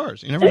Walk of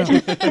Stars. You never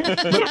know.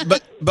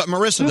 but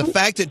Marissa, the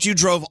fact that you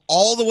drove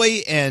all the way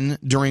in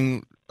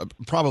during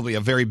probably a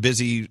very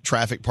busy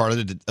traffic part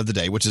of the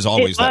day, which is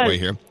always that way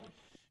here.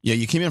 Yeah,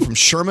 you came in from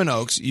Sherman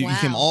Oaks. You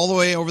came all the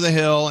way over the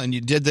hill, and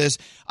you did this.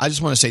 I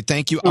just want to say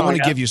thank you. I want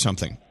to give you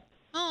something.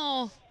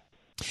 Oh.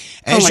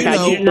 As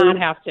God, you do not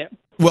have to.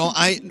 Well,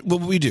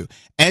 we do.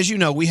 As you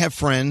know, we have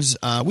friends.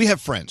 I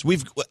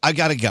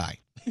got a guy.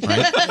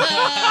 Right?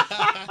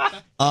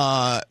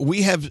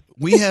 We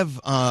have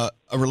a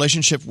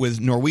relationship with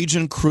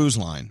Norwegian Cruise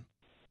Line,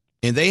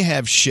 and they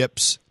have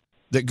ships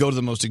that go to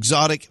the most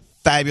exotic,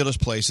 fabulous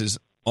places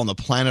on the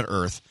planet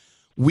Earth.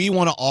 We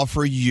want to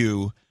offer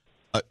you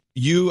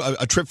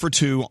a trip for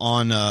two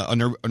on a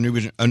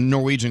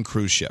Norwegian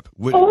cruise ship.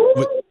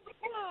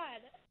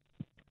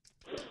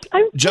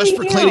 Just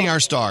for cleaning our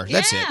star.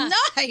 That's it.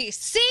 Nice.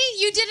 See,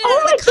 you did it.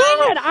 Oh my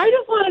God! I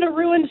just wanted a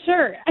ruined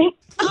shirt.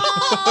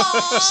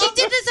 She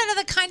did this out of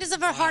the kindness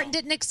of her heart and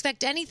didn't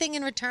expect anything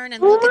in return.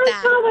 And look at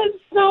that. Oh,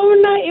 that's so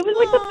nice. It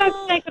was the best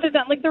thing I could have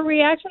done. The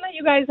reaction that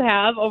you guys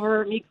have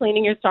over me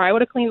cleaning your star, I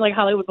would have cleaned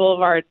Hollywood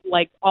Boulevard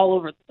all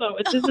over. So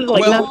this is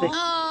nothing.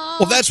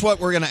 Well, that's what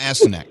we're going to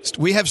ask next.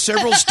 We have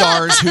several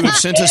stars who have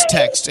sent us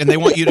texts, and they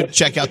want you to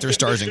check out their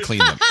stars and clean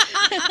them.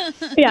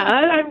 Yeah,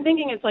 I'm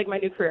thinking it's my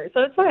new career,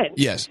 so it's fine.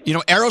 Yes.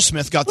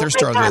 Aerosmith got their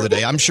star the other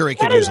day. I'm sure it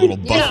could use a little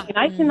buff.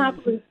 I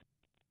cannot believe.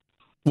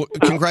 Well,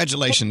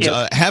 congratulations.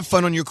 Have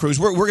fun on your cruise.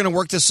 We're going to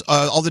work this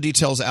all the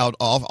details out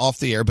off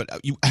the air, but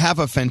you have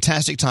a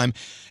fantastic time.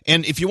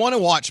 And if you want to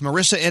watch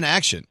Marissa in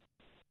action,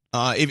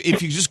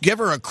 if you just give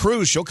her a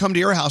cruise, she'll come to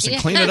your house and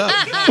clean it up.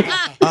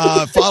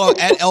 Follow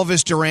at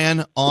Elvis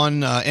Duran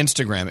on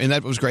Instagram, and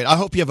that was great. I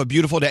hope you have a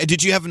beautiful day.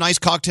 Did you have nice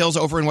cocktails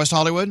over in West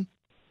Hollywood?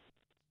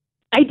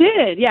 I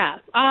did, yeah.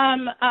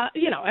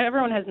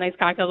 Everyone has nice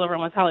cocktails over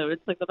in West Hollywood.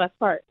 It's the best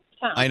part.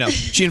 I know.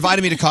 She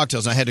invited me to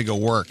cocktails, and I had to go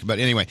work. But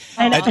anyway,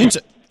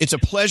 it's a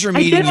pleasure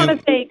meeting you. I did want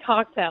to say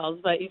cocktails,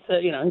 but you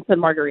said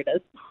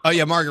margaritas. Oh,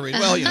 yeah, margarita.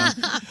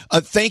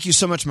 Well, thank you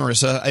so much,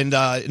 Marissa. And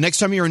next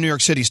time you're in New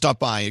York City, stop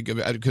by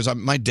because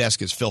my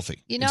desk is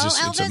filthy.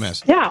 Elvis? It's a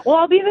mess. Yeah, well,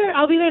 I'll be there.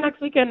 I'll be there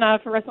next weekend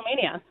for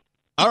WrestleMania.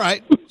 All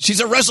right. She's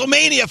a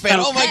WrestleMania fan.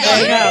 Oh, my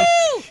God.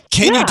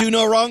 Can you do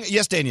no wrong?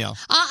 Yes, Danielle.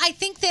 I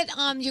think that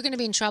you're going to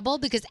be in trouble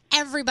because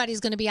everybody's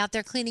going to be out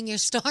there cleaning your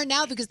star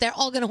now because they're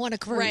all going to want to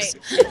cruise.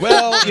 Right.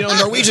 Well,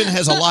 Norwegian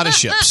has a lot of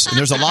ships, and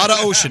there's a lot of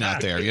ocean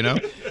out there, All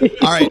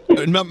right.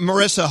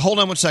 Marissa, hold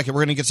on one second.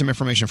 We're going to get some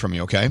information from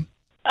you, okay?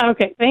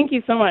 Okay. Thank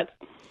you so much.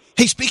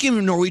 Hey, speaking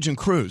of Norwegian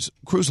cruise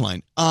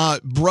line,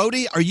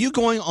 Brody, are you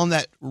going on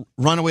that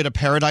Runaway to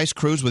Paradise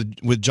cruise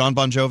with John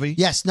Bon Jovi?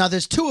 Yes. Now,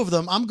 there's two of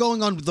them. I'm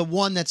going on the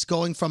one that's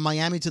going from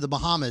Miami to the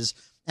Bahamas,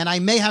 and I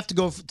may have to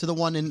go to the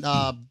one in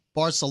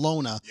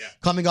Barcelona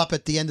coming up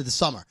at the end of the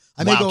summer.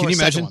 I may go Can you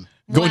imagine? One.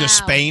 Going to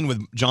Spain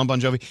with John Bon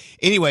Jovi.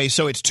 Anyway,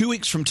 so it's 2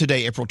 weeks from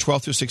today, April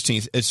 12th through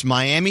 16th. It's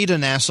Miami to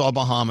Nassau,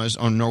 Bahamas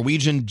on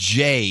Norwegian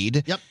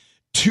Jade. Yep.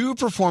 2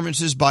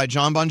 performances by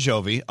John Bon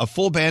Jovi, a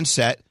full band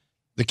set,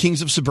 The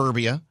Kings of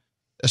Suburbia,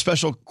 a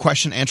special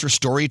question-answer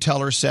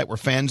storyteller set where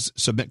fans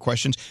submit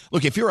questions.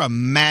 Look, if you're a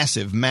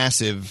massive,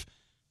 massive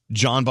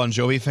John Bon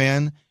Jovi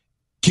fan,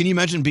 can you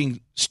imagine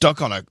being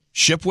stuck on a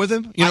ship with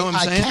him? You know what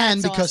I'm saying? I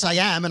can because I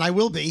am, and I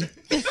will be.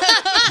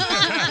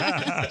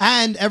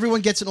 And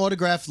everyone gets an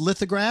autographed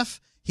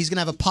lithograph. He's going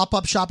to have a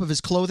pop-up shop of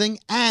his clothing,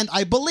 and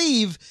I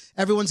believe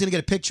everyone's going to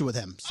get a picture with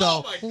him.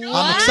 So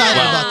I'm excited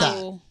about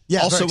that.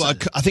 Yeah, also, very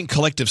excited. I think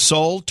Collective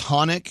Soul,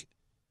 Tonic,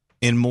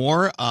 and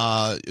more.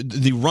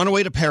 The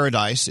Runaway to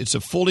Paradise. It's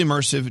a full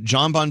immersive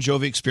John Bon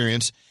Jovi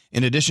experience.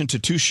 In addition to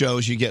 2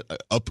 shows, you get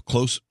up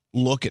close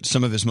look at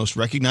some of his most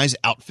recognized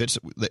outfits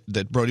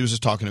that Brody was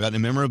just talking about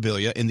in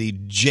memorabilia in the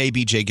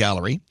JBJ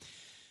Gallery.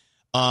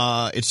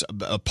 It's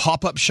a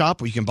pop-up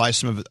shop where you can buy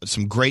some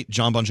great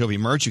John Bon Jovi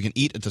merch. You can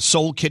eat at the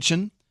Soul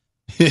Kitchen.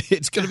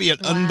 It's going to be an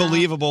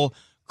unbelievable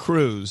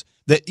cruise.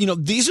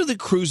 These are the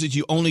cruises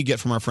you only get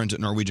from our friends at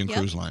Norwegian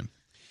Cruise Line.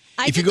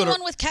 I If did you go the to-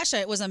 one with Kesha.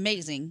 It was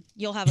amazing.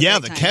 You'll have a Yeah,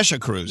 great the time. Kesha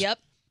cruise. Yep.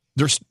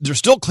 They're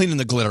still cleaning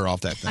the glitter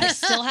off that thing. I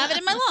still have it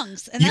in my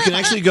lungs. And You that's can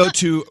fun. actually go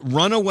to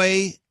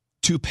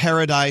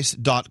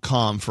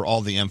runawaytoparadise.com for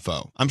all the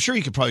info. I'm sure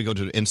you could probably go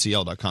to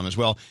ncl.com as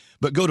well,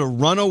 but go to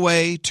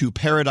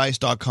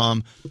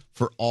runawaytoparadise.com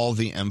for all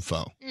the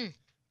info.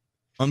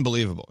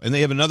 Unbelievable. And they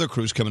have another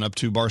cruise coming up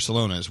to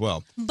Barcelona as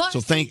well.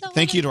 So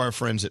thank you to our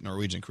friends at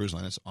Norwegian Cruise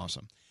Line. That's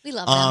awesome. We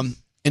love them.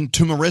 And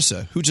to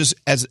Marissa, who just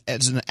as a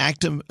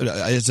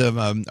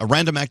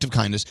random act of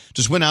kindness,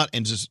 just went out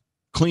and just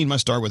cleaned my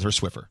star with her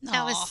Swiffer.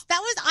 That was.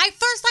 I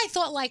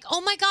thought like,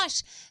 oh my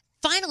gosh,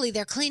 finally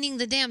they're cleaning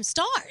the damn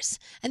stars,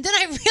 and then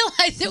I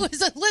realized it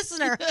was a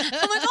listener.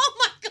 I'm like, oh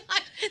my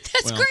god,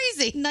 that's Well,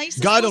 crazy.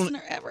 Nicest God listener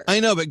only, ever. I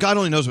know, but God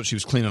only knows what she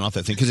was cleaning off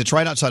that thing because it's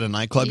right outside a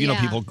nightclub. You know,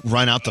 Yeah. people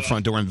run out the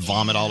front door and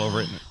vomit all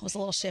over it. It was a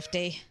little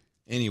shifty.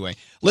 Anyway,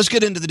 let's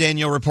get into the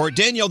Danielle report.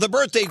 Danielle, the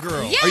birthday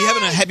girl. Are you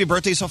having a happy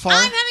birthday so far?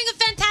 I'm having a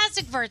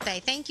fantastic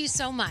birthday. Thank you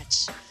so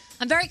much.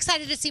 I'm very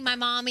excited to see my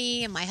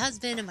mommy and my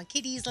husband and my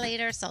kiddies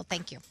later, so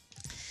thank you.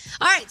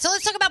 All right, so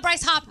let's talk about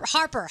Bryce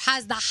Harper.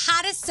 Has the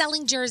hottest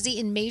selling jersey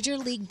in Major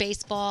League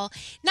Baseball.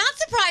 Not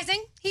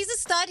surprising. He's a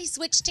stud. He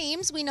switched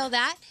teams. We know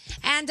that.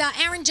 And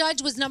Aaron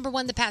Judge was number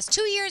 1 the past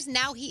 2 years.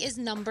 Now he is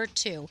number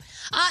 2.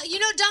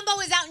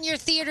 Dumbo is out in your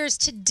theaters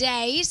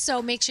today,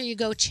 so make sure you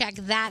go check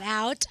that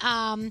out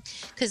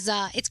because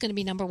it's going to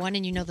be number 1,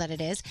 and you know that it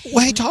is.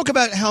 Well, hey, talk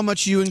about how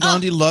much you and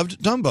Gandhi loved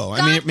Dumbo.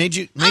 I mean, it made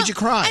you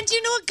cry. And do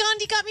you know what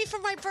Gandhi got me for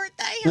my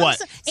birthday? What?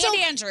 And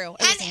Andrew.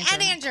 It was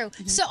And Andrew.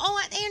 So,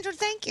 Andrew,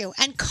 thank you.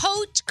 And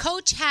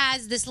Coach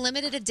has this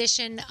limited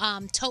edition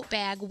tote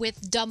bag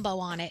with Dumbo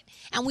on it,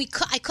 and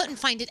I couldn't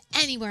find it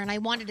anywhere, and I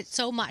wanted it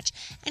so much.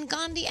 And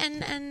Gandhi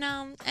and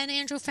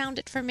Andrew found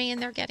it for me,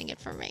 and they're getting it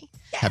for me.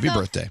 Happy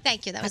birthday.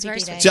 Thank you. That was very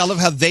sweet. See, I love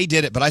how they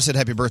did it, but I said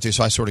happy birthday,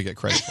 so I sort of get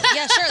credit for it.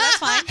 Yeah, sure, that's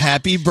fine.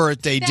 Happy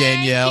birthday,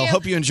 Danielle. you.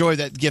 Hope you enjoy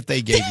that gift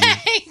they gave you.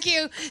 Thank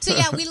you. So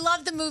yeah, we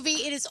love the movie.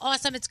 It is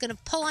awesome. It's going to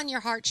pull on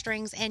your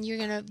heartstrings, and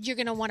you're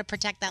gonna want to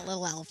protect that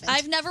little elephant.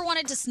 I've never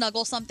wanted to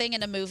snuggle something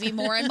in a movie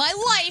more in my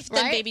life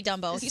than Right? Baby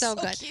Dumbo. He's so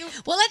good. cute.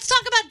 Well, let's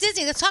talk about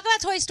Disney. Let's talk about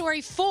Toy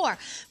Story 4.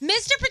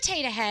 Mr.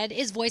 Potato Head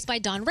is voiced by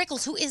Don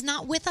Rickles, who is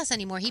not with us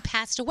anymore. He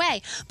passed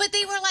away. But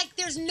they were like,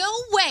 there's no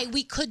way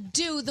we could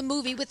do the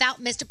movie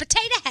without Mr.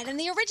 Potato Head in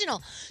the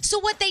original. So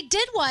what they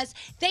did was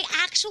they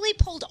actually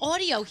pulled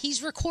audio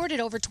he's recorded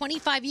over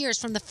 25 years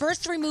from the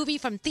first 3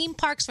 movies, from theme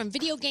parks, from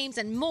video games,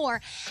 and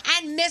more.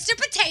 And Mr.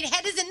 Potato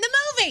Head is in the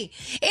movie.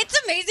 It's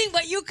amazing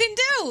what you can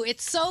do.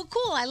 It's so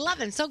cool. I love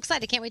it. I'm so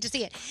excited. Can't wait to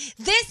see it.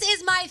 This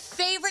is my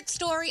favorite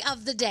story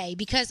of the day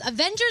because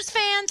Avengers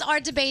fans are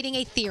debating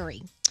a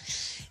theory.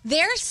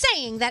 They're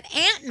saying that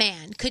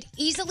Ant-Man could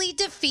easily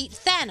defeat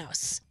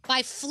Thanos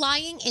by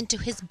flying into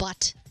his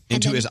butt.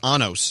 Into his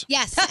anos.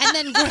 Yes, and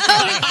then grow.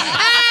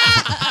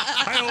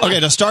 Okay,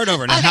 to start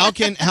over. Now, how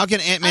can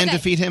Ant-Man Okay.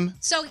 defeat him?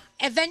 So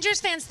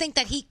Avengers fans think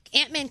that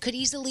Ant-Man could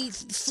easily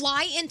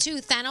fly into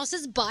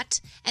Thanos'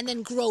 butt and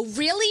then grow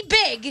really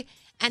big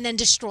and then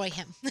destroy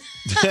him.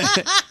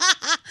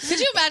 Could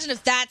you imagine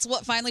if that's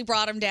what finally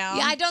brought him down?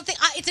 Yeah, I don't think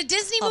it's a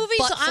Disney A movie.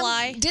 butt So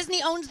fly?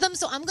 Disney owns them,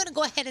 so I'm going to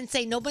go ahead and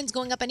say no one's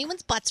going up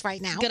anyone's butts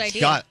right now. Good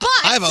idea. God,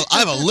 I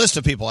have a list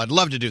of people I'd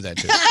love to do that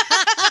to.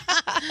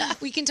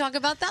 We can talk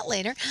about that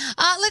later.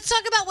 Let's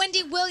talk about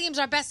Wendy Williams.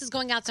 Our best is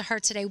going out to her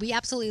today. We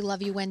absolutely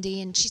love you,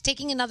 Wendy, and she's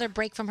taking another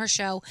break from her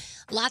show.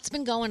 Lots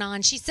been going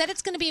on. She said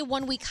it's going to be a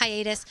 1-week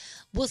hiatus.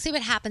 We'll see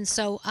what happens,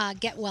 so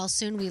get well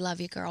soon. We love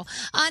you, girl.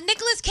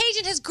 Nicolas Cage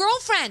and his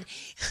girlfriend.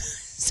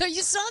 So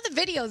you saw the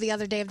video the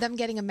other day of them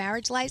getting a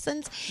marriage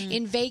license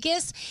in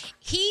Vegas.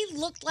 He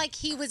looked like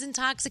he was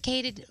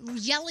intoxicated,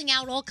 yelling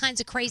out all kinds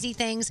of crazy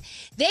things.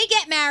 They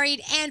get married,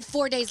 and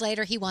 4 days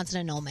later, he wants an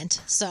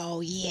annulment.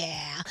 So,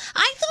 yeah.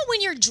 I thought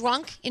when you're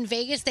drunk in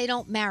Vegas, they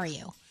don't marry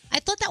you. I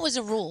thought that was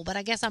a rule, but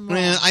I guess I'm wrong.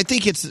 Yeah, I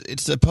think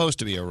it's supposed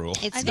to be a rule.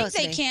 I think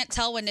they can't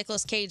tell when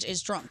Nicolas Cage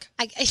is drunk.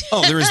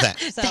 Oh, there is that.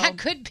 That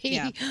could be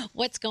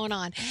what's going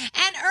on.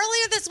 And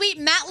earlier this week,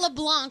 Matt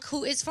LeBlanc,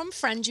 who is from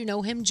Friends, you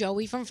know him,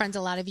 Joey from Friends.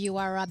 A lot of you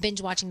are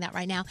binge watching that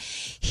right now.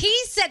 He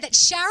said that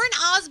Sharon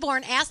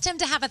Osbourne asked him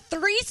to have a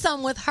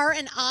threesome with her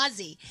and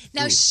Ozzy.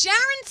 Now, Sharon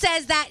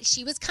says that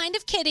she was kind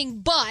of kidding,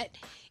 but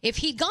if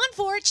he'd gone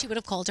for it, she would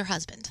have called her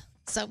husband.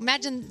 So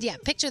imagine,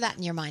 picture that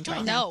in your mind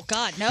right now. No,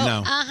 God, no.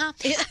 Uh-huh.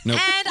 Nope.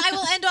 And I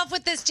will end off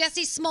with this.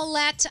 Jussie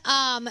Smollett,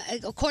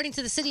 according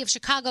to the city of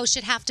Chicago,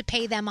 should have to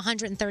pay them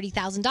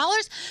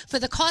 $130,000 for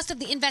the cost of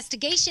the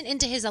investigation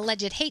into his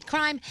alleged hate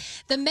crime.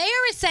 The mayor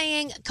is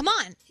saying, come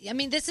on. I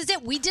mean, this is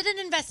it. We did an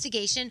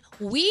investigation.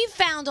 We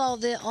found all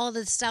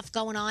the stuff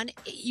going on.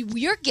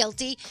 You're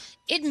guilty.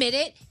 Admit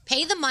it.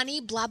 Pay the money.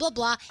 Blah, blah,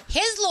 blah.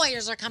 His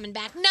lawyers are coming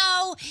back.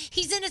 No,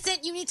 he's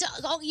innocent. You need to,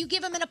 you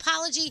give him an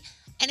apology.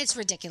 And it's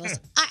ridiculous.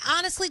 I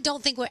honestly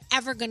don't think we're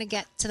ever going to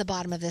get to the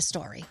bottom of this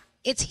story.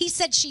 It's he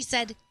said, she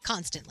said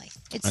constantly.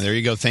 There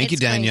you go. Thank you,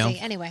 Danielle.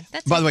 Crazy. Anyway,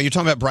 that's By the way, you're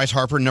talking about Bryce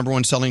Harper,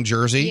 #1 selling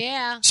jersey.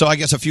 Yeah. So I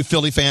guess a few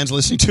Philly fans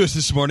listening to us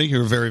this morning who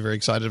are very, very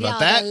excited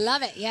about that. They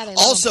love it. Yeah, they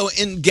love Also,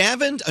 in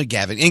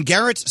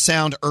Garrett's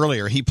sound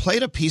earlier, he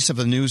played a piece of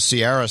the new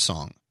Ciara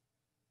song.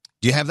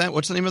 Do you have that?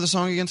 What's the name of the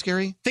song again,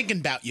 Scary? Thinking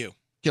About You.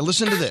 Yeah,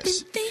 listen to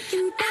this.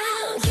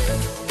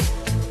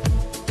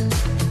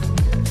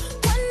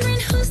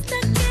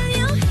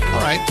 All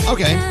right.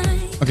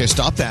 Okay,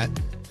 stop that.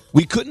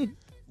 We couldn't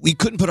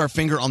put our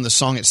finger on the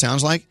song it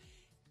sounds like.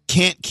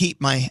 Can't Keep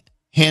My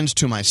Hands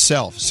to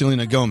Myself,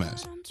 Selena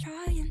Gomez.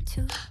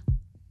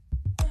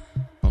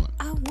 Hold on.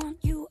 A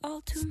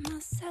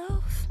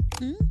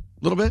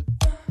little bit?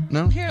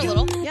 No? Here a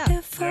little, yeah.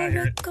 I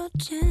hear it.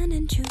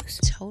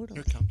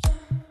 Totally.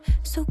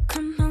 So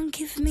come on,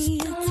 give me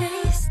a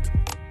taste.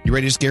 You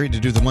ready, Scary, to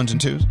do the ones and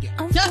twos? Of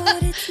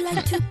what it's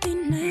like to be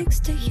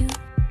next to you.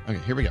 Okay,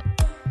 here we go.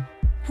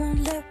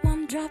 Won't let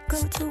one drop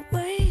go to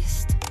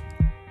waste.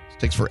 It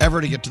takes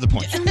forever to get to the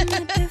point.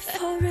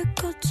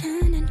 Metaphorical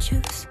gin and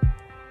juice.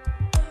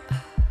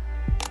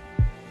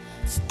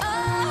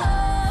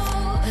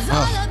 Oh,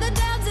 all of the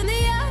downs and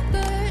the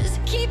uppers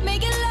keep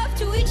making love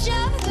to each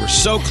other. We're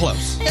so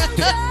close.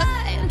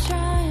 I'm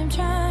trying.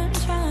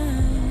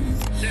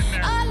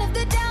 All of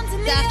the downs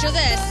and the After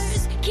this.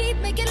 uppers keep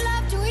making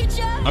love to each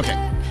other.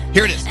 Okay,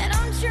 here it is. And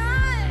I'm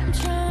trying,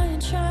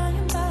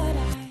 but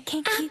I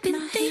can't keep my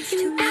hands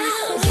to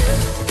myself.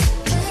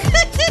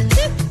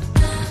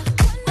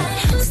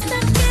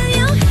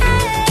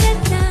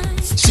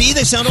 See,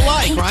 they sound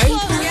alike, right?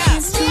 Yeah.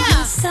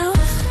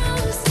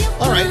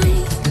 All right.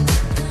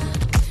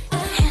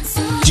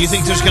 Do you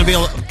think there's going to be do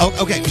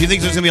you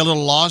think there's going to be a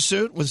little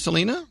lawsuit with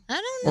Selena? I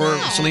don't know. Or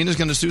Selena's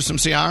going to sue some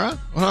Ciara?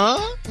 Huh?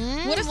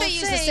 What if they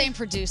use the same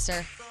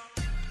producer?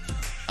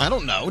 I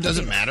don't know.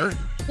 Doesn't matter.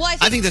 Well,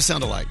 I think they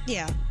sound alike.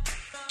 Yeah.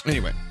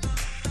 Anyway,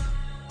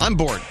 I'm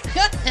bored.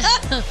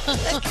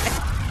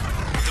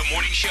 The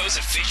morning show's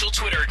official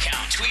Twitter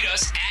account. Tweet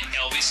us at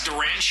Elvis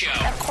Duran Show.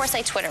 Of course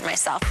I Twitter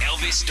myself.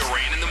 Elvis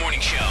Duran in the morning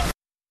show.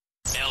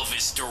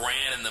 Elvis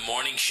Duran in the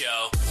morning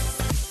show.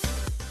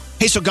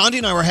 Hey, so Gandhi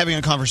and I were having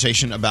a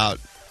conversation about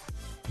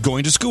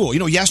going to school. You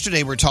know,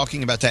 yesterday we were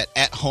talking about that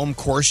at-home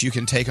course you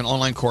can take, an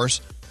online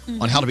course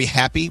on how to be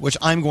happy, which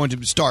I'm going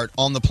to start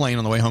on the plane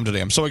on the way home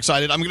today. I'm so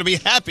excited. I'm going to be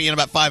happy in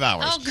about 5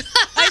 hours. Oh, God.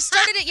 I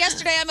started it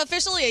yesterday. I'm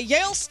officially a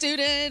Yale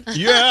student.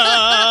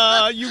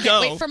 Yeah, you go.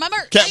 Can't wait for my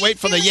merch. Can't wait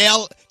for the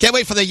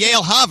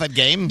Yale Harvard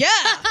game. Yeah.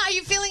 Are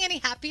you feeling any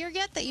happier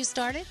yet that you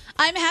started?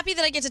 I'm happy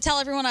that I get to tell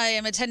everyone I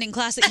am attending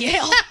class at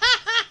Yale.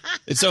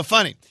 It's so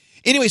funny.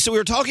 Anyway, so we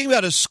were talking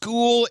about a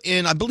school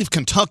in, I believe,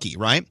 Kentucky,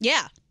 right?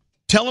 Yeah.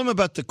 Tell them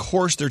about the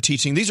course they're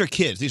teaching. These are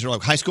kids. These are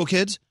like high school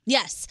kids?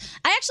 Yes.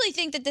 I actually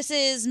think that this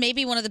is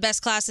maybe one of the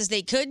best classes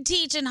they could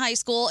teach in high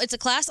school. It's a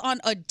class on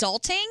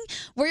adulting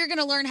where you're going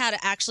to learn how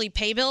to actually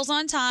pay bills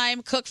on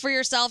time, cook for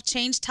yourself,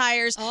 change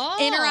tires,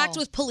 interact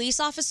with police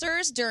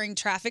officers during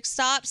traffic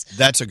stops.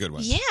 That's a good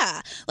one.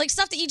 Yeah. Like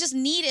stuff that you just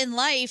need in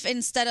life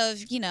instead of,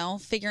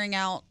 figuring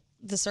out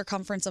the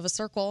circumference of a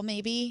circle,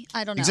 maybe.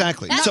 I don't know.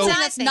 Exactly. That's So-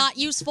 that's not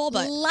useful,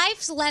 but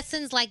life's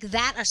lessons like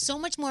that are so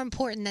much more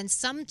important than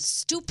some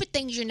stupid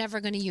things you're never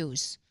going to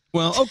use.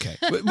 Well, okay.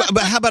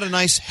 but how about a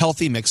nice,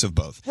 healthy mix of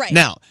both? Right.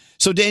 Now,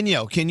 so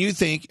Danielle, can you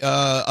think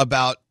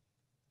about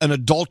an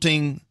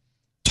adulting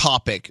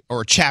topic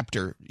or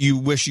chapter you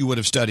wish you would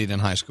have studied in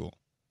high school?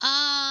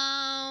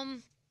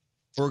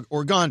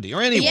 Or Gandhi,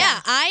 or anyone. Yeah,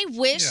 I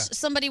wish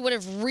somebody would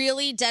have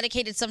really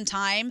dedicated some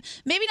time,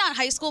 maybe not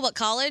high school, but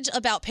college,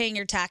 about paying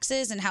your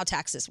taxes and how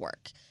taxes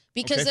work.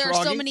 Because Okay, there are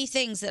so Froggy? many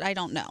things that I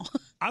don't know.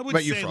 I would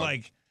say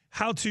like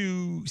how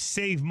to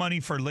save money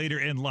for later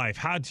in life,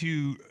 how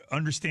to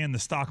understand the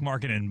stock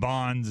market and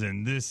bonds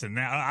and this and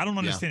that. I don't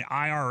understand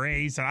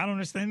IRAs. I don't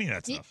understand any of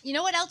that stuff. You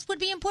know what else would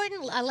be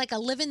important? Like a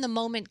live in the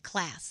moment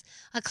class.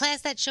 A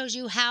class that shows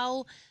you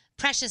how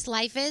precious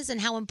life is and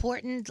how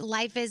important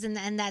life is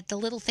and that the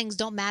little things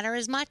don't matter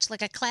as much.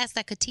 Like a class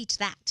that could teach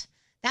that.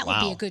 That would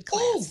be Wow. a good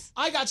class. Ooh,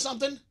 I got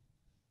something.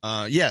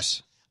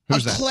 Yes.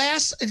 Who's a that?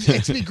 class.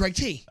 It's me, Greg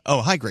T.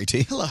 Oh, hi, Greg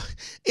T. Hello.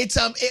 It's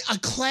a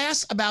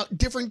class about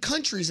different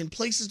countries and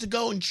places to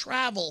go and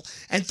travel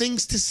and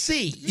things to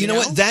see. You know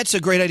what? That's a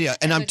great idea.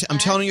 And I'm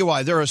telling you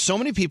why. There are so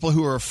many people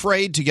who are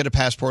afraid to get a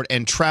passport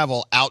and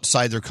travel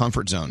outside their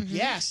comfort zone.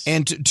 Yes.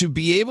 And to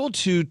be able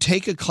to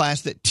take a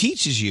class that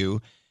teaches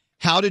you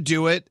how to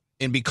do it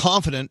and be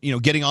confident,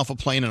 getting off a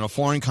plane in a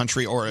foreign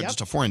country or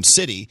just a foreign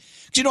city.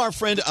 Because our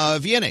friend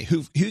Vianney,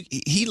 who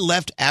he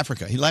left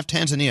Africa. He left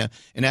Tanzania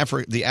in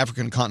the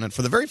African continent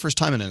for the very first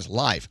time in his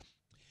life.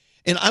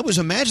 And I was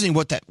imagining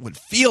what that would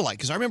feel like.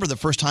 Because I remember the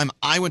first time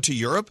I went to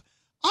Europe,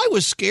 I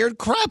was scared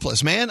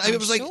crapless, man. It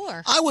was like,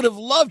 I would have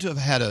loved to have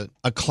had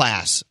a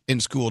class in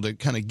school to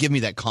kind of give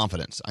me that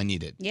confidence I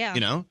needed. Yeah.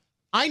 You know?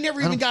 I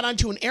never even got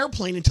onto an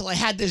airplane until I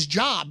had this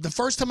job. The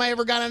first time I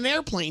ever got on an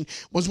airplane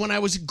was when I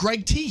was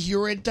Greg T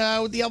here at the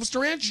Elvis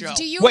Duran show.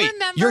 Do you Wait,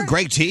 remember? you're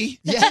Greg T?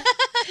 Yeah.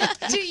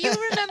 Do you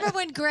remember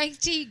when Greg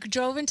T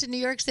drove into New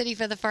York City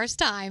for the first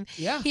time?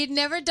 Yeah. He'd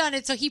never done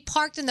it, so he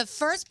parked in the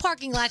first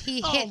parking lot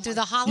he hit through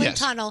the Holland Yes.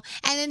 Tunnel,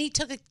 and then he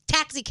took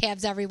taxi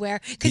cabs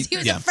everywhere because he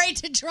was Yeah. afraid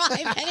to drive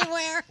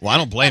anywhere. Well, I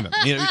don't blame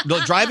him.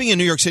 Driving in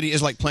New York City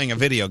is like playing a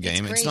video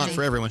game. It's not crazy.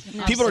 for everyone.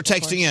 No, People are of course.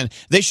 texting in.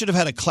 They should have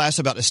had a class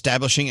about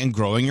establishing and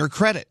growing your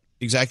credit.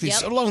 Exactly. Yep.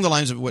 So along the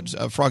lines of what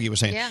Froggy was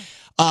saying.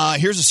 Yeah.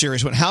 Here's a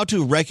serious one. How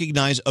to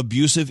recognize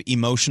abusive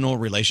emotional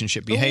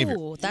relationship behavior.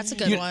 Ooh, that's a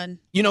good one.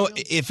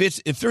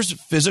 If there's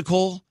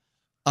physical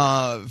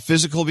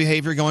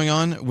behavior going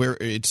on where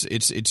it's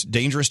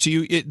dangerous to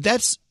you,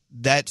 that's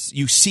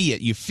you see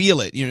it, you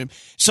feel it.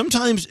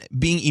 Sometimes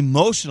being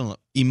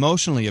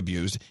emotionally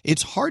abused,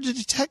 it's hard to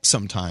detect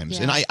sometimes,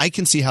 and I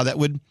can see how that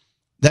would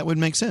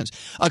make sense.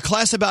 A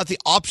class about the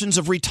options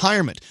of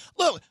retirement.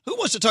 Look, who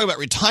wants to talk about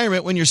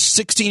retirement when you're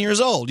 16 years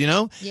old?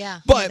 Yeah,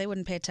 but they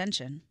wouldn't pay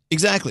attention.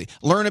 Exactly.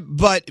 Learn it,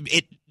 but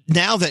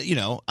now that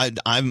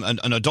I'm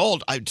an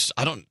adult, I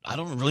don't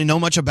really know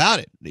much about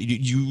it.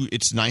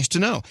 It's nice to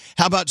know.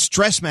 How about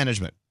stress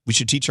management? We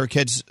should teach our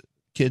kids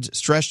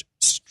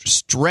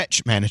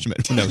stretch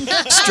management. No,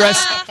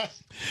 stress.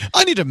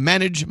 I need to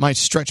manage my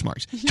stretch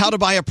marks. How to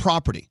buy a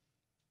property.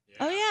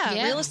 Oh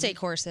yeah, real estate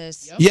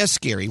courses. Yes,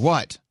 Scary.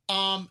 What?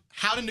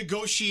 How to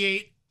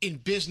negotiate in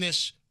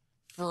business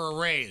for a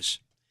raise.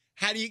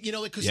 How do you,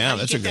 because Yeah, how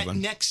do you that's get a good that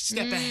one. next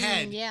step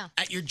ahead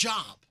at your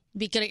job?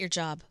 Be good at your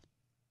job.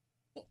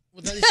 Well,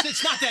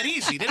 it's not that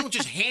easy. They don't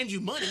just hand you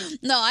money.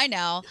 No, I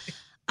know.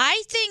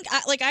 I think,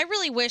 I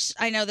really wish,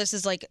 I know this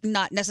is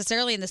not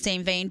necessarily in the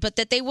same vein, but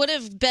that they would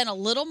have been a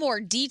little more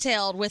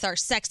detailed with our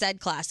sex ed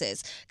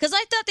classes. Because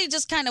I thought they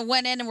just kind of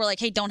went in and were like,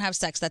 hey, don't have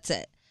sex, that's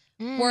it.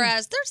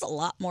 Whereas there's a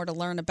lot more to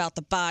learn about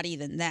the body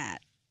than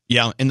that.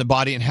 Yeah, in the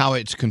body and how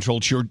it's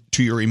controlled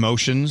to your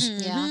emotions.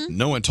 Yeah.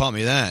 No one taught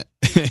me that.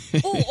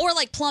 Ooh, or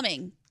like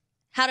plumbing.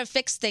 How to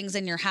fix things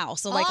in your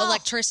house. So like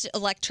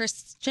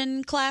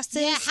electrician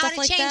classes. Yeah, how stuff to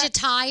like change that. a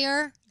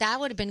tire. That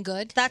would have been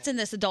good. That's in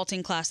this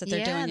adulting class that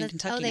they're doing in that's-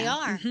 Kentucky Oh, they now.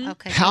 are? Mhm.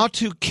 Okay. How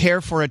to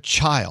care for a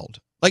child.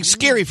 Like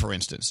Scary, for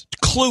instance.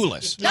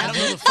 Clueless. I don't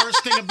know the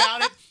first thing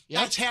about it.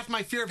 That's half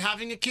my fear of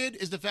having a kid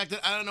is the fact that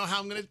I don't know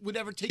how would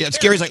ever take Yeah, care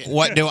Scary's of like, a kid.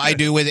 what do I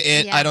do with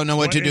it? Yeah. I don't know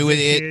what to do with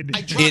it.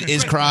 It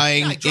is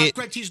crying. I dropped It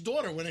Greg T's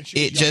daughter when she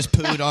was it just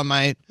pooed on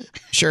my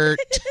shirt.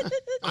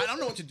 I don't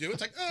know what to do.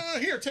 It's like,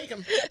 here, take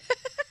him.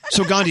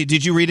 So Gandhi,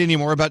 did you read any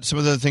more about some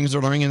of the things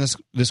they're learning in this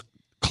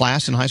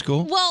class in high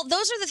school? Well,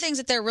 those are the things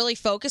that they're really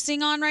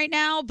focusing on right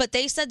now. But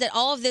they said that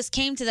all of this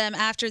came to them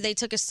after they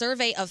took a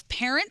survey of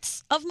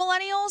parents of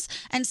millennials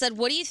and said,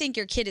 what do you think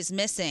your kid is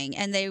missing?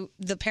 And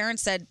the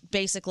parents said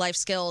basic life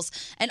skills.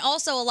 And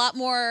also a lot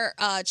more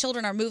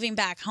children are moving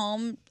back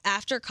home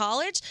after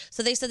college.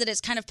 So they said that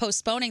it's kind of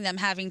postponing them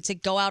having to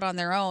go out on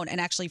their own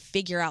and actually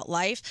figure out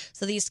life.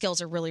 So these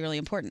skills are really, really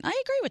important. I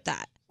agree with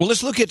that. Well,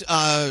 let's look at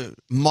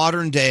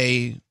modern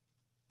day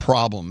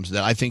problems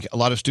that I think a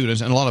lot of students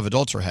and a lot of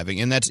adults are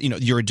having, and that's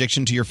your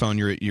addiction to your phone,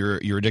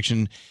 your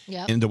addiction,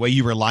 Yep. and the way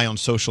you rely on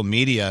social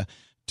media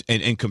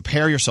and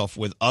compare yourself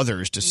with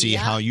others to see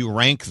how you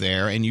rank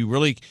there, and you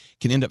really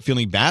can end up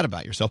feeling bad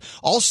about yourself.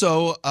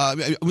 Also,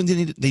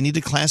 they need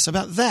a class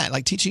about that,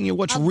 like teaching you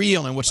what's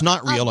real and what's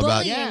not real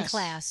about. bullying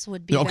class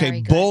would be Okay,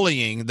 very good.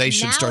 bullying. They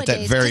should start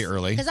that very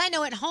early. Because I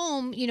know at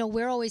home,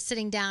 we're always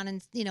sitting down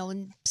and,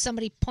 when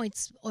somebody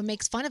points or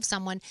makes fun of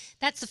someone,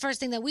 that's the first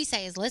thing that we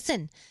say is,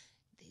 listen,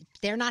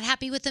 they're not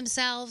happy with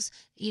themselves.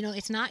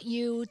 It's not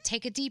you.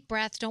 Take a deep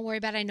breath. Don't worry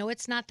about it. I know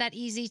it's not that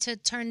easy to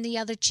turn the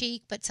other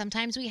cheek, but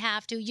sometimes we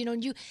have to.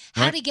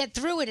 How Right. to get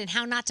through it and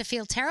how not to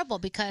feel terrible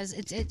because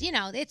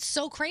it's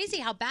so crazy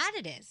how bad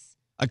it is.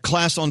 A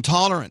class on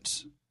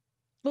tolerance.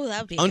 Oh, that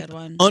would be a good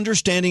one.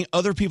 Understanding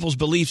other people's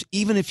beliefs,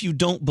 even if you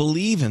don't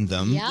believe in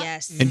them,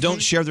 Yes. and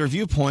don't share their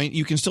viewpoint,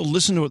 you can still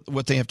listen to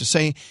what they have to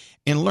say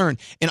and learn.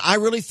 And I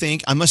really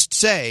think, I must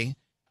say,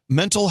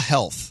 mental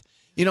health.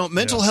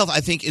 Mental health, I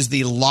think, is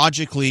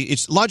logically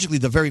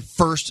the very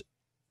first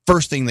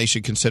thing they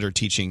should consider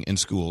teaching in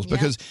schools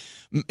because,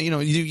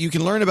 you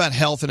can learn about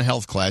health in a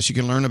health class. You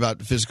can learn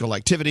about physical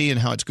activity and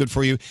how it's good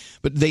for you,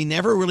 but they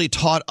never really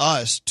taught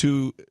us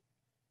to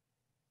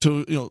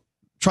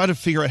try to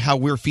figure out how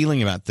we're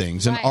feeling about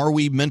things and are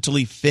we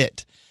mentally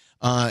fit.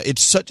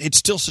 It's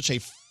still such a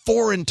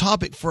foreign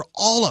topic for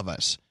all of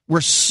us.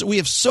 We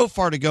have so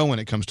far to go when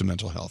it comes to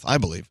mental health, I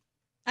believe.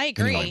 I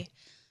agree. Anyway.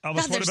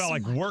 Elvis, what about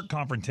like work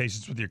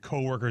confrontations with your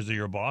coworkers or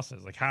your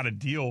bosses? Like how to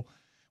deal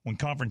when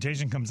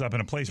confrontation comes up in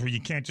a place where you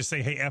can't just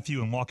say, hey, F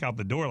you and walk out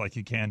the door like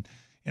you can.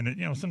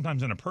 And,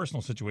 sometimes in a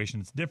personal situation,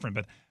 it's different.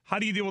 But how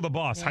do you deal with a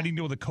boss? Yeah. How do you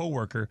deal with a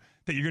coworker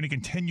that you're going to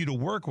continue to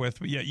work with,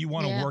 but yet you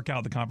want to work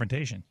out the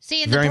confrontation?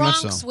 See, in the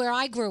Bronx, where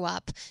I grew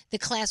up, the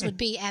class would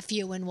be F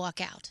you and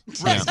walk out.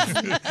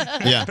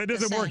 Yeah. If it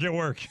doesn't work, it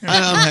work.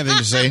 I'm having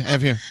to say,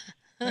 F you.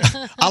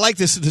 I like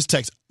this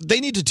text.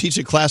 They need to teach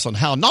a class on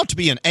how not to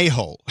be an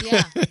a-hole.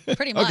 Yeah,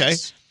 pretty much. Okay.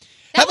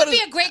 That would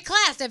be a great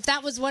class if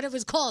that was what it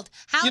was called.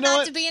 How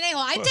not to be an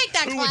a-hole. I'd take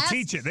that Who class. would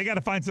teach it? They got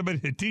to find somebody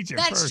to teach it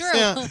That's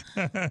first.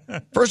 true.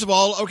 First of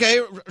all,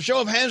 okay, show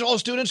of hands, all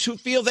students who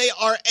feel they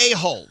are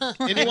a-hole.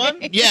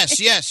 Anyone?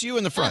 Yes, you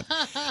in the front.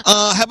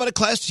 How about a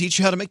class to teach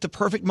you how to make the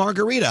perfect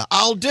margarita?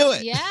 I'll do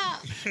it. Yeah.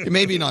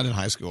 Maybe not in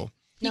high school.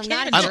 No,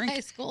 not in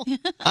high school.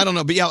 I don't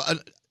know, but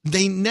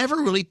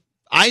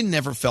I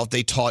never felt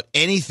they taught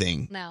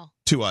anything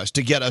to us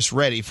to get us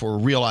ready for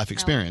real life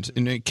experience.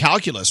 And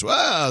calculus,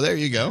 wow, there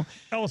you go.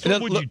 Ellis,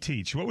 what would you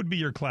teach? What would be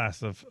your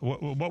class of?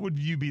 What would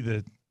you be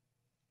the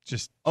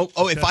just?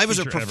 If I was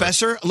a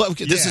professor, look,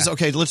 this is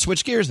okay. Let's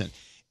switch gears then.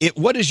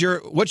 What's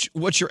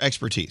your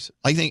expertise?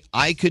 I think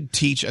I could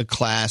teach a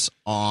class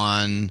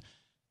on.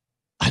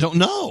 I don't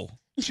know.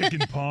 Chicken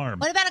parm.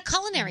 What about a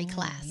culinary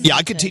class? Yeah,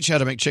 I could teach you how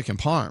to make chicken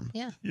parm.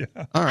 Yeah.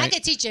 All right. I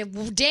could teach you a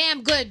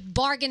damn good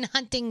bargain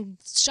hunting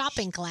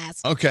shopping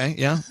class. Okay,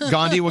 yeah.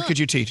 Gandhi, what could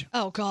you teach?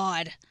 Oh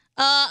God.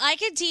 I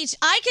could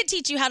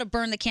teach you how to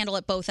burn the candle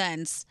at both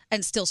ends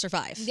and still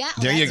survive. Yeah.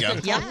 There you go.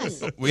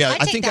 Yes. Yeah,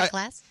 I think that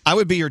class. I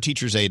would be your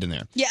teacher's aide in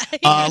there. Yeah.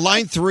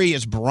 Line 3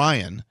 is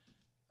Brian.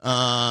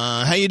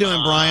 How you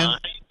doing, Brian?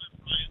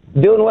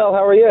 Doing well.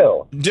 How are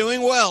you?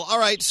 Doing well. All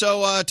right.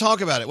 So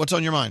talk about it. What's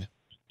on your mind?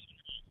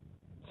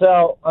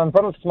 So I'm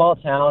from a small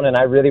town, and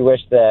I really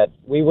wish that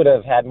we would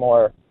have had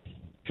more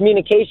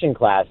communication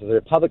classes or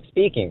public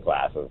speaking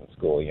classes in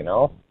school,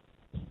 Well,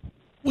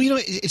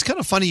 it's kind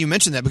of funny you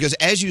mentioned that because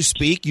as you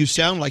speak, you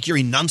sound like you're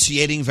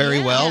enunciating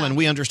very well, and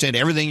we understand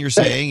everything you're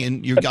saying,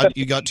 and you got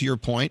to your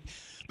point.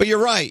 But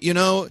you're right.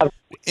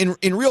 In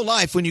real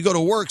life, when you go to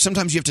work,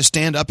 sometimes you have to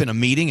stand up in a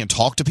meeting and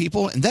talk to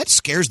people, and that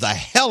scares the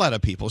hell out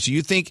of people. So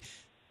you think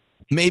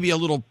maybe a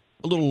little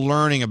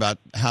learning about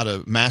how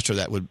to master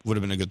that would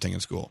have been a good thing in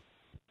school.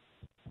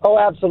 Oh,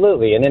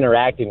 absolutely, and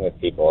interacting with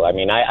people. I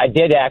mean, I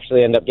did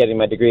actually end up getting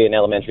my degree in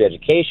elementary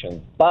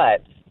education,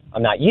 but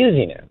I'm not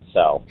using it,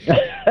 so.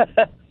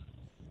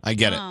 I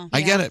get it. I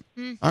get it.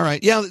 All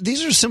right. Yeah,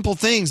 these are simple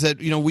things that,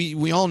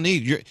 we all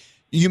need.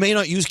 You may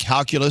not use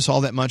calculus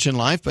all that much in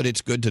life, but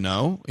it's good to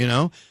know,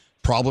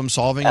 Problem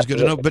solving is good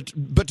to know.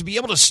 But to be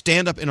able to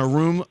stand up in a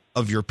room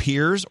of your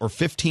peers or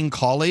 15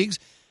 colleagues,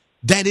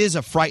 that is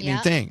a frightening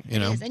thing,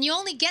 It is. And you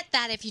only get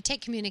that if you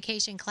take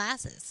communication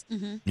classes,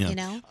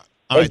 Yeah.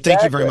 All right.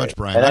 Thank you very much,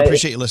 Brian. And I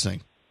appreciate you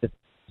listening.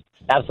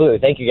 Absolutely.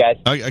 Thank you, guys.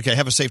 Okay.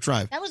 Have a safe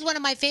drive. That was one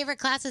of my favorite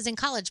classes in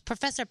college.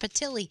 Professor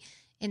Patilli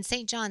in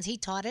St. John's, he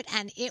taught it,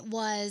 and it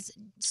was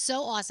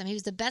so awesome. He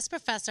was the best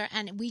professor,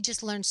 and we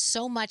just learned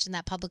so much in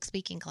that public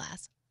speaking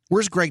class.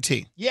 Where's Greg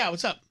T? Yeah,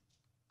 what's up?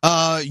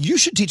 You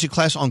should teach a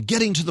class on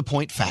getting to the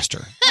point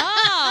faster.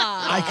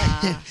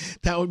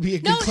 That would be a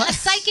good class. A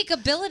psychic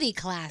ability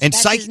class. And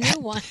That's his new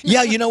one.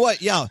 Yeah, you know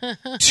what? Yeah.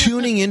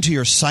 Tuning into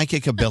your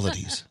psychic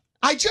abilities.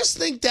 I just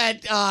think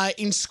that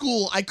in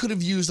school I could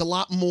have used a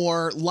lot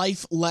more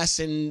life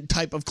lesson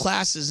type of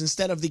classes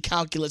instead of the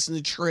calculus and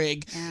the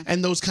trig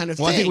and those kind of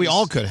things. Well, I think we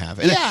all could have.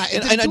 And,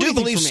 and I do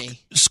believe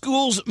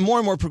schools, more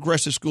and more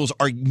progressive schools,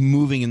 are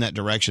moving in that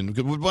direction.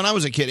 When I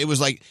was a kid, it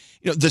was like,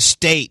 the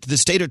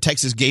state of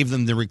Texas gave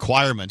them the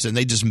requirements, and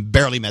they just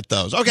barely met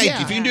those. Okay, if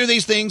you can do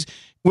these things,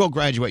 we'll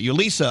graduate you.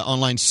 Lisa, on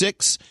line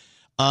 6,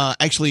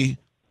 actually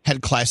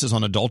had classes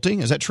on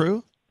adulting. Is that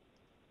true?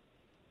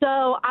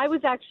 So I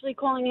was actually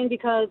calling in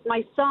because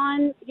my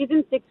son, he's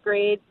in 6th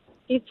grade.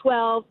 He's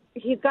 12.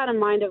 He's got a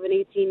mind of an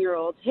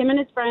 18-year-old. Him and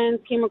his friends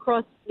came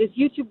across this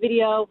YouTube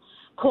video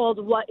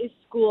called What is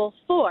School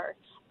For?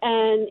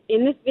 And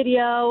in this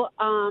video,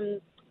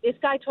 this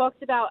guy talks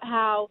about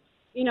how,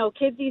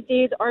 kids these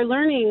days are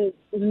learning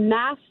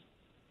math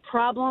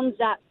problems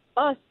that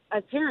us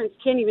as parents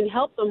can't even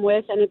help them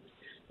with, and it's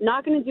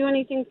not going to do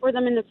anything for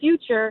them in the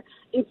future.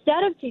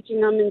 Instead of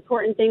teaching them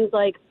important things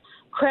like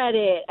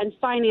credit and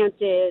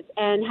finances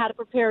and how to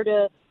prepare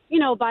to,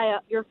 buy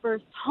your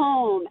first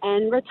home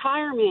and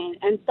retirement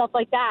and stuff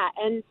like that.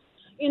 And,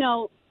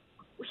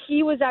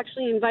 he was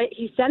actually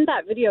he sent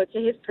that video to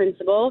his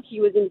principal. He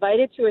was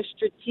invited to a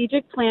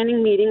strategic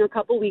planning meeting a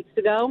couple weeks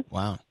ago.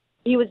 Wow.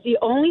 He was the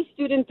only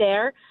student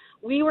there.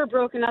 We were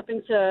broken up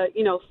into,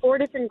 4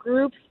 different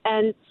groups,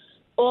 and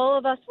all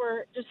of us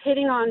were just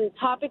hitting on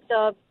topics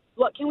of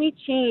what can we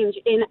change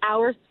in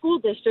our school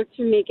district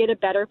to make it a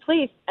better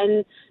place.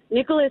 And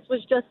Nicholas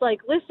was just like,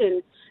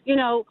 listen,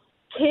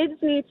 kids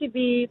need to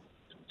be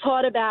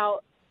taught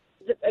about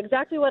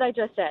Exactly what I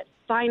just said.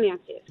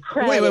 Finances,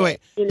 credit. Wait.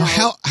 You know,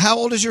 How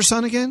old is your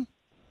son again?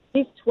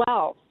 he's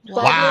 12.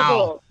 12 Wow. years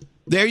old.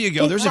 There you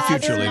go. There's a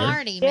future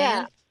leader.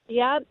 Yeah.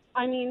 Yeah.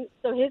 I mean,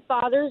 so his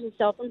father's a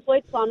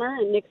self-employed plumber,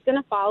 and Nick's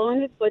going to follow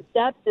in his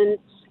footsteps. And,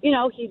 you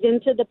know, he's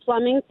into the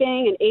plumbing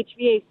thing and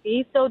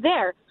HVAC. So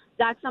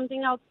that's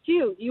something else,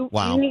 too. You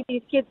need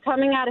these kids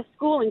coming out of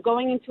school and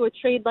going into a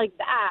trade like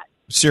that.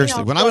 Seriously,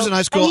 You know, when I was in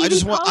high school, and I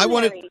just even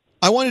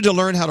I wanted to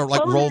learn how to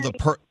like roll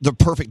the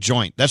perfect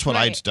joint. That's what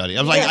I'd study.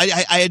 I was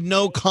like, I had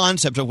no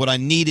concept of what I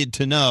needed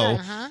to know,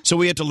 so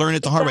we had to learn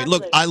it the hard way.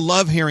 Look, I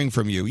love hearing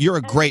from you. You're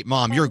a great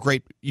mom. You're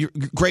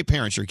great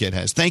parents. Your kid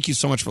has. Thank you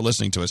so much for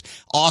listening to us.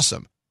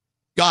 Awesome.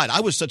 God,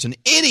 I was such an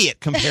idiot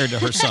compared to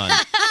her son.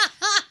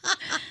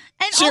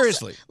 And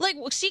Seriously. Also,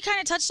 like, she kind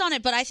of touched on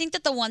it, but I think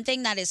that the one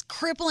thing that is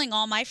crippling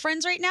all my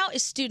friends right now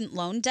is student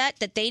loan debt,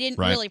 that they didn't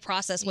really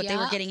process what they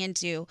were getting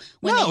into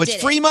when they No, it's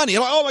did free it. money.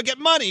 Oh, I get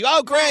money.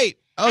 Oh, great.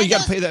 Oh, you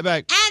got to pay that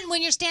back. And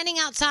when you're standing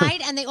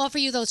outside and they offer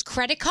you those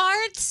credit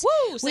cards,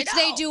 which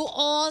they do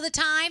all the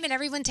time, and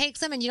everyone takes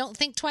them, and you don't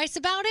think twice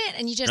about it,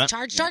 and you just Yep.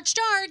 charge.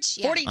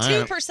 Yeah.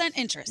 42%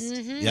 interest.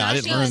 Yeah, I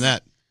didn't learn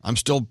that. I'm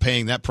still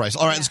paying that price.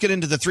 All right, let's get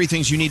into the 3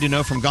 things you need to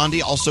know from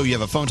Gandhi. Also, you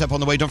have a phone tap on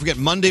the way. Don't forget,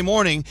 Monday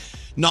morning,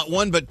 not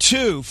 1 but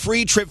 2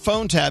 free trip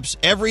phone taps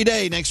every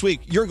day next week.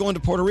 You're going to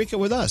Puerto Rico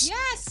with us.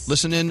 Yes.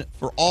 Listen in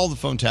for all the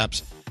phone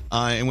taps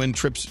and win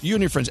trips. You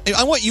and your friends.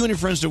 I want you and your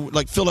friends to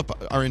like fill up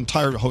our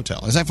entire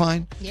hotel. Is that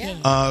fine?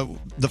 Yeah.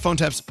 The phone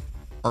taps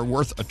are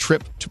worth a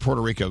trip to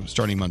Puerto Rico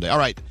starting Monday. All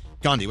right,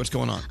 Gandhi, what's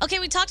going on? Okay,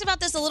 we talked about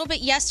this a little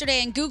bit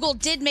yesterday, and Google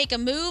did make a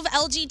move.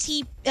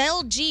 LGBT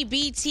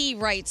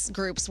rights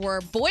groups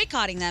were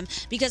boycotting them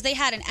because they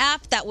had an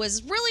app that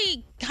was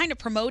really kind of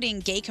promoting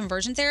gay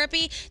conversion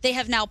therapy. They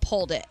have now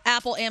pulled it.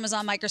 Apple,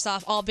 Amazon,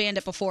 Microsoft all banned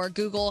it before.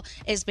 Google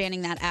is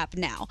banning that app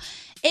now.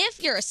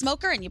 If you're a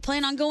smoker and you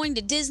plan on going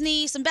to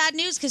Disney, some bad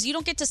news because you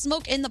don't get to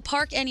smoke in the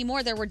park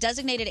anymore. There were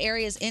designated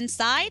areas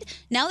inside.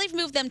 Now they've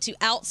moved them to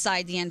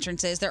outside the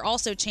entrances. They're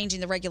also changing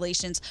the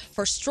regulations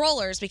for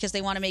strollers because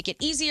they want to make it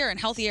easier and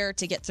healthier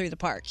to get through the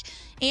park.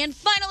 And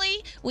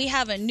finally, we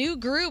have a new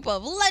group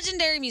of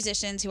legendary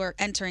musicians who are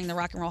entering the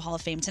Rock and Roll Hall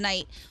of Fame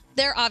tonight.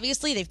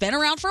 They've been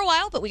around for a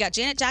while, but we got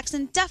Janet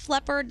Jackson, Def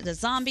Leppard, the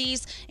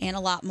Zombies, and a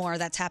lot more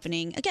that's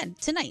happening again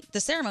tonight. The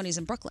ceremony's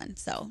in Brooklyn,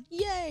 so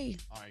yay.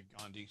 All right,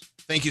 Gandhi.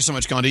 Thank you so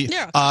much, Gandhi.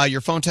 Yeah.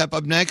 Your phone tap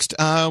up next.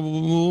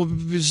 We'll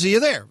see you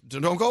there.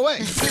 Don't go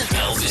away.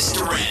 Elvis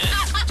Duran.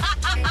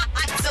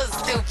 So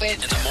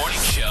stupid. In the morning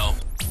show.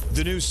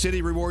 The new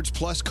City Rewards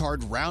Plus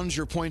card rounds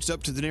your points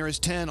up to the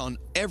nearest 10 on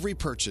every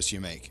purchase you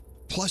make.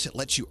 Plus, it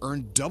lets you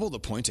earn double the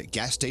points at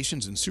gas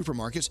stations and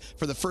supermarkets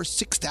for the first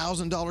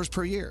 $6,000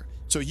 per year.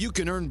 So you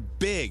can earn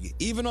big,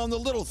 even on the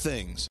little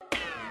things.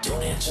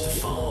 Don't answer the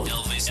phone.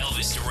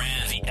 Elvis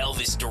Duran. The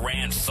Elvis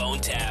Duran phone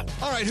tap.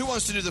 All right, who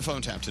wants to do the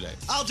phone tap today?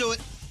 I'll do it.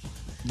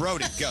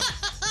 Brody, go.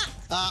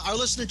 Our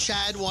listener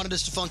Chad wanted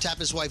us to phone tap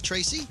his wife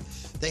Tracy.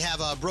 They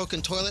have a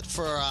broken toilet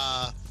for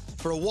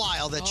a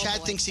while that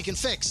Chad thinks he can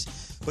fix.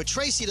 But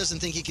Tracy doesn't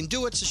think he can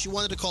do it, so she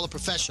wanted to call a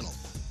professional.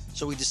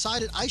 So we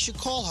decided I should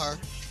call her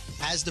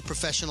as the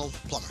professional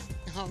plumber.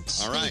 Oh,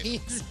 All right.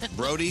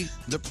 Brody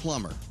the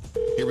plumber.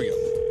 Here we go.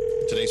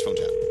 Today's phone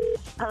tap.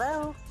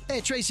 Hello.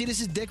 Hey Tracy, this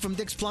is Dick from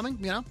Dick's Plumbing,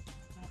 you know?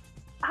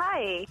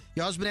 Hi.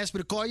 Your husband asked me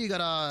to call you. You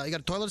got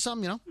a toilet or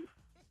something, you know?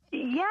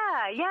 Yeah.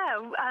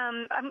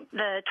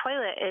 The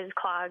toilet is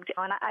clogged,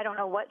 and I don't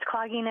know what's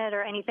clogging it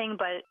or anything,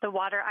 but the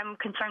water, I'm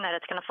concerned that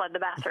it's going to flood the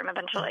bathroom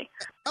eventually.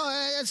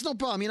 Oh, it's no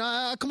problem. You know,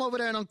 I'll come over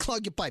there and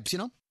unclog your pipes, you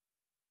know?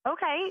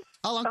 Okay.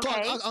 I'll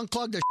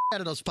unclog the out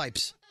of those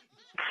pipes.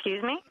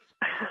 Excuse me?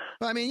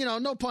 Well, I mean, you know,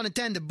 no pun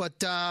intended, but,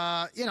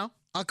 you know,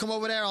 I'll come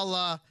over there.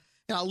 I'll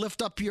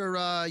lift up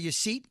your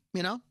seat,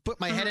 you know, put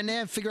my head in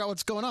there and figure out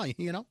what's going on,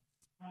 you know?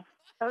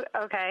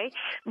 Okay.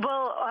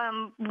 Well,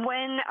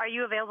 when are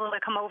you available to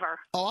come over?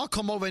 Oh, I'll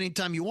come over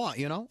anytime you want,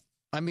 you know?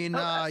 I mean,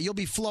 you'll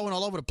be flowing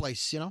all over the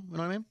place, you know? You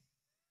know what I mean?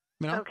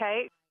 You know?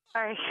 Okay.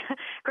 All right.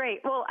 Great.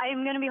 Well,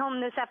 I'm going to be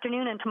home this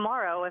afternoon and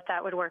tomorrow, if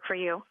that would work for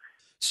you.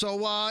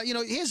 So, you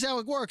know, here's how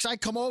it works. I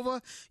come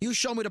over, you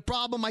show me the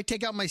problem, I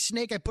take out my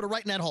snake, I put it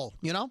right in that hole,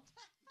 you know?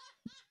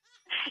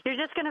 You're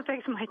just going to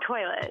fix my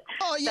toilet.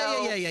 Oh,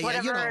 yeah.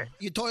 Whatever. You know,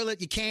 your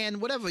toilet, your can,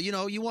 whatever. You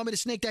know, you want me to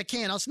snake that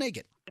can, I'll snake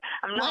it.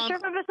 I'm not sure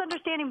if I'm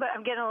misunderstanding, but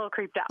I'm getting a little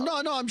creeped out.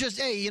 No, I'm just,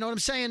 hey, you know what I'm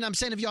saying? I'm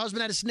saying if your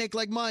husband had a snake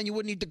like mine, you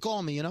wouldn't need to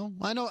call me, you know?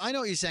 I know what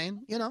you're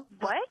saying, you know?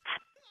 What?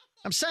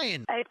 I'm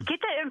saying. I get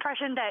the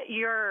impression that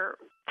you're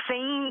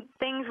saying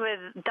things with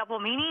double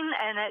meaning,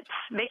 and it's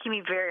making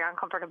me very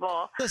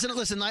uncomfortable. Listen.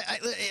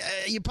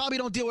 You probably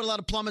don't deal with a lot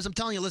of plumbers. I'm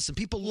telling you, listen,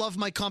 people love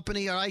my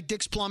company, all right?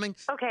 Dick's Plumbing.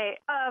 Okay,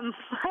 I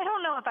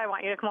don't know if I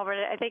want you to come over.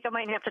 I think I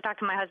might have to talk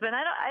to my husband.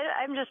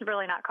 I'm just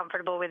really not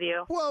comfortable with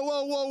you. Whoa.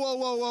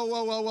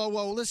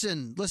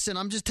 Listen,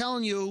 I'm just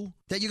telling you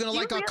that you're going to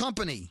like our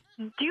company.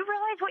 Do you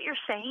realize what you're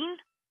saying?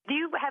 Do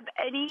you have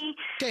any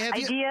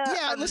idea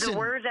of listen. the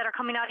words that are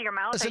coming out of your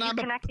mouth? Listen, are you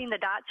connecting the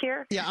dots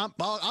here? Yeah,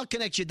 I'll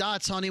connect your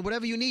dots, honey.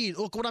 Whatever you need.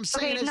 Look, what I'm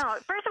saying is... no.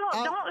 First of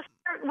all,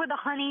 with the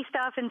honey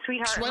stuff and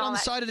sweetheart. It's right and all on the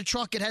that. side of the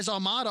truck. It has our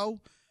motto.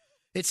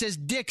 It says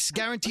Dick's,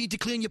 guaranteed to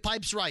clean your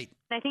pipes right.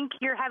 I think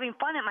you're having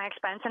fun at my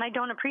expense, and I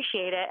don't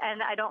appreciate it,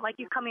 and I don't like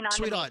you coming on.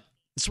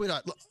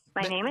 Sweetheart, look,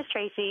 my name is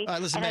Tracy, all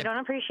right, listen, and I babe. don't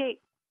appreciate.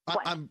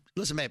 What?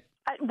 Listen, babe.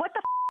 What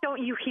the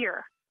don't you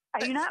hear?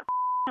 Are you not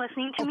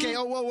listening to me? Okay,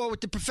 whoa,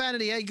 with the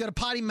profanity, you got a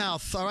potty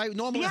mouth, all right?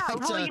 Normally, Yeah,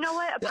 it's, well, you know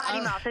what? A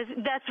potty mouth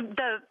that's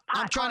the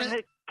pot trying on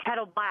the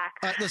kettle black.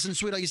 All right, listen,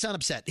 sweetheart, you sound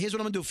upset. Here's what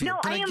I'm going to do for you. No,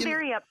 Can I am give me-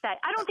 very upset.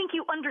 I don't think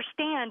you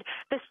understand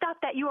the stuff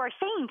that you are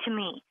saying to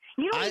me.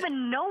 You don't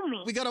even know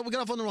me. We got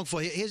off on the wrong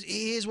foot.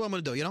 Here's what I'm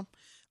going to do, you know?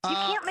 You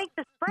can't make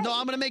this right. No,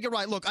 I'm going to make it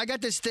right. Look, I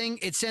got this thing.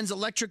 It sends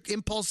electric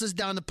impulses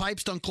down the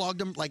pipes to unclog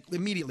them, like,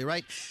 immediately,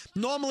 right?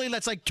 Normally,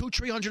 that's like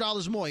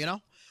 $200-$300 more, you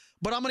know?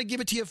 But I'm going to give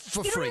it to you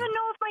for You free. don't even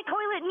know if my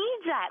toilet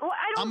needs that. Well,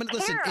 I don't care.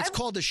 Listen, it's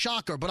called a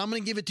shocker, but I'm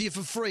going to give it to you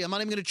for free. I'm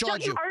not even going to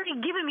charge You've already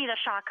given me the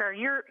shocker.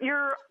 You're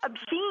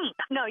obscene.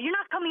 No, you're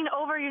not coming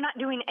over. You're not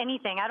doing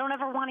anything. I don't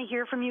ever want to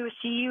hear from you or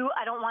see you.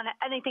 I don't want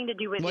anything to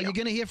do with Well, you. you're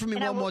going to hear from me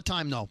And I one will- more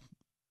time, though.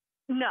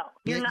 No,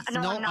 you're not.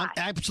 No, I'm not.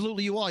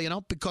 Absolutely you are, you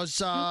know, because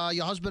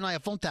your husband and I are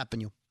phone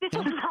tapping you. This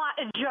is not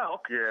a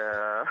joke.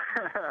 Yeah.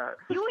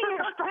 You and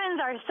your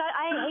friends are.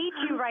 I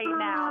hate you right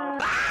now.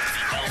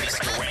 Elvis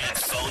Duran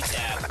phone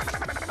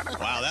tap.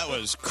 Wow, that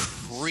was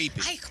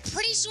creepy. I'm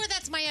pretty sure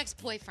that's my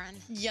ex-boyfriend.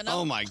 You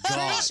Oh, my God.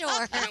 Pretty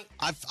sure.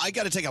 I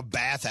got to take a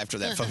bath after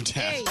that phone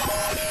tap.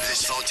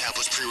 This phone tap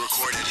was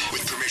pre-recorded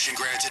with permission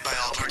granted by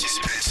all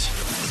participants.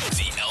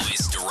 The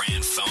Elvis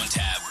Duran phone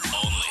tap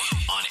only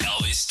on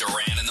Elvis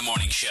Duran in the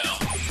Morning Show.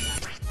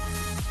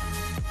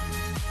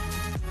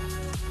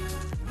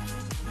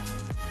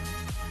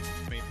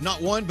 Not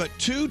one, but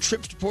 2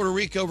 trips to Puerto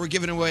Rico we're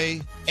giving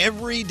away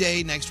every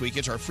day next week.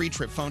 It's our free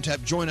trip phone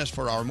tap. Join us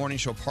for our morning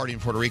show party in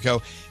Puerto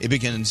Rico. It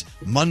begins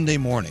Monday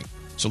morning.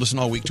 So listen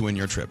all week to win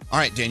your trip. All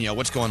right, Danielle,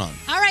 what's going on?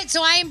 All right,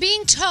 so I am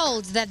being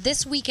told that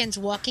this weekend's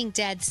Walking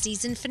Dead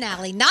season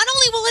finale, not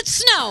only will it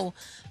snow,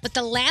 but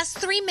the last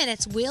 3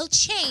 minutes will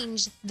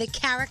change the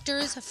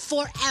characters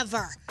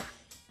forever.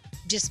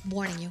 Just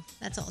warning you.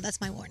 That's all. That's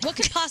my warning. What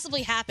could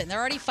possibly happen? They're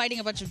already fighting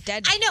a bunch of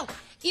dead. I know.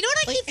 You know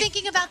what I keep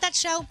thinking about that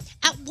show?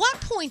 At what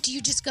point do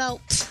you just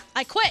go,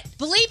 I quit.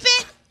 Bleep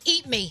it,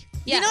 eat me.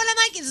 Yeah. You know what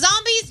I'm like?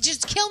 Zombies,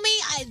 just kill me.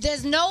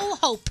 There's no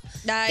hope.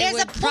 I There's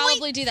would a point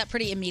probably do that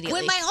pretty immediately.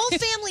 when my whole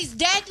family's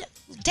dead,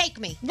 take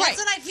me. That's Right.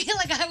 what I feel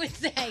like I would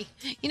say.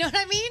 You know what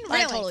I mean? I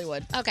Really? totally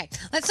would. Okay,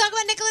 let's talk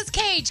about Nicolas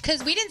Cage,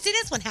 because we didn't see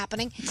this one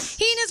happening. He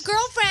and his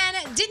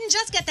girlfriend didn't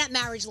just get that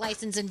marriage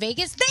license in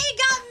Vegas. They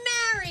got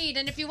married.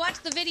 And if you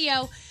watch the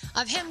video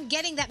of him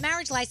getting that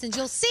marriage license,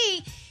 you'll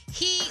see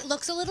he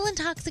looks a little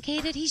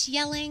intoxicated. He's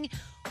yelling.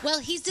 Well,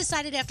 he's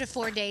decided after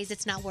 4 days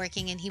it's not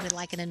working and he would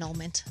like an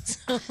annulment.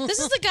 This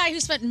is the guy who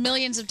spent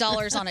millions of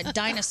dollars on a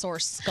dinosaur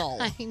skull.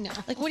 I know.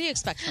 Like, what do you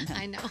expect from him?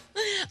 I know.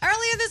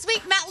 Earlier this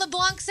week, Matt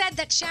LeBlanc said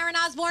that Sharon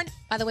Osbourne,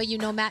 by the way, you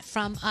know Matt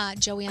from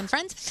Joey on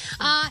Friends,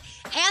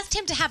 asked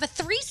him to have a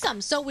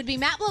threesome. So it would be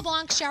Matt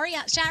LeBlanc,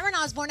 Sharon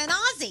Osbourne, and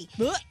Ozzy.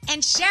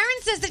 And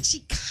Sharon says that she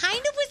kind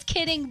of was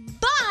kidding,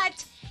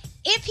 but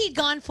if he'd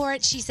gone for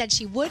it, she said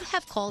she would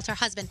have called her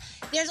husband.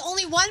 There's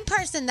only one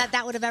person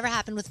that would have ever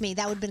happened with me.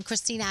 That would have been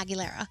Christina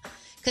Aguilera.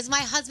 Because my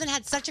husband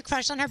had such a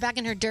crush on her back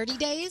in her dirty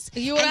days.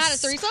 You would have had a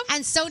threesome?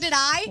 And so did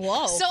I.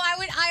 Whoa. So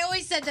I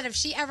always said that if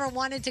she ever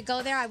wanted to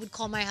go there, I would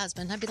call my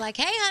husband. I'd be like,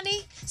 hey,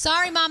 honey,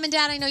 sorry, Mom and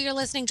Dad, I know you're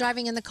listening,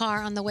 driving in the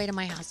car on the way to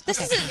my house.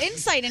 This is an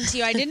insight into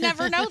you. I did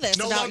never know this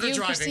No about longer you,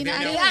 driving, Christina.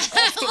 Danielle. Yeah.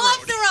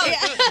 Off the road.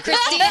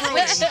 Christina,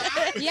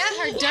 yeah,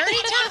 her dirty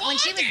top, when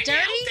she was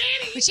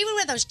dirty, when she would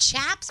wear those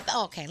chaps.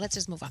 Okay, let's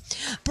just move on.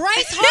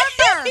 Bryce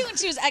Harper. When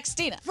she was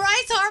ex-Tina.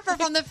 Bryce Harper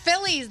from the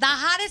Phillies, the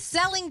hottest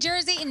selling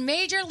jersey in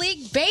Major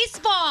League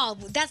Baseball.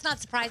 That's not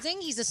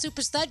surprising. He's a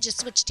super stud, just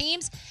switched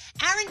teams.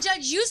 Aaron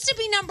Judge used to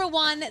be number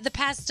 1 the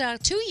past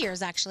 2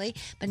 years, actually,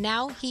 but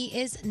now he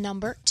is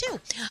number 2.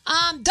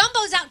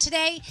 Dumbo's out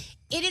today.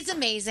 It is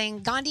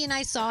amazing. Gandhi and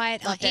I saw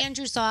it.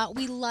 Andrew saw it.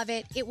 We love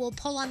it. It will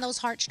pull on those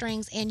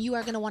heartstrings, and you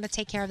are going to want to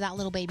take care of that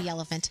little baby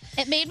elephant.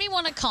 It made me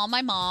want to call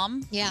my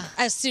mom. Yeah.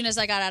 As soon as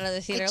I got out of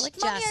the theater, It's like,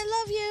 Mommy, just- I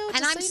love you. And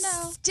just I'm so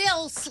you know.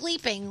 still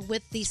sleeping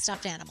with the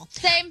stuffed animal.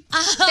 Same.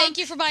 Thank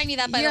you for buying me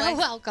that, by the way. You're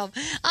welcome.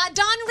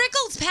 Don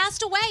Rickles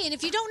passed away, and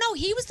if you don't know,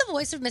 he was the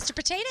voice of Mr.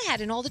 Potato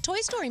Head in all the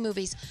Toy Story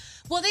movies.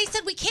 Well, they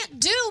said we can't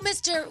do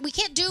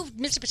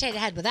Mr. Potato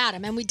Head without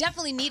him, and we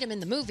definitely need him in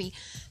the movie.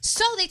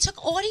 So they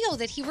took audio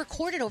that he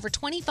recorded over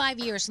 25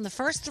 years from the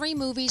first 3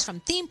 movies,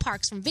 from theme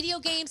parks, from video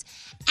games,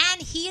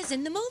 and he is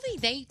in the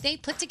movie. They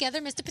put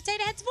together Mr.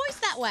 Potato Head's voice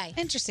that way.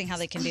 Interesting how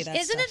they can do that.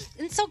 Isn't it?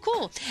 It's so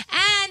cool.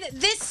 And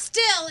this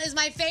still is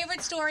my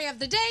favorite story of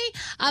the day.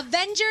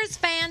 Avengers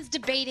fans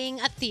debating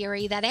a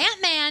theory that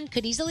Ant-Man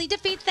could easily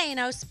defeat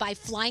Thanos by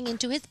flying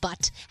into his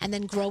butt and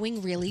then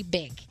growing really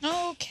big.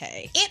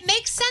 Okay. It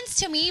makes sense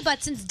to me,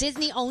 but since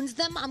Disney owns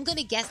them, I'm going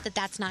to guess that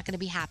that's not going to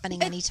be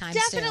happening anytime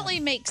soon. Definitely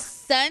makes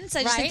sense.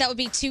 I just think Right? that would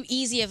be too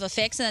easy of a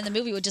fix, and then the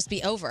movie would just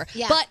be over.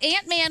 Yeah. But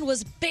Ant-Man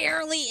was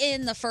barely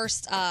in the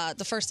first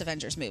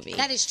Avengers movie.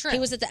 That is true. He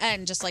was at the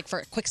end, just like for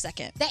a quick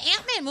second. The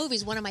Ant-Man movie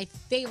is one of my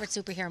favorite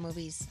superhero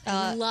movies.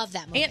 I love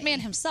that movie. Ant-Man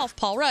himself,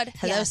 Paul Rudd.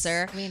 Hello, Yes,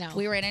 sir. we know.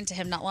 We ran into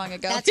him not long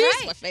ago. That's He's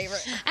right. my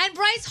favorite. And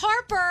Bryce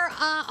Harper.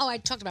 I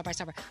talked about Bryce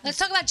Harper. Let's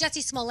talk about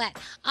Jussie Smollett.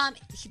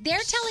 They're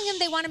telling him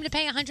they want him to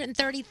pay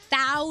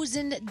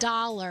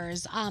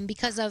 $130,000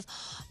 because of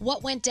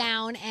what went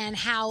down and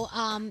how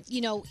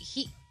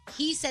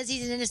he says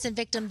he's an innocent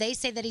victim. They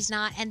say that he's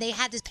not, and they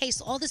had to pay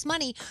all this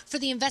money for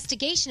the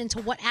investigation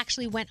into what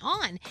actually went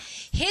on.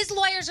 His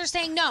lawyers are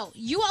saying, no,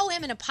 you owe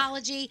him an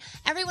apology.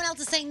 Everyone else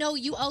is saying, no,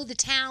 you owe the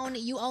town,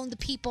 you owe the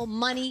people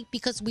money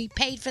because we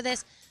paid for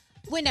this.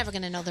 We're never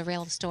going to know the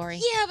real story.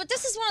 Yeah, but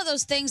this is one of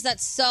those things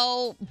that's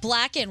so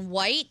black and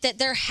white that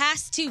there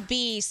has to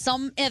be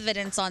some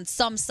evidence on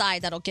some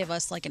side that'll give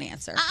us like an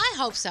answer. I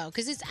hope so,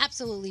 because it's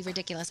absolutely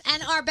ridiculous.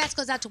 And our best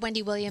goes out to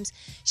Wendy Williams.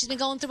 She's been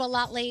going through a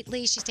lot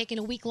lately. She's taking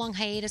a week-long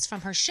hiatus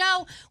from her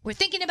show. We're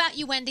thinking about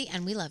you, Wendy,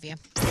 and we love you.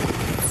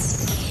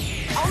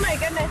 Oh my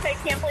goodness, I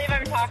can't believe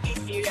I'm talking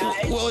to you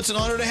guys. Well, it's an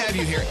honor to have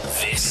you here.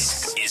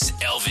 This is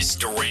Elvis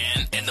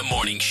Duran and the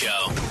Morning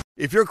Show.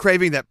 If you're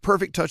craving that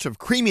perfect touch of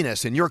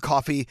creaminess in your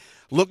coffee,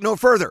 look no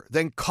further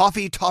than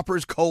Coffee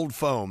Topper's Cold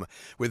Foam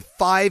with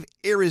 5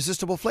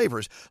 irresistible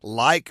flavors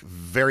like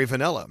very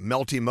vanilla,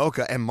 melty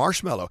mocha, and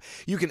marshmallow.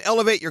 You can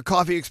elevate your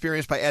coffee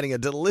experience by adding a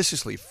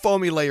deliciously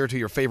foamy layer to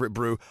your favorite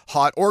brew,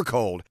 hot or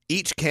cold.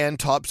 Each can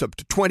tops up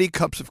to 20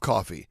 cups of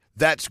coffee.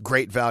 That's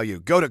great value.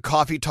 Go to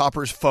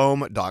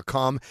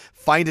coffeetoppersfoam.com,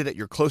 find it at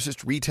your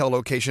closest retail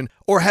location,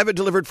 or have it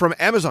delivered from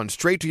Amazon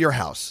straight to your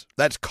house.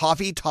 That's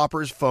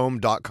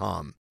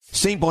coffeetoppersfoam.com.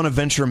 St.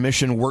 Bonaventure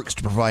Mission works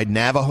to provide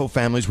Navajo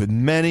families with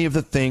many of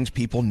the things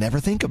people never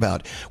think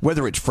about.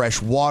 Whether it's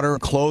fresh water,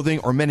 clothing,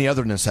 or many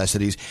other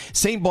necessities,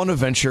 St.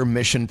 Bonaventure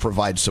Mission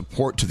provides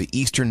support to the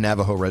Eastern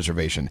Navajo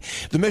Reservation.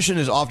 The mission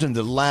is often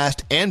the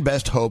last and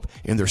best hope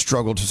in their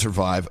struggle to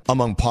survive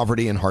among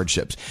poverty and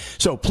hardships.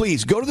 So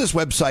please go to this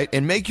website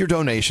and make your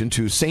donation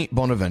to St.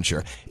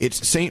 Bonaventure. It's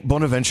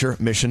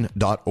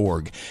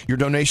stbonaventuremission.org. Your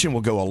donation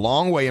will go a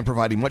long way in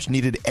providing much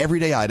needed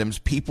everyday items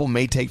people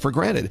may take for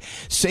granted.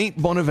 St.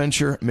 Bonaventuremission.org.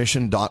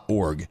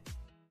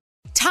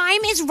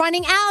 Time is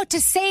running out to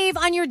save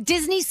on your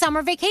Disney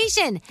summer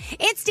vacation.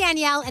 It's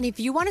Danielle, and if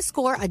you want to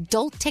score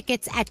adult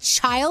tickets at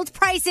child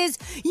prices,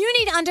 you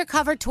need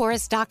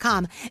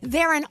UndercoverTourist.com.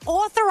 They're an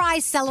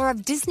authorized seller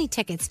of Disney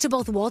tickets to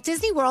both Walt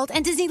Disney World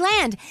and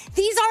Disneyland.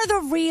 These are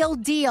the real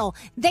deal.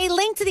 They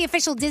link to the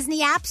official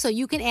Disney app so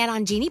you can add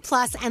on Genie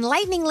Plus and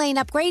Lightning Lane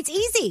upgrades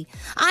easy.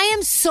 I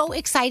am so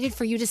excited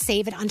for you to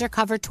save at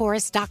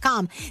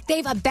UndercoverTourist.com.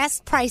 They've a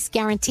best price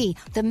guarantee.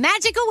 The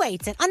magic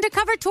awaits at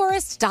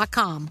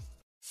UndercoverTourist.com.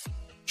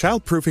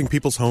 Childproofing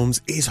people's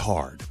homes is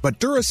hard, but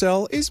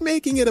Duracell is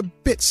making it a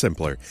bit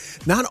simpler.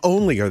 Not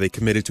only are they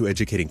committed to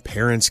educating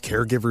parents,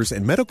 caregivers,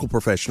 and medical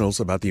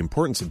professionals about the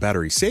importance of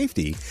battery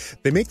safety,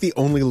 they make the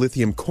only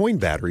lithium coin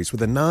batteries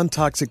with a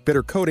non-toxic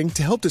bitter coating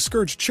to help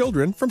discourage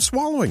children from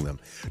swallowing them.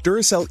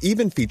 Duracell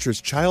even features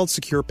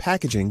child-secure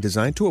packaging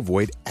designed to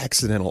avoid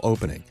accidental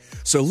opening.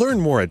 So learn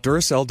more at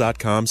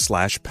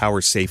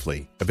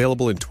Duracell.com/powersafely.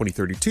 Available in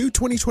 2032,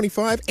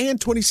 2025,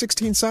 and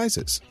 2016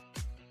 sizes.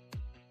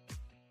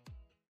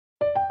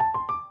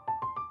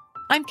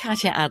 I'm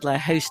Katya Adler,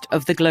 host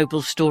of The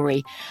Global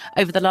Story.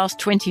 Over the last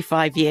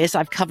 25 years,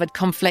 I've covered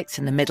conflicts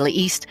in the Middle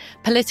East,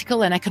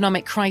 political and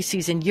economic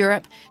crises in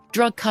Europe,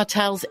 drug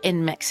cartels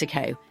in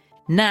Mexico.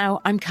 Now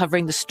I'm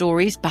covering the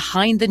stories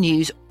behind the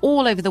news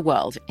all over the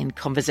world in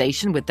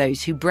conversation with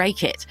those who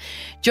break it.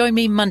 Join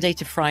me Monday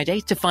to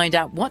Friday to find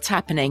out what's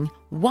happening,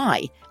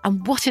 why,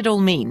 and what it all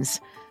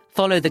means.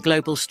 Follow The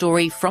Global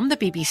Story from the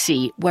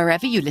BBC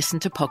wherever you listen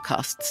to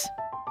podcasts.